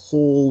and the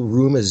whole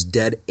room is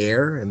dead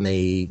air, and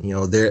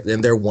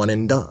they're one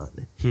and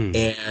done.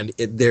 And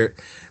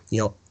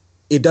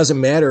it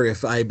doesn't matter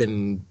if I've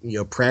been,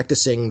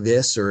 practicing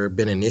this or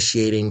been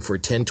initiating for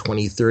 10,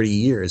 20, 30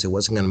 years. It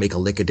wasn't going to make a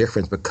lick of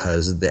difference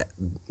because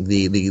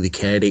the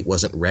candidate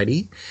wasn't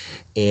ready.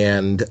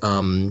 And,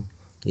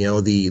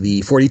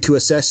 the 42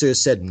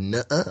 assessors said,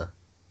 nuh-uh.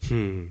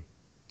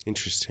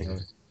 Interesting.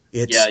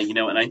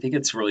 And I think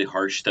it's really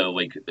harsh, though.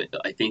 Like,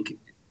 I think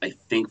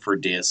for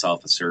Deus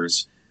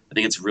officers, I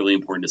think it's really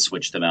important to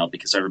switch them out,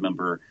 because I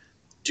remember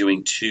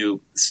doing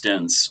 2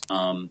 stints,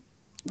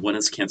 one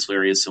as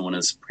Cancellarius and one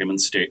as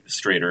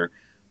Praemonstrator,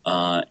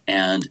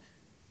 and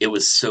it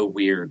was so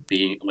weird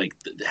being like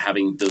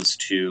having those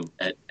 2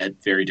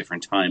 at very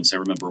different times. I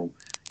remember,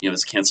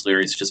 as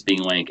Cancellarius just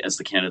being like, as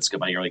the candidates go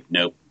by, you're like,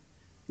 nope,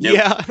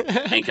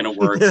 ain't gonna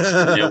work,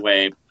 no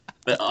way.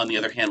 But on the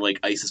other hand, like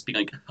Isis being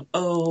like,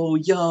 oh,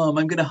 yum,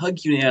 I'm gonna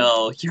hug you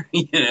now. Here,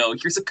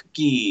 here's a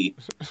cookie.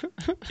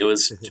 It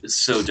was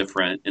just so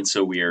different and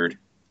so weird.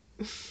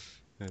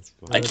 That's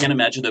funny. I can't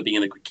imagine though being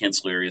in the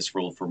Cancellarius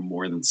role for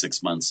more than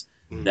 6 months.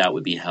 That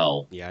would be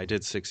hell. Yeah, I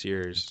did 6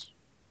 years.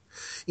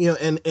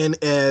 And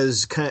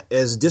as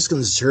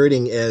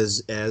disconcerting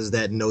as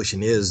that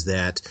notion is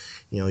that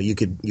you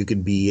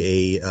could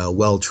be a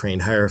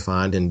well-trained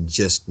Hierophant and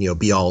just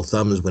be all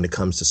thumbs when it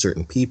comes to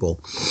certain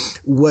people.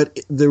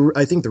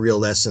 I think the real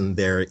lesson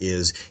there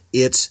is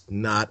it's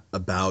not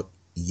about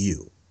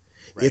you.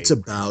 Right. It's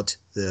about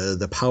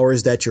the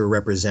powers that you're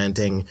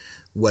representing,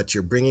 what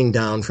you're bringing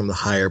down from the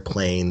higher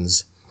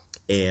planes,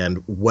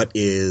 and what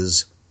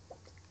is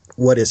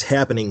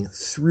happening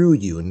through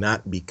you,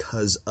 not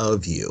because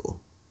of you.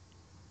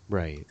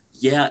 Right.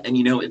 Yeah, and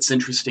it's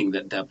interesting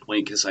that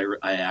point, because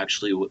I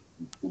actually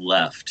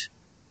left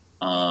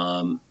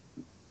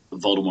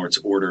Voldemort's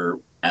order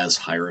as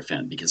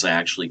Hierophant, because I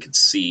actually could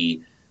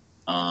see,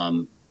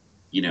 when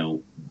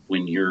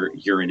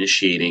you're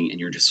initiating and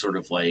you're just sort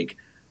of like,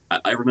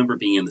 I remember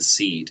being in the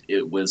seat.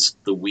 It was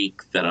the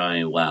week that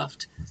I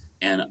left,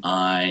 and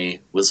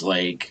I was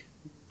like,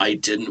 I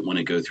didn't want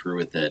to go through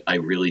with it. I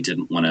really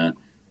didn't want to.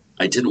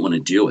 I didn't want to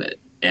do it,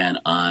 and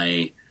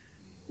I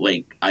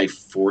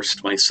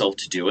forced myself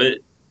to do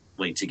it,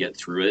 like to get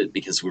through it,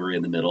 because we were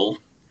in the middle.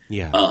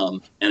 Yeah.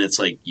 And it's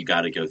like you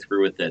got to go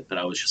through with it. But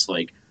I was just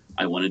like,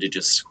 I wanted to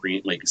just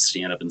scream, like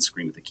stand up and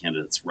scream at the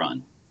candidates,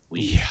 "Run,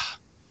 leave!"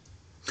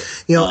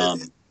 Yeah.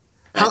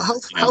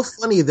 How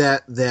funny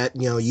that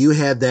you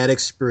had that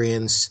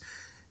experience,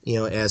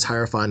 as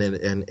Hierophant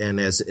and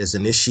as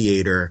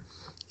initiator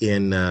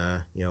in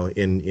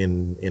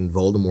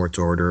Voldemort's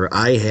order.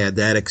 I had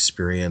that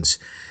experience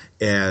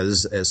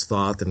as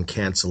Thoth and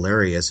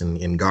Cancellarius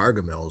in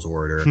Gargamel's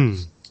order,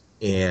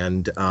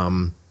 and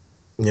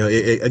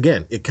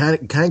it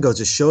kind of goes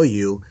to show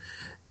you.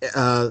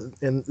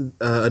 And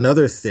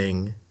another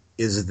thing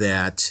is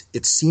that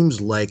it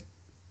seems like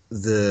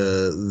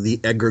the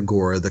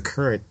egregore, the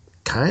current,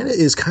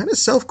 is kind of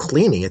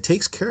self-cleaning. It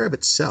takes care of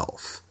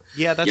itself.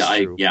 Yeah, that's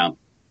true.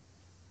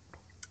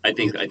 I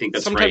think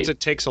that's Sometimes right. it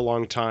takes a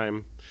long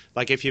time.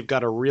 Like if you've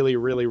got a really,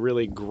 really,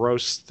 really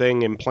gross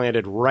thing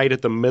implanted right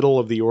at the middle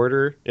of the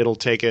order, it'll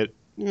take it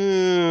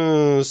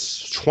 20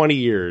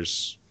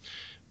 years.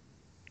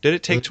 Did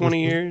it take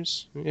 20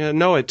 years? Yeah,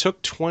 no, it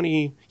took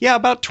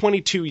about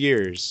 22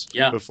 years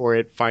before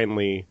it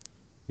finally,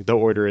 the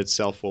order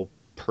itself will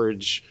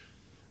purge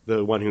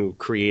the one who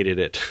created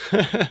it.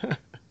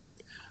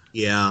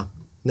 Yeah.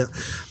 No,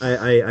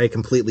 I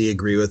completely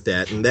agree with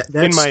that. And that's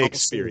in my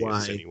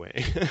experience,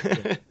 anyway.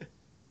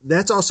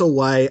 That's also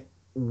why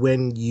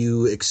when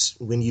you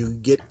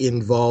get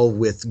involved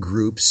with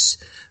groups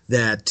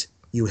that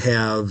you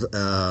have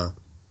a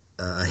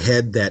a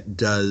head that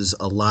does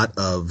a lot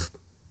of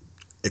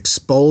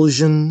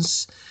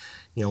expulsions.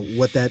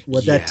 What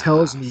that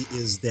tells me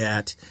is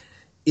that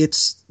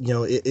it's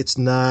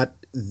not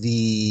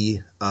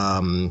the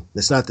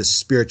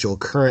spiritual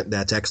current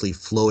that's actually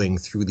flowing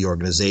through the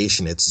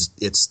organization.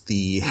 It's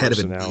the head of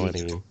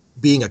it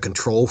being a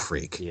control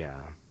freak.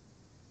 Yeah.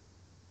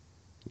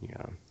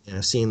 And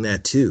I've seen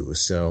that too.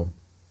 So.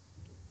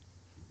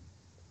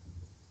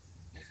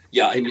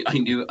 Yeah, I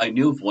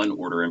knew of one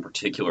order in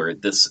particular.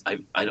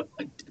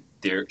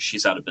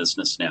 She's out of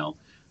business now,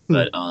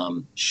 but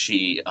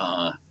she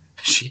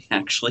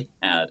actually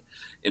had,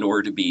 in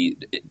order to be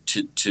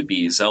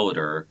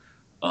Zealotr,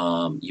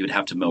 you would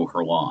have to mow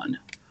her lawn,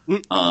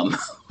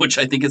 which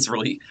I think is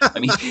really. I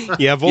mean,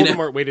 yeah,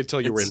 Voldemort waited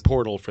till you were in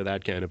Portal for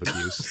that kind of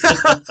abuse.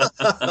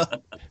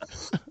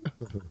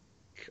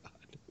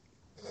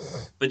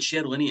 But she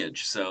had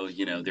lineage, so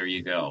there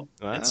you go.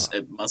 Wow.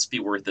 It must be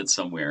worth it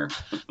somewhere.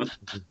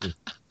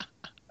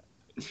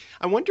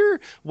 I wonder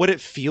what it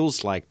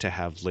feels like to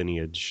have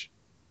lineage.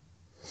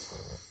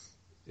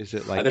 Is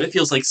it like? I bet it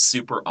feels like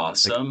super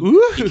awesome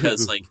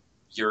because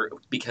you're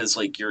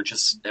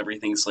just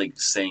everything's like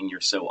saying you're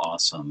so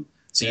awesome.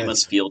 So you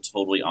must feel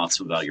totally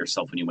awesome about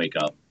yourself when you wake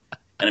up.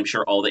 And I'm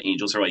sure all the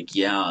angels are like,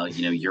 yeah,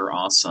 you're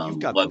awesome.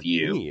 Love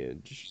you.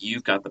 Lineage.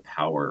 You've got the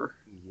power.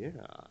 Yeah.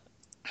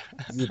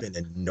 You've been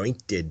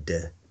anointed.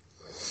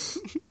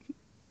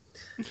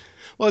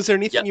 Well, is there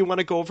anything you want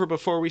to go over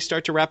before we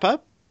start to wrap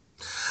up?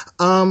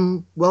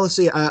 Well, let's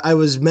see. I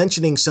was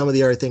mentioning some of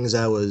the other things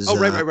I was. Oh,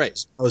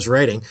 right. I was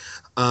writing.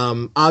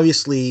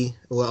 Obviously,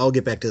 well, I'll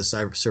get back to the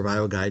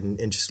survival guide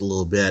in just a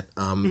little bit.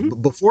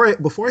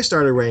 Before I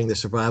started writing the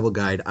survival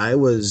guide, I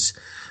was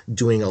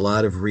doing a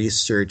lot of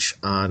research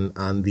on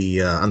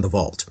the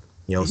vault.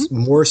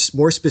 More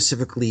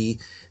specifically,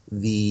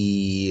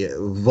 the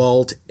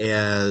vault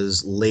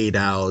as laid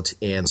out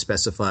and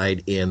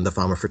specified in the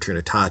Fama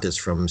Fraternitatis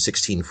from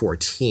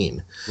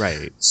 1614.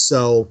 Right.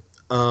 So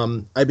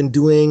I've been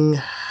doing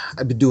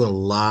a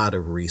lot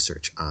of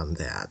research on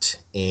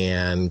that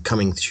and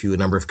coming to a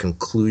number of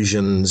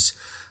conclusions.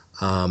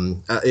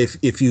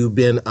 If you've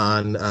been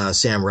on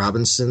Sam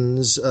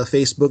Robinson's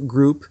Facebook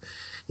group,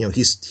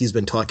 he's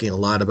been talking a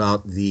lot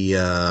about the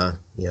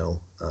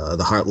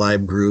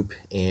Heartlibe group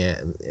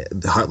and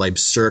the Heartlibe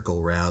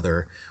Circle,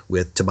 rather,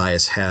 with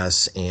Tobias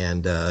Hess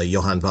and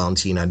Johann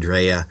Valentin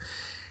Andrea,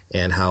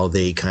 and how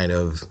they kind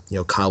of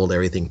cobbled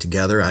everything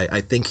together.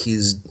 I think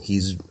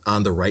he's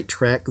on the right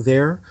track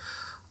there.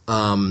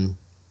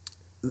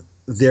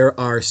 There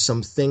are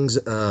some things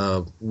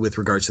with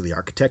regards to the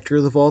architecture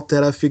of the vault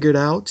that I've figured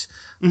out.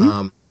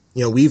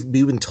 We've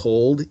been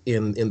told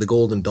in the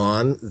Golden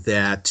Dawn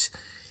that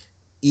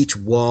each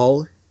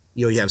wall,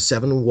 you have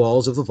 7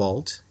 walls of the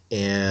vault,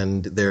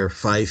 and they're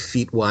 5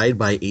 feet wide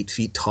by 8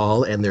 feet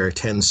tall, and there are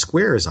 10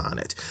 squares on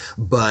it.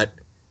 But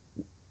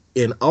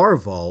in our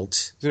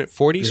vault, isn't it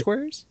 40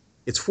 squares?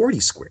 It's 40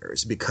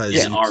 squares because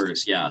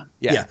ours, yeah,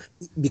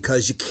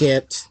 because you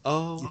can't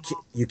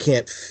you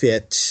can't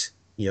fit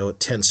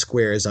 10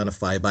 squares on a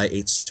 5 by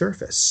 8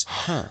 surface.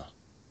 Huh.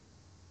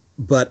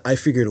 But I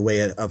figured a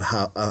way of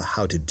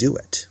how to do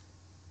it.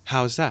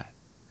 How's that?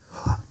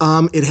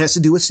 It has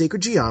to do with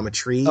sacred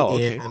geometry,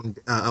 okay. And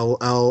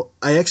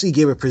I actually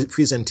gave a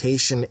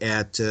presentation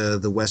at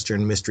the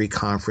Western Mystery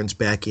Conference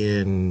back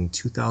in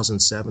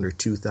 2007 or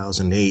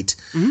 2008,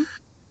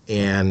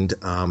 and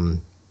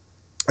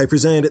I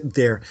presented it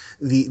there.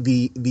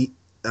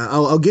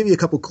 I'll give you a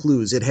couple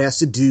clues. It has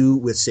to do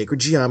with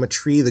sacred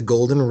geometry, the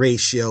golden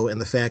ratio,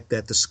 and the fact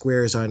that the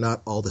squares are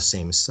not all the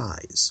same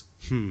size.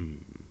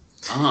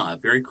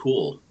 Very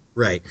cool.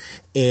 Right,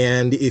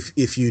 and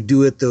if you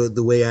do it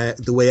the way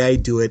I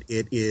do it,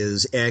 it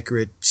is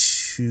accurate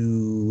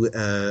to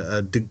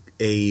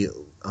a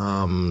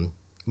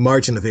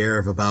margin of error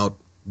of about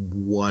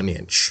 1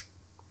 inch.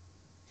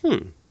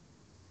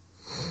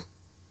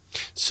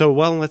 So,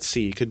 well, let's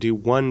see. You could do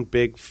one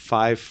big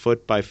 5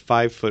 foot by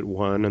 5 foot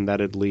one, and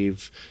that'd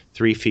leave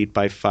 3 feet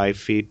by 5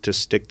 feet to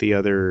stick the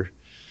other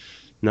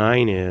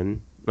 9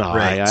 in. Oh,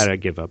 right.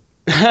 I'd give up.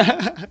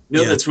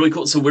 That's really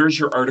cool. So where's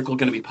your article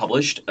going to be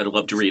published? I'd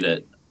love to read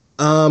it.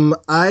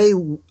 I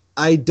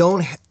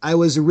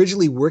was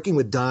originally working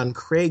with Don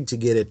Craig to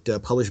get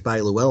it published by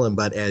Llewellyn,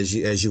 but as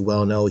you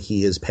well know,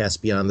 he has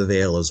passed beyond the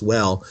veil as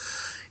well,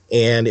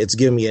 and it's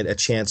given me a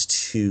chance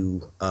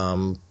to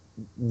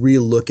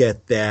relook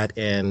at that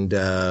and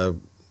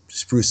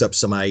spruce up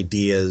some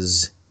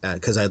ideas,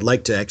 because I'd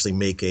like to actually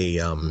make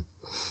a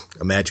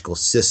magical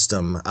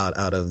system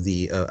out of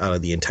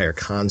the entire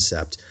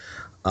concept.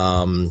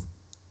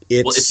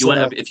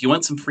 If you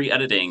want some free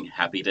editing,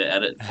 happy to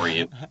edit for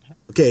you.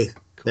 Okay,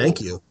 cool. Thank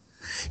you.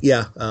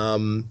 Yeah.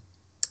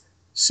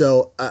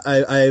 So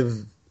I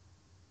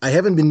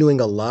haven't been doing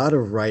a lot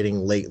of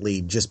writing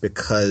lately, just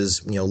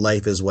because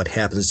life is what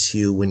happens to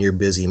you when you're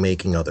busy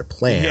making other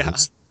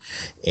plans.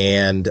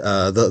 Yeah. And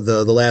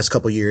the last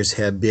couple of years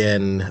have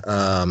been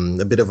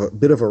a bit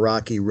of a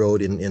rocky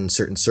road in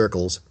certain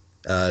circles.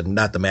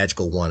 Not the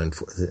magical one,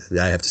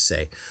 I have to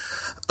say.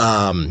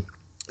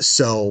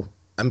 So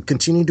I'm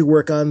continuing to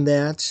work on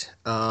that.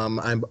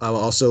 I'm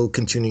also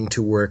continuing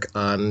to work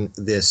on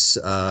this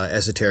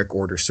Esoteric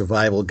Order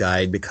Survival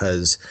Guide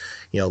because,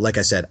 like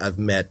I said, I've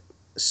met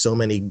so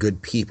many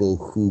good people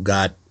who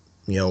got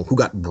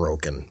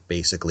broken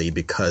basically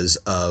because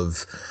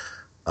of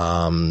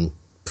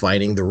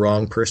finding the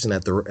wrong person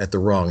at the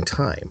wrong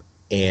time.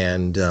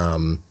 And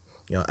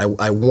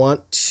I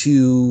want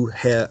to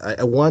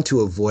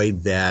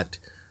avoid that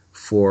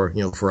for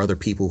other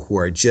people who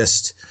are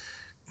just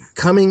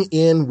coming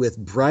in with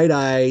bright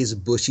eyes,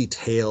 bushy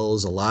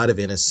tails, a lot of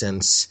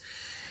innocence,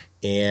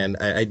 and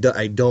I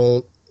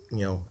don't,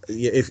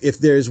 if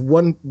there's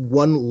one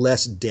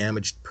less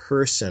damaged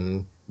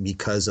person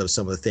because of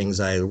some of the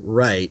things I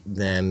write,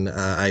 then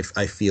I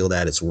feel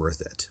that it's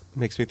worth it.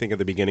 Makes me think of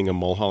the beginning of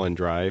Mulholland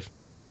Drive.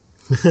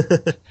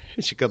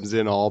 She comes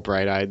in all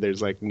bright-eyed.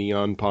 There's like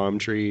neon palm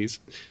trees.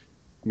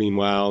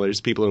 Meanwhile, there's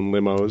people in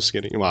limos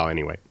getting. Well,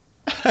 anyway.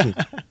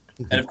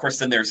 And of course,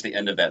 then there's the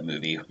end of that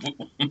movie.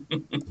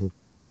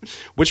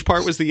 Which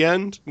part was the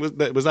end?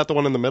 Was that the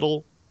one in the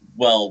middle?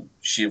 Well,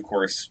 she, of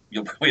course,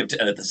 you'll probably have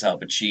to edit this out,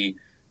 but the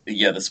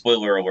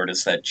spoiler alert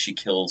is that she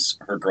kills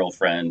her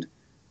girlfriend,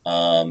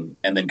 and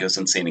then goes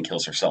insane and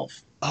kills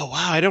herself. Oh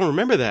wow, I don't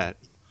remember that.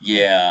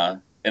 Yeah,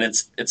 and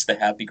it's the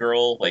happy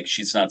girl. Like,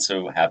 she's not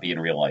so happy in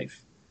real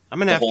life. I'm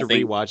gonna have to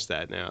rewatch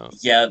that now.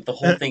 Yeah, the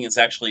whole thing is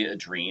actually a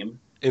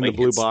dream. In the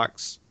blue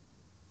box.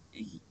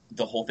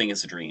 The whole thing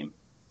is a dream,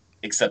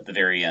 except the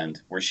very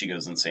end where she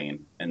goes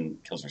insane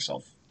and kills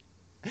herself.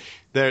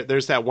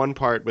 There's that one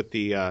part with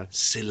the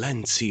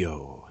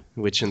silencio,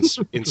 which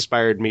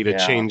inspired me to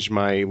change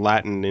my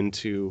Latin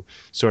into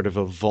sort of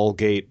a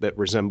vulgate that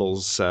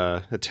resembles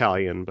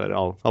Italian, but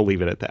I'll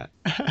leave it at that.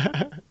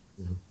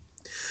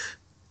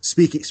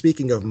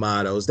 Speaking of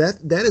mottos,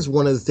 that is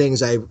one of the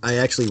things I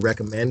actually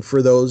recommend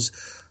for those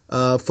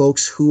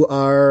folks who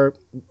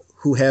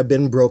have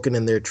been broken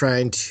and they're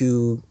trying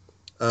to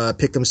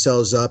pick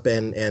themselves up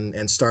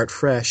and start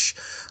fresh.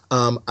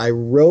 I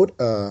wrote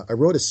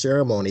a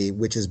ceremony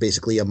which is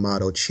basically a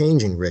motto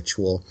changing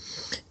ritual,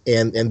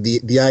 and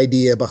the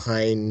idea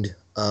behind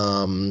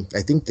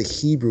I think the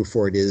Hebrew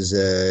for it is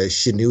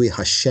Shinui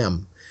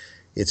Hashem.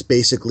 It's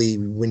basically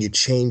when you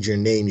change your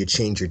name, you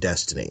change your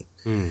destiny.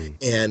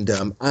 And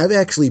I've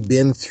actually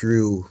been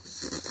through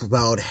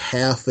about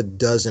half a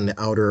dozen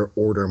Outer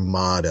Order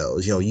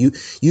mottos.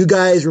 You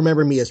guys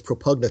remember me as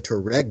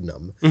Propugnator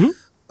Regnum. Mm-hmm.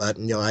 But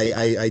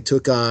I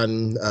took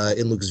on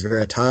In Lux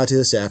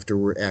Veritatis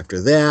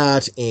after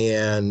that,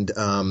 and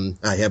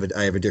I have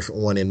a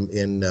different one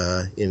in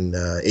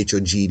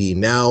HOGD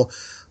now.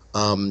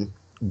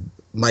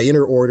 My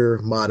Inner Order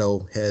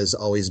motto has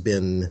always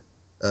been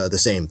the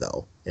same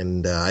though,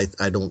 and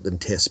I don't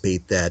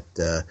anticipate that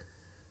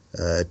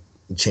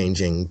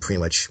changing pretty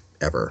much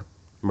ever.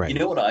 Right. You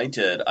know what I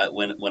did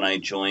when I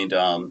joined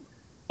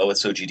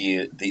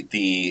OSOGD,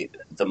 the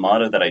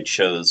motto that I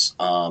chose.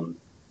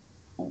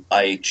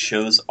 I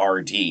chose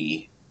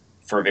RD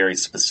for a very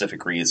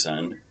specific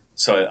reason.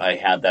 So I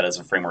had that as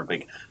a framework.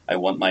 Like, I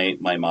want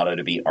my motto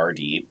to be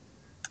RD.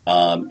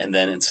 And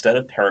then instead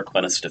of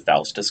Paracletus to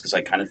Faustus, because I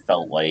kind of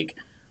felt like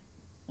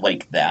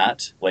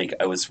that, like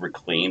I was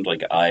reclaimed,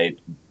 like I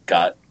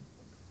got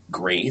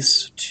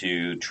grace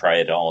to try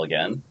it all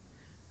again.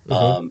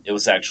 Mm-hmm. It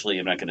was actually,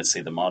 I'm not going to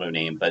say the motto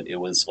name, but it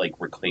was like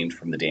reclaimed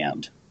from the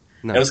damned.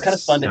 Nice. It was kind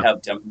of fun to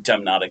have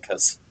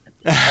Damnaticus.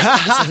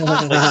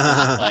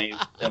 my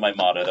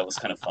motto. That was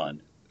kind of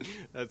fun.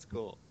 That's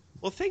cool.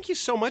 Well, thank you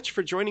so much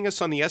for joining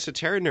us on the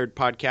Esoteric Nerd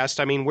podcast.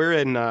 I mean, we're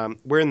in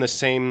the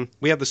same.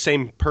 We have the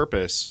same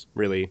purpose,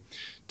 really,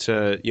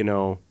 to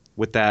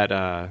with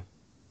that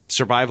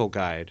survival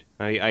guide.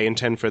 I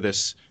intend for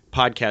this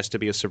podcast to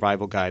be a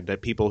survival guide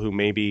that people who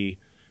maybe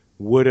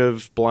would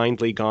have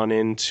blindly gone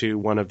into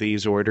one of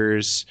these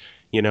orders,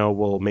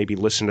 will maybe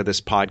listen to this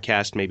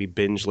podcast, maybe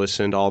binge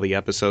listen to all the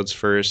episodes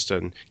first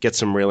and get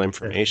some real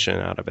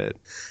information out of it.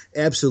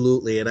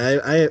 Absolutely. And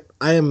I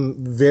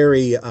am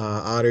very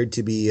honored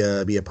to be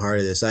a part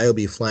of this. I will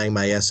be flying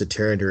my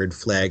Esoteric Nerd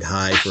flag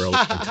high for a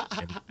long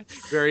time.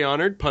 Very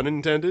honored, pun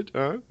intended.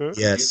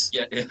 Yes.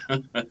 Yeah.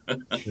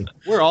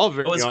 We're all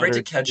very honored. It was great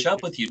to catch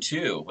up with you,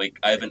 too. Like,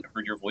 I haven't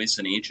heard your voice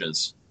in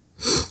ages.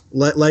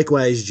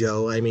 Likewise,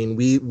 Joe. I mean,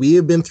 we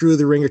have been through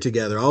the ringer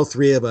together. All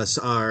three of us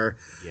are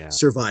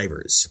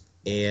survivors,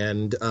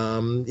 and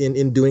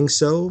in doing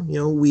so,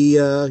 we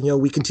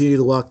continue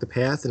to walk the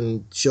path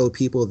and show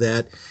people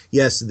that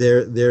yes,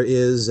 there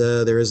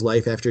is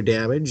life after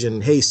damage,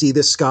 and hey, see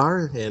this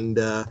scar, and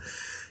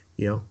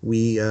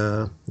we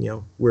end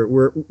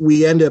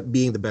up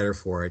being the better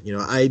for it.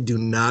 I do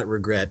not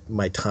regret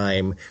my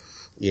time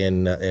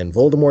in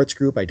Voldemort's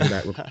group. I do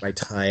not regret my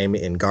time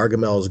in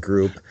Gargamel's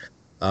group.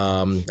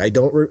 I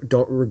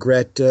don't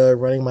regret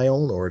running my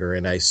own order,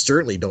 and I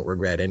certainly don't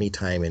regret any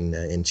time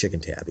in Chicken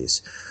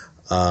Tabbies.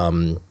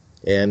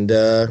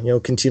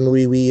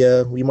 Continually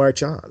we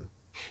march on.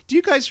 Do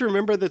you guys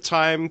remember the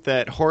time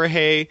that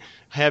Jorge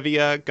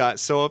Hevia got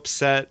so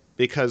upset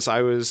because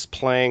I was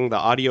playing the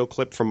audio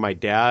clip from my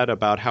dad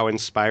about how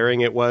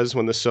inspiring it was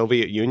when the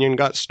Soviet Union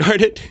got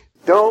started?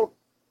 Don't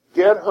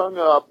get hung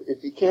up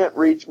if you can't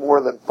reach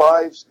more than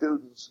 5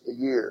 students a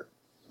year.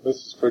 This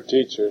is for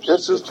teachers.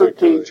 This is for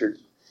teachers.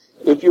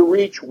 If you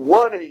reach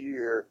 1 a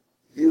year,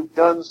 you've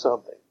done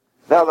something.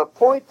 Now, the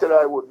point that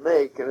I would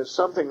make, and it's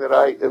something that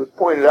it was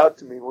pointed out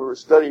to me, we were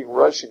studying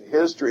Russian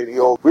history,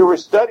 we were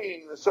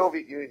studying the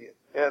Soviet Union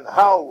and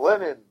how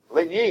Lenin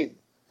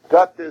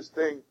got this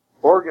thing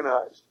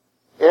organized.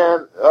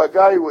 And a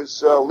guy who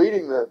was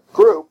leading the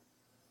group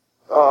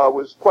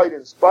was quite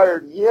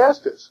inspired, and he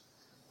asked us,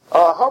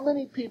 how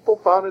many people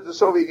founded the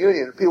Soviet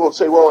Union? And people would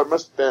say, well, it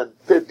must have been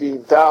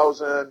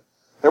 15,000.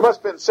 There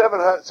must have been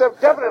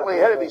definitely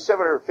had to be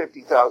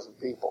 750,000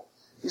 people.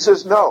 He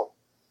says, no.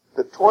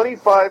 The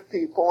 25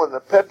 people in the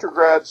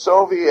Petrograd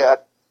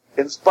Soviet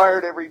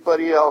inspired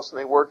everybody else, and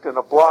they worked in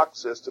a block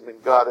system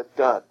and got it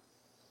done.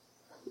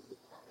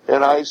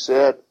 And I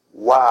said,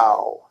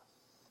 wow.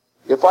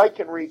 If I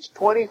can reach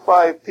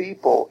 25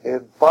 people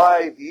in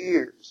 5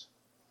 years,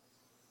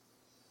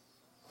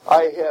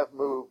 I have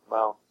moved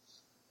mountains.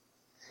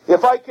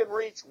 If I can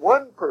reach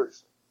one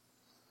person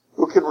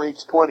who can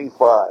reach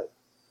 25,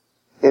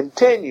 in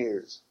 10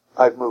 years,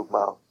 I've moved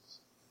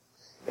mountains.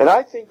 And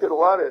I think that a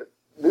lot of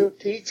new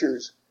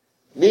teachers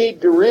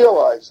need to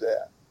realize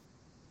that.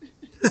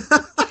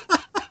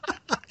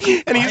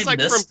 And he's I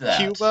like from missed that.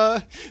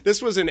 Cuba.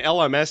 This was in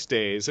LMS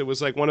days. It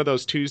was like one of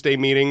those Tuesday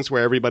meetings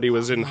where everybody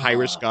was in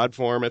high-risk God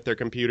form at their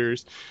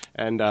computers.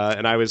 And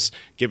I was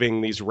giving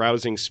these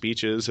rousing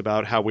speeches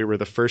about how we were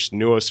the first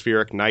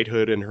noospheric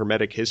knighthood in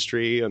Hermetic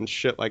history and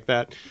shit like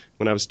that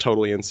when I was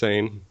totally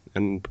insane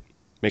and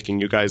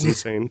making you guys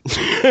insane.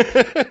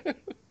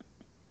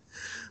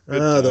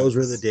 Those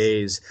were the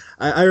days.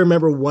 I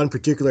remember one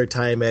particular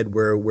time, Ed,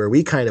 where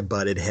we kind of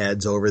butted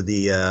heads over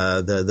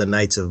the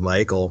Knights of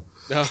Michael.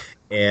 Oh.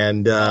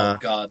 And oh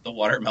God, the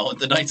watermelon,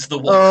 the Knights of the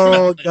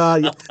Watermelon. Oh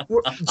God,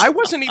 I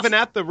wasn't even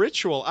at the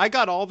ritual. I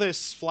got all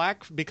this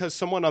flack because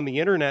someone on the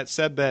internet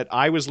said that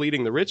I was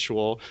leading the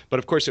ritual, but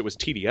of course it was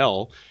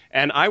TDL,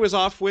 and I was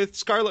off with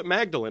Scarlet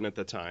Magdalene at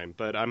the time.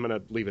 But I'm gonna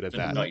leave it at The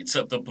that. Knights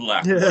of the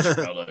Black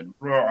Watermelon.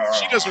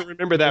 She doesn't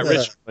remember that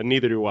ritual, and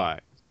neither do I.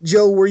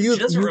 Joe, were you? She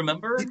doesn't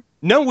remember?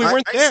 No, we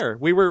weren't there.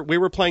 We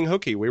were playing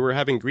hooky. We were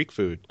having Greek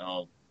food.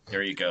 Oh,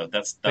 there you go.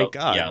 Thank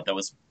God. Yeah, that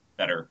was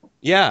better.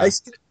 Yeah.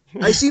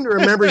 I seem to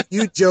remember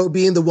you, Joe,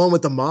 being the one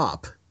with the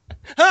mop.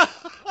 I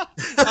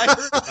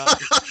heard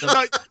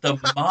that. The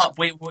mop.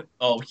 Wait.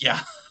 Oh, yeah.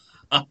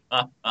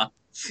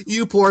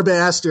 You poor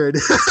bastard.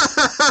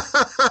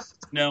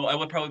 No, I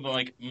would probably be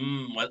like,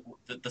 what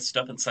the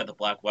stuff inside the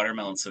black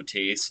watermelon's so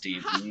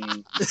tasty.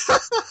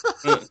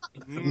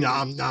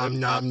 Nom nom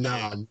nom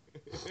nom.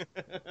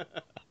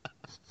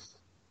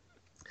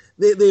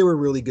 They were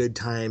really good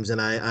times,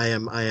 and I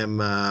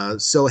am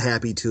so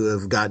happy to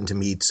have gotten to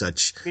meet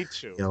such,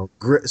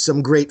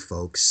 some great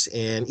folks.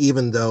 And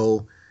even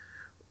though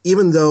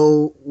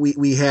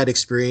we had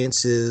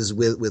experiences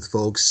with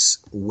folks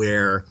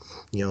where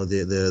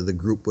the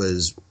group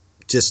was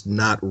just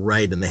not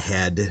right in the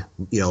head,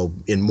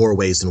 in more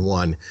ways than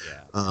one.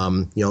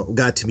 Yeah.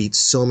 Got to meet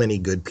so many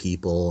good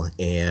people,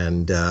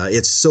 and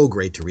it's so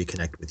great to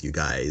reconnect with you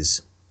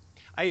guys.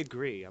 I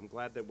agree. I'm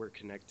glad that we're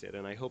connected,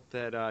 and I hope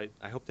to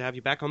have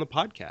you back on the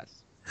podcast.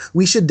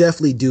 We should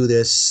definitely do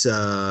this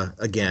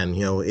again.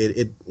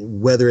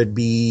 Whether it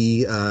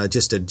be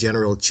just a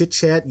general chit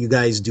chat, you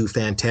guys do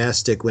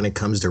fantastic when it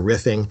comes to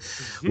riffing.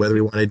 Mm-hmm. Whether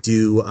we want to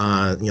do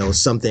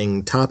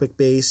something topic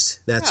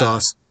based, that's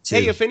awesome too.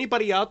 Hey, if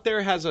anybody out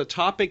there has a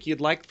topic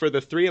you'd like for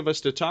the three of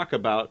us to talk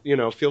about,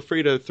 feel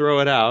free to throw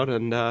it out,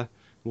 and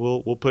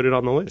we'll put it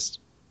on the list.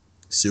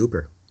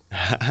 Super.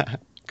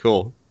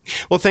 Cool.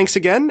 Well, thanks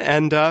again,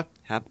 and have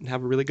a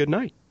really good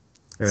night.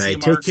 All right,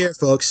 take care,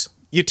 folks.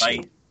 You too. Bye.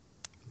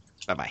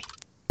 Bye-bye.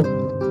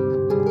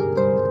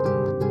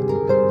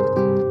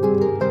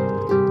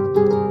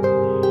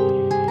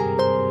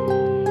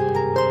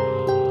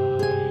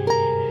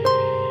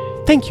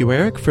 Thank you,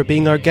 Eric, for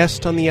being our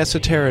guest on the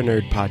Esoterra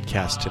Nerd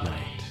podcast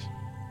tonight.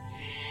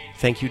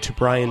 Thank you to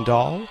Brian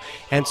Dahl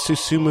and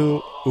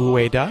Susumu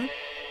Ueda,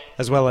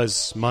 as well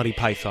as Monty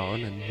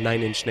Python and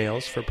Nine Inch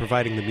Nails for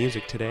providing the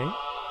music today.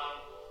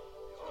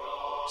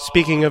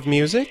 Speaking of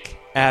music,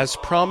 as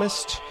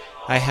promised,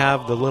 I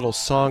have the little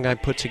song I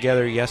put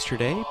together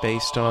yesterday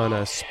based on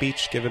a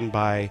speech given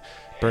by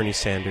Bernie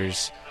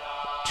Sanders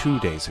 2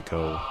 days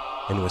ago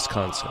in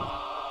Wisconsin.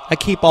 I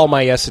keep all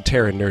my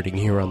esoteric nerding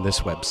here on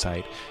this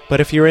website, but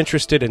if you're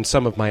interested in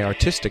some of my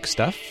artistic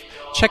stuff,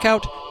 check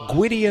out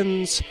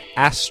Gwydion's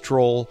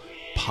Astral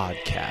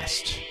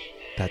Podcast.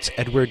 That's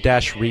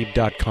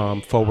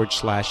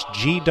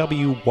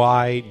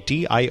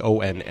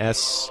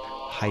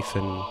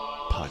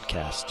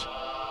edward-reeb.com/GWYDIONS-podcast.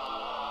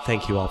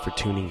 Thank you all for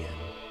tuning in.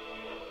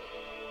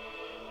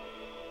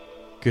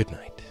 Good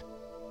night.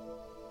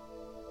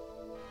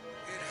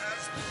 It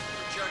has been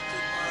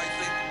projected on, I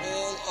think,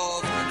 all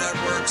of the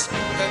networks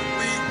that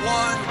we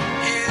won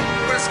in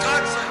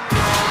Wisconsin.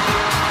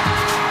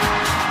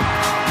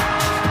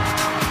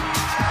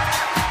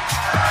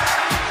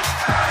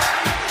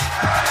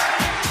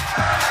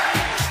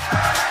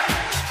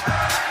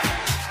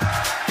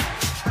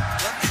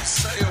 Let me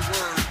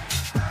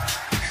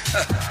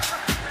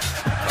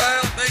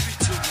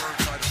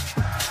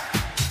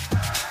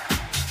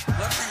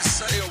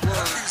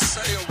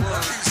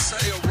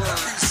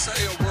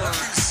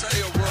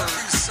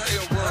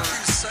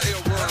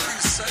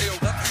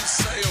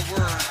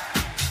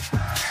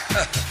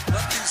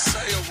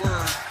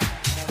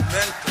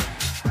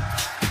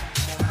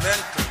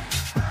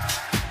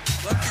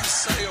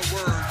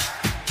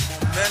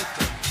Momentum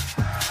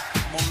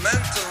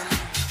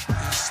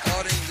is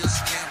starting this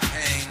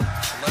campaign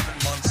 11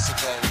 months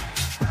ago,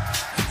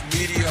 and the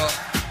media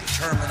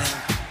determining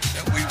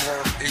that we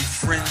were a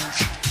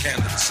fringe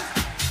candidacy.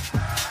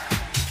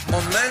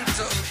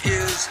 Momentum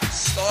is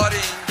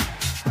starting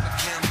a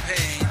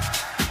campaign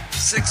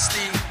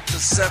 60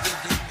 to 70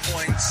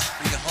 points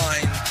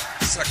behind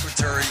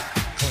Secretary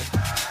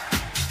Clinton.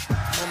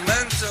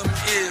 Momentum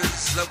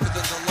is that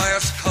within the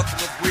last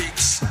couple of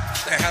weeks,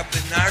 there have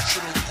been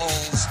national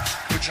polls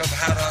which have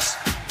had us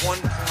 1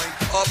 point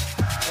up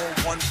or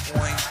 1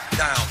 point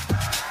down.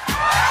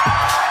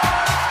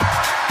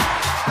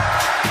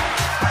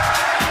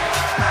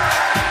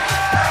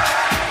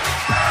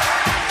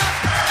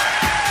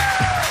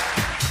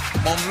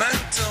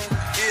 Momentum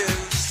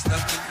is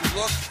that when you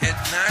look at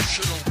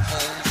national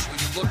polls, when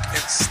you look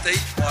at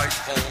statewide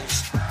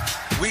polls,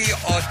 we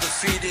are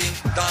defeating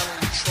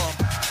Donald Trump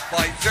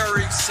by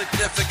very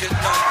significant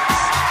numbers.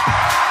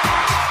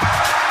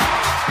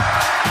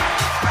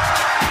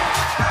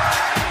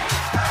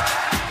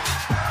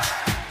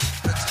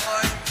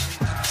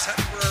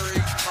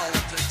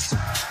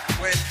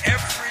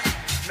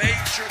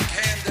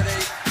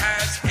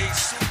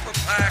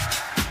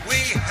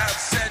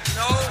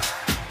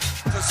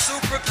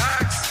 Super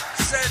PACs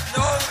said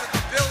no to the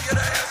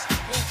billionaires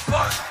who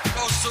fund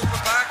those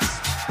super PACs.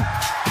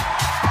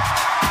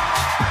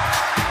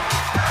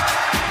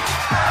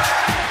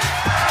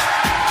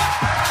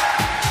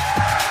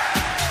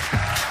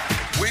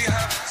 We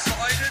have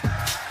decided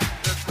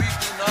that we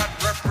do not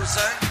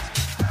represent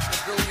the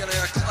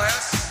billionaire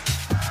class.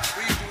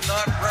 We do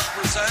not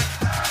represent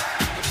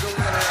the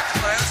billionaire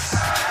class.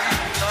 We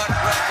do not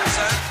represent the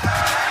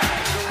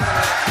billionaire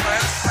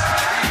class. We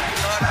do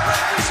not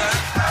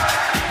represent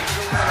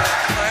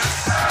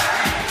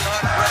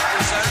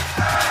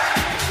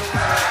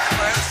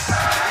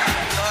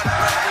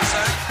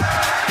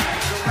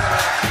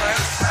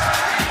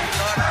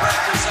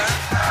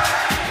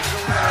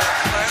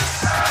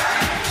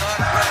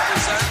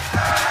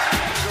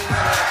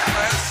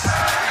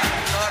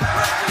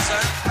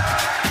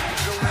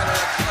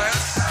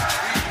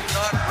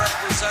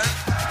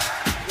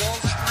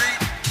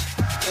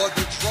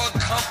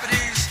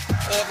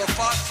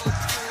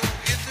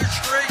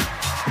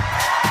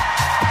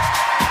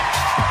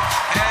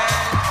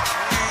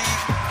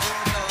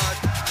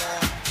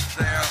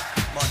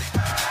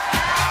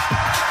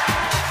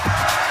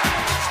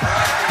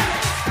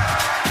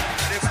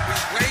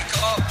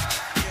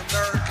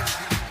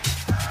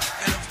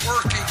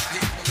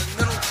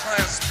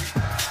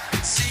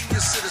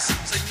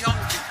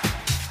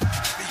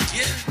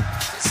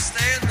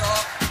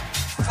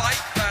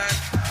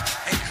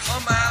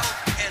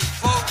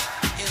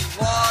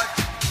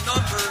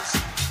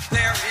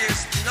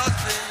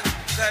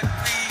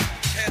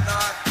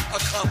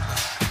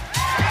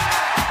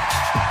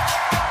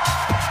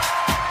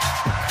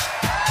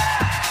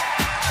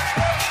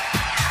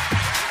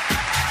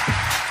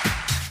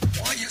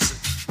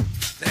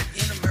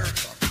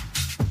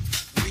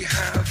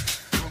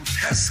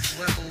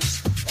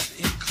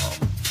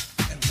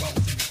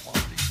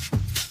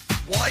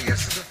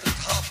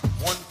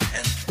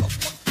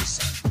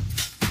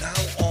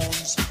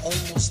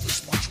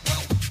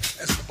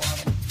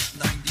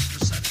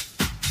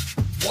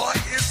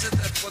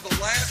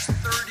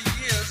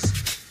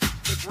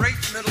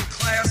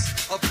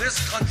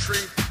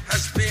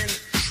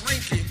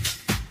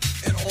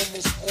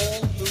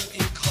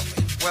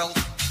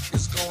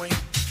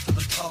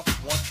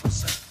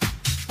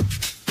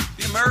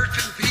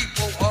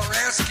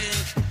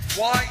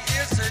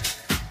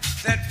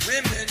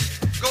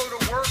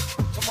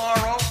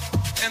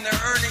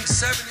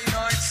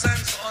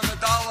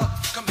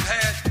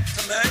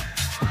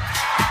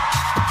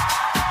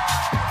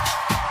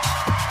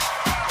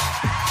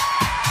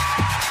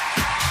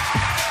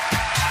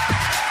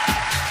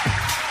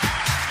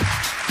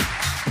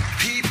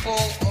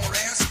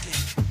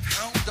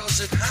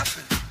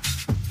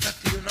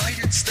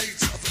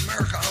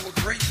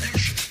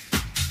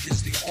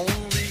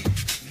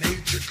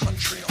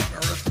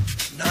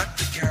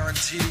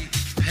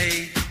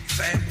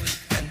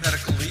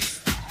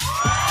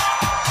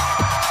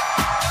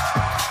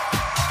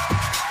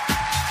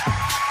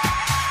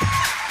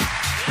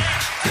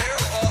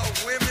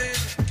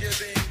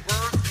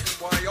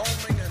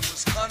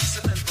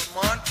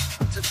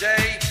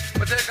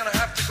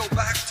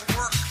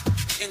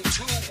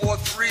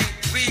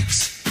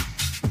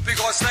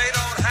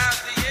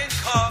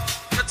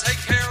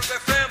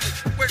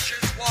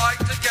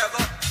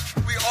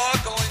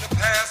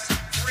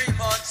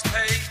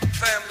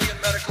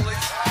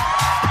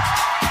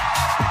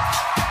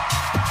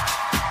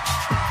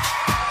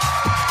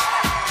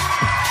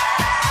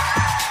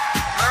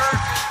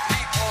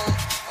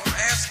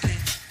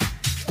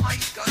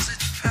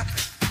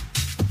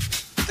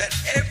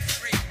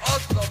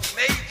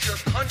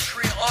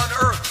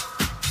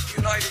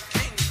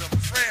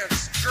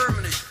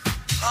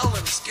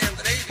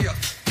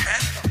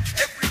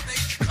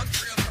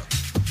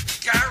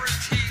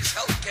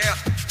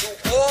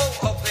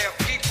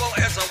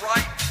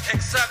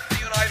except the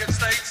United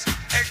States.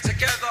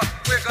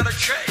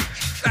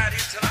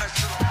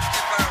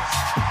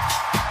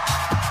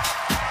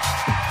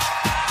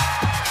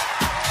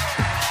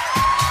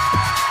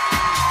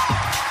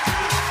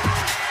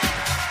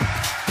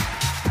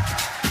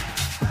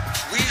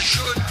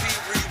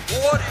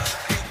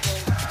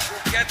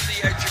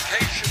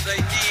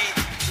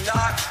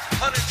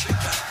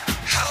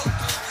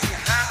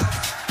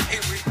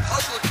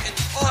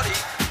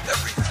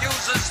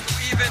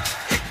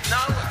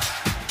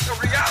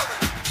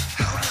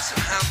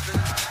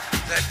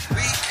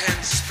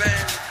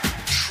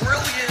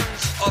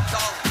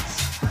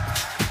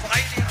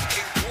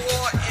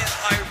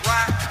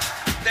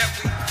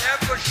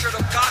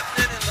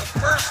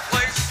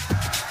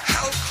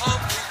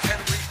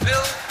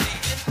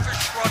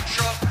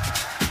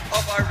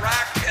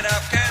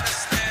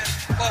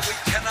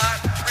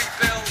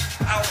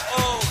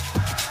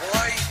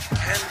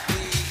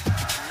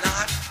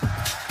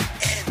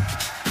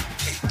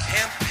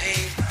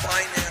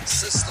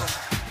 system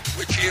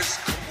which is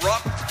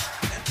corrupt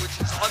and which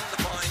is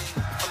undermining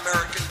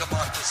American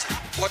democracy.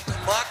 What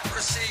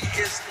democracy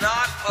is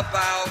not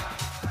about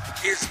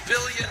is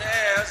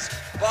billionaires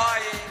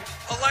buying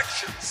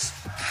elections.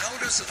 How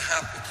does it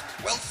happen in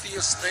the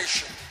wealthiest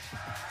nation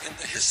in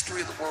the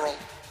history of the world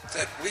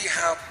that we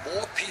have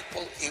more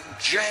people in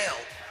jail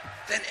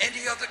than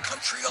any other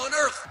country on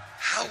earth?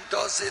 How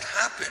does it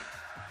happen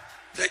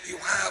that you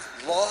have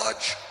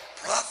large,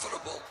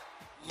 profitable,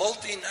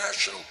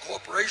 multinational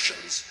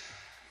corporations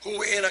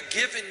who in a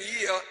given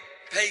year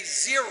pay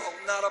zero,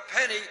 not a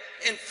penny,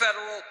 in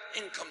federal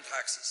income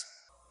taxes?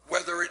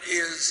 Whether it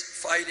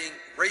is fighting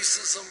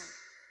racism,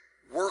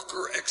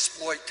 worker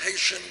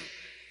exploitation,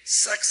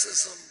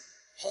 sexism,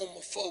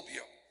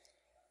 homophobia.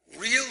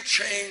 Real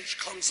change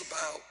comes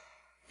about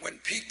when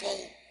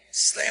people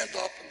stand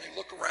up and they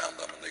look around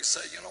them and they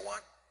say, you know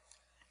what?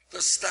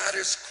 The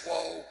status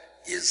quo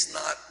is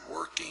not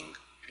working.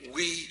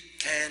 We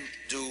can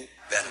do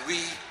better.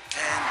 We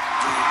can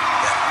do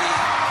better. We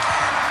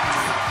can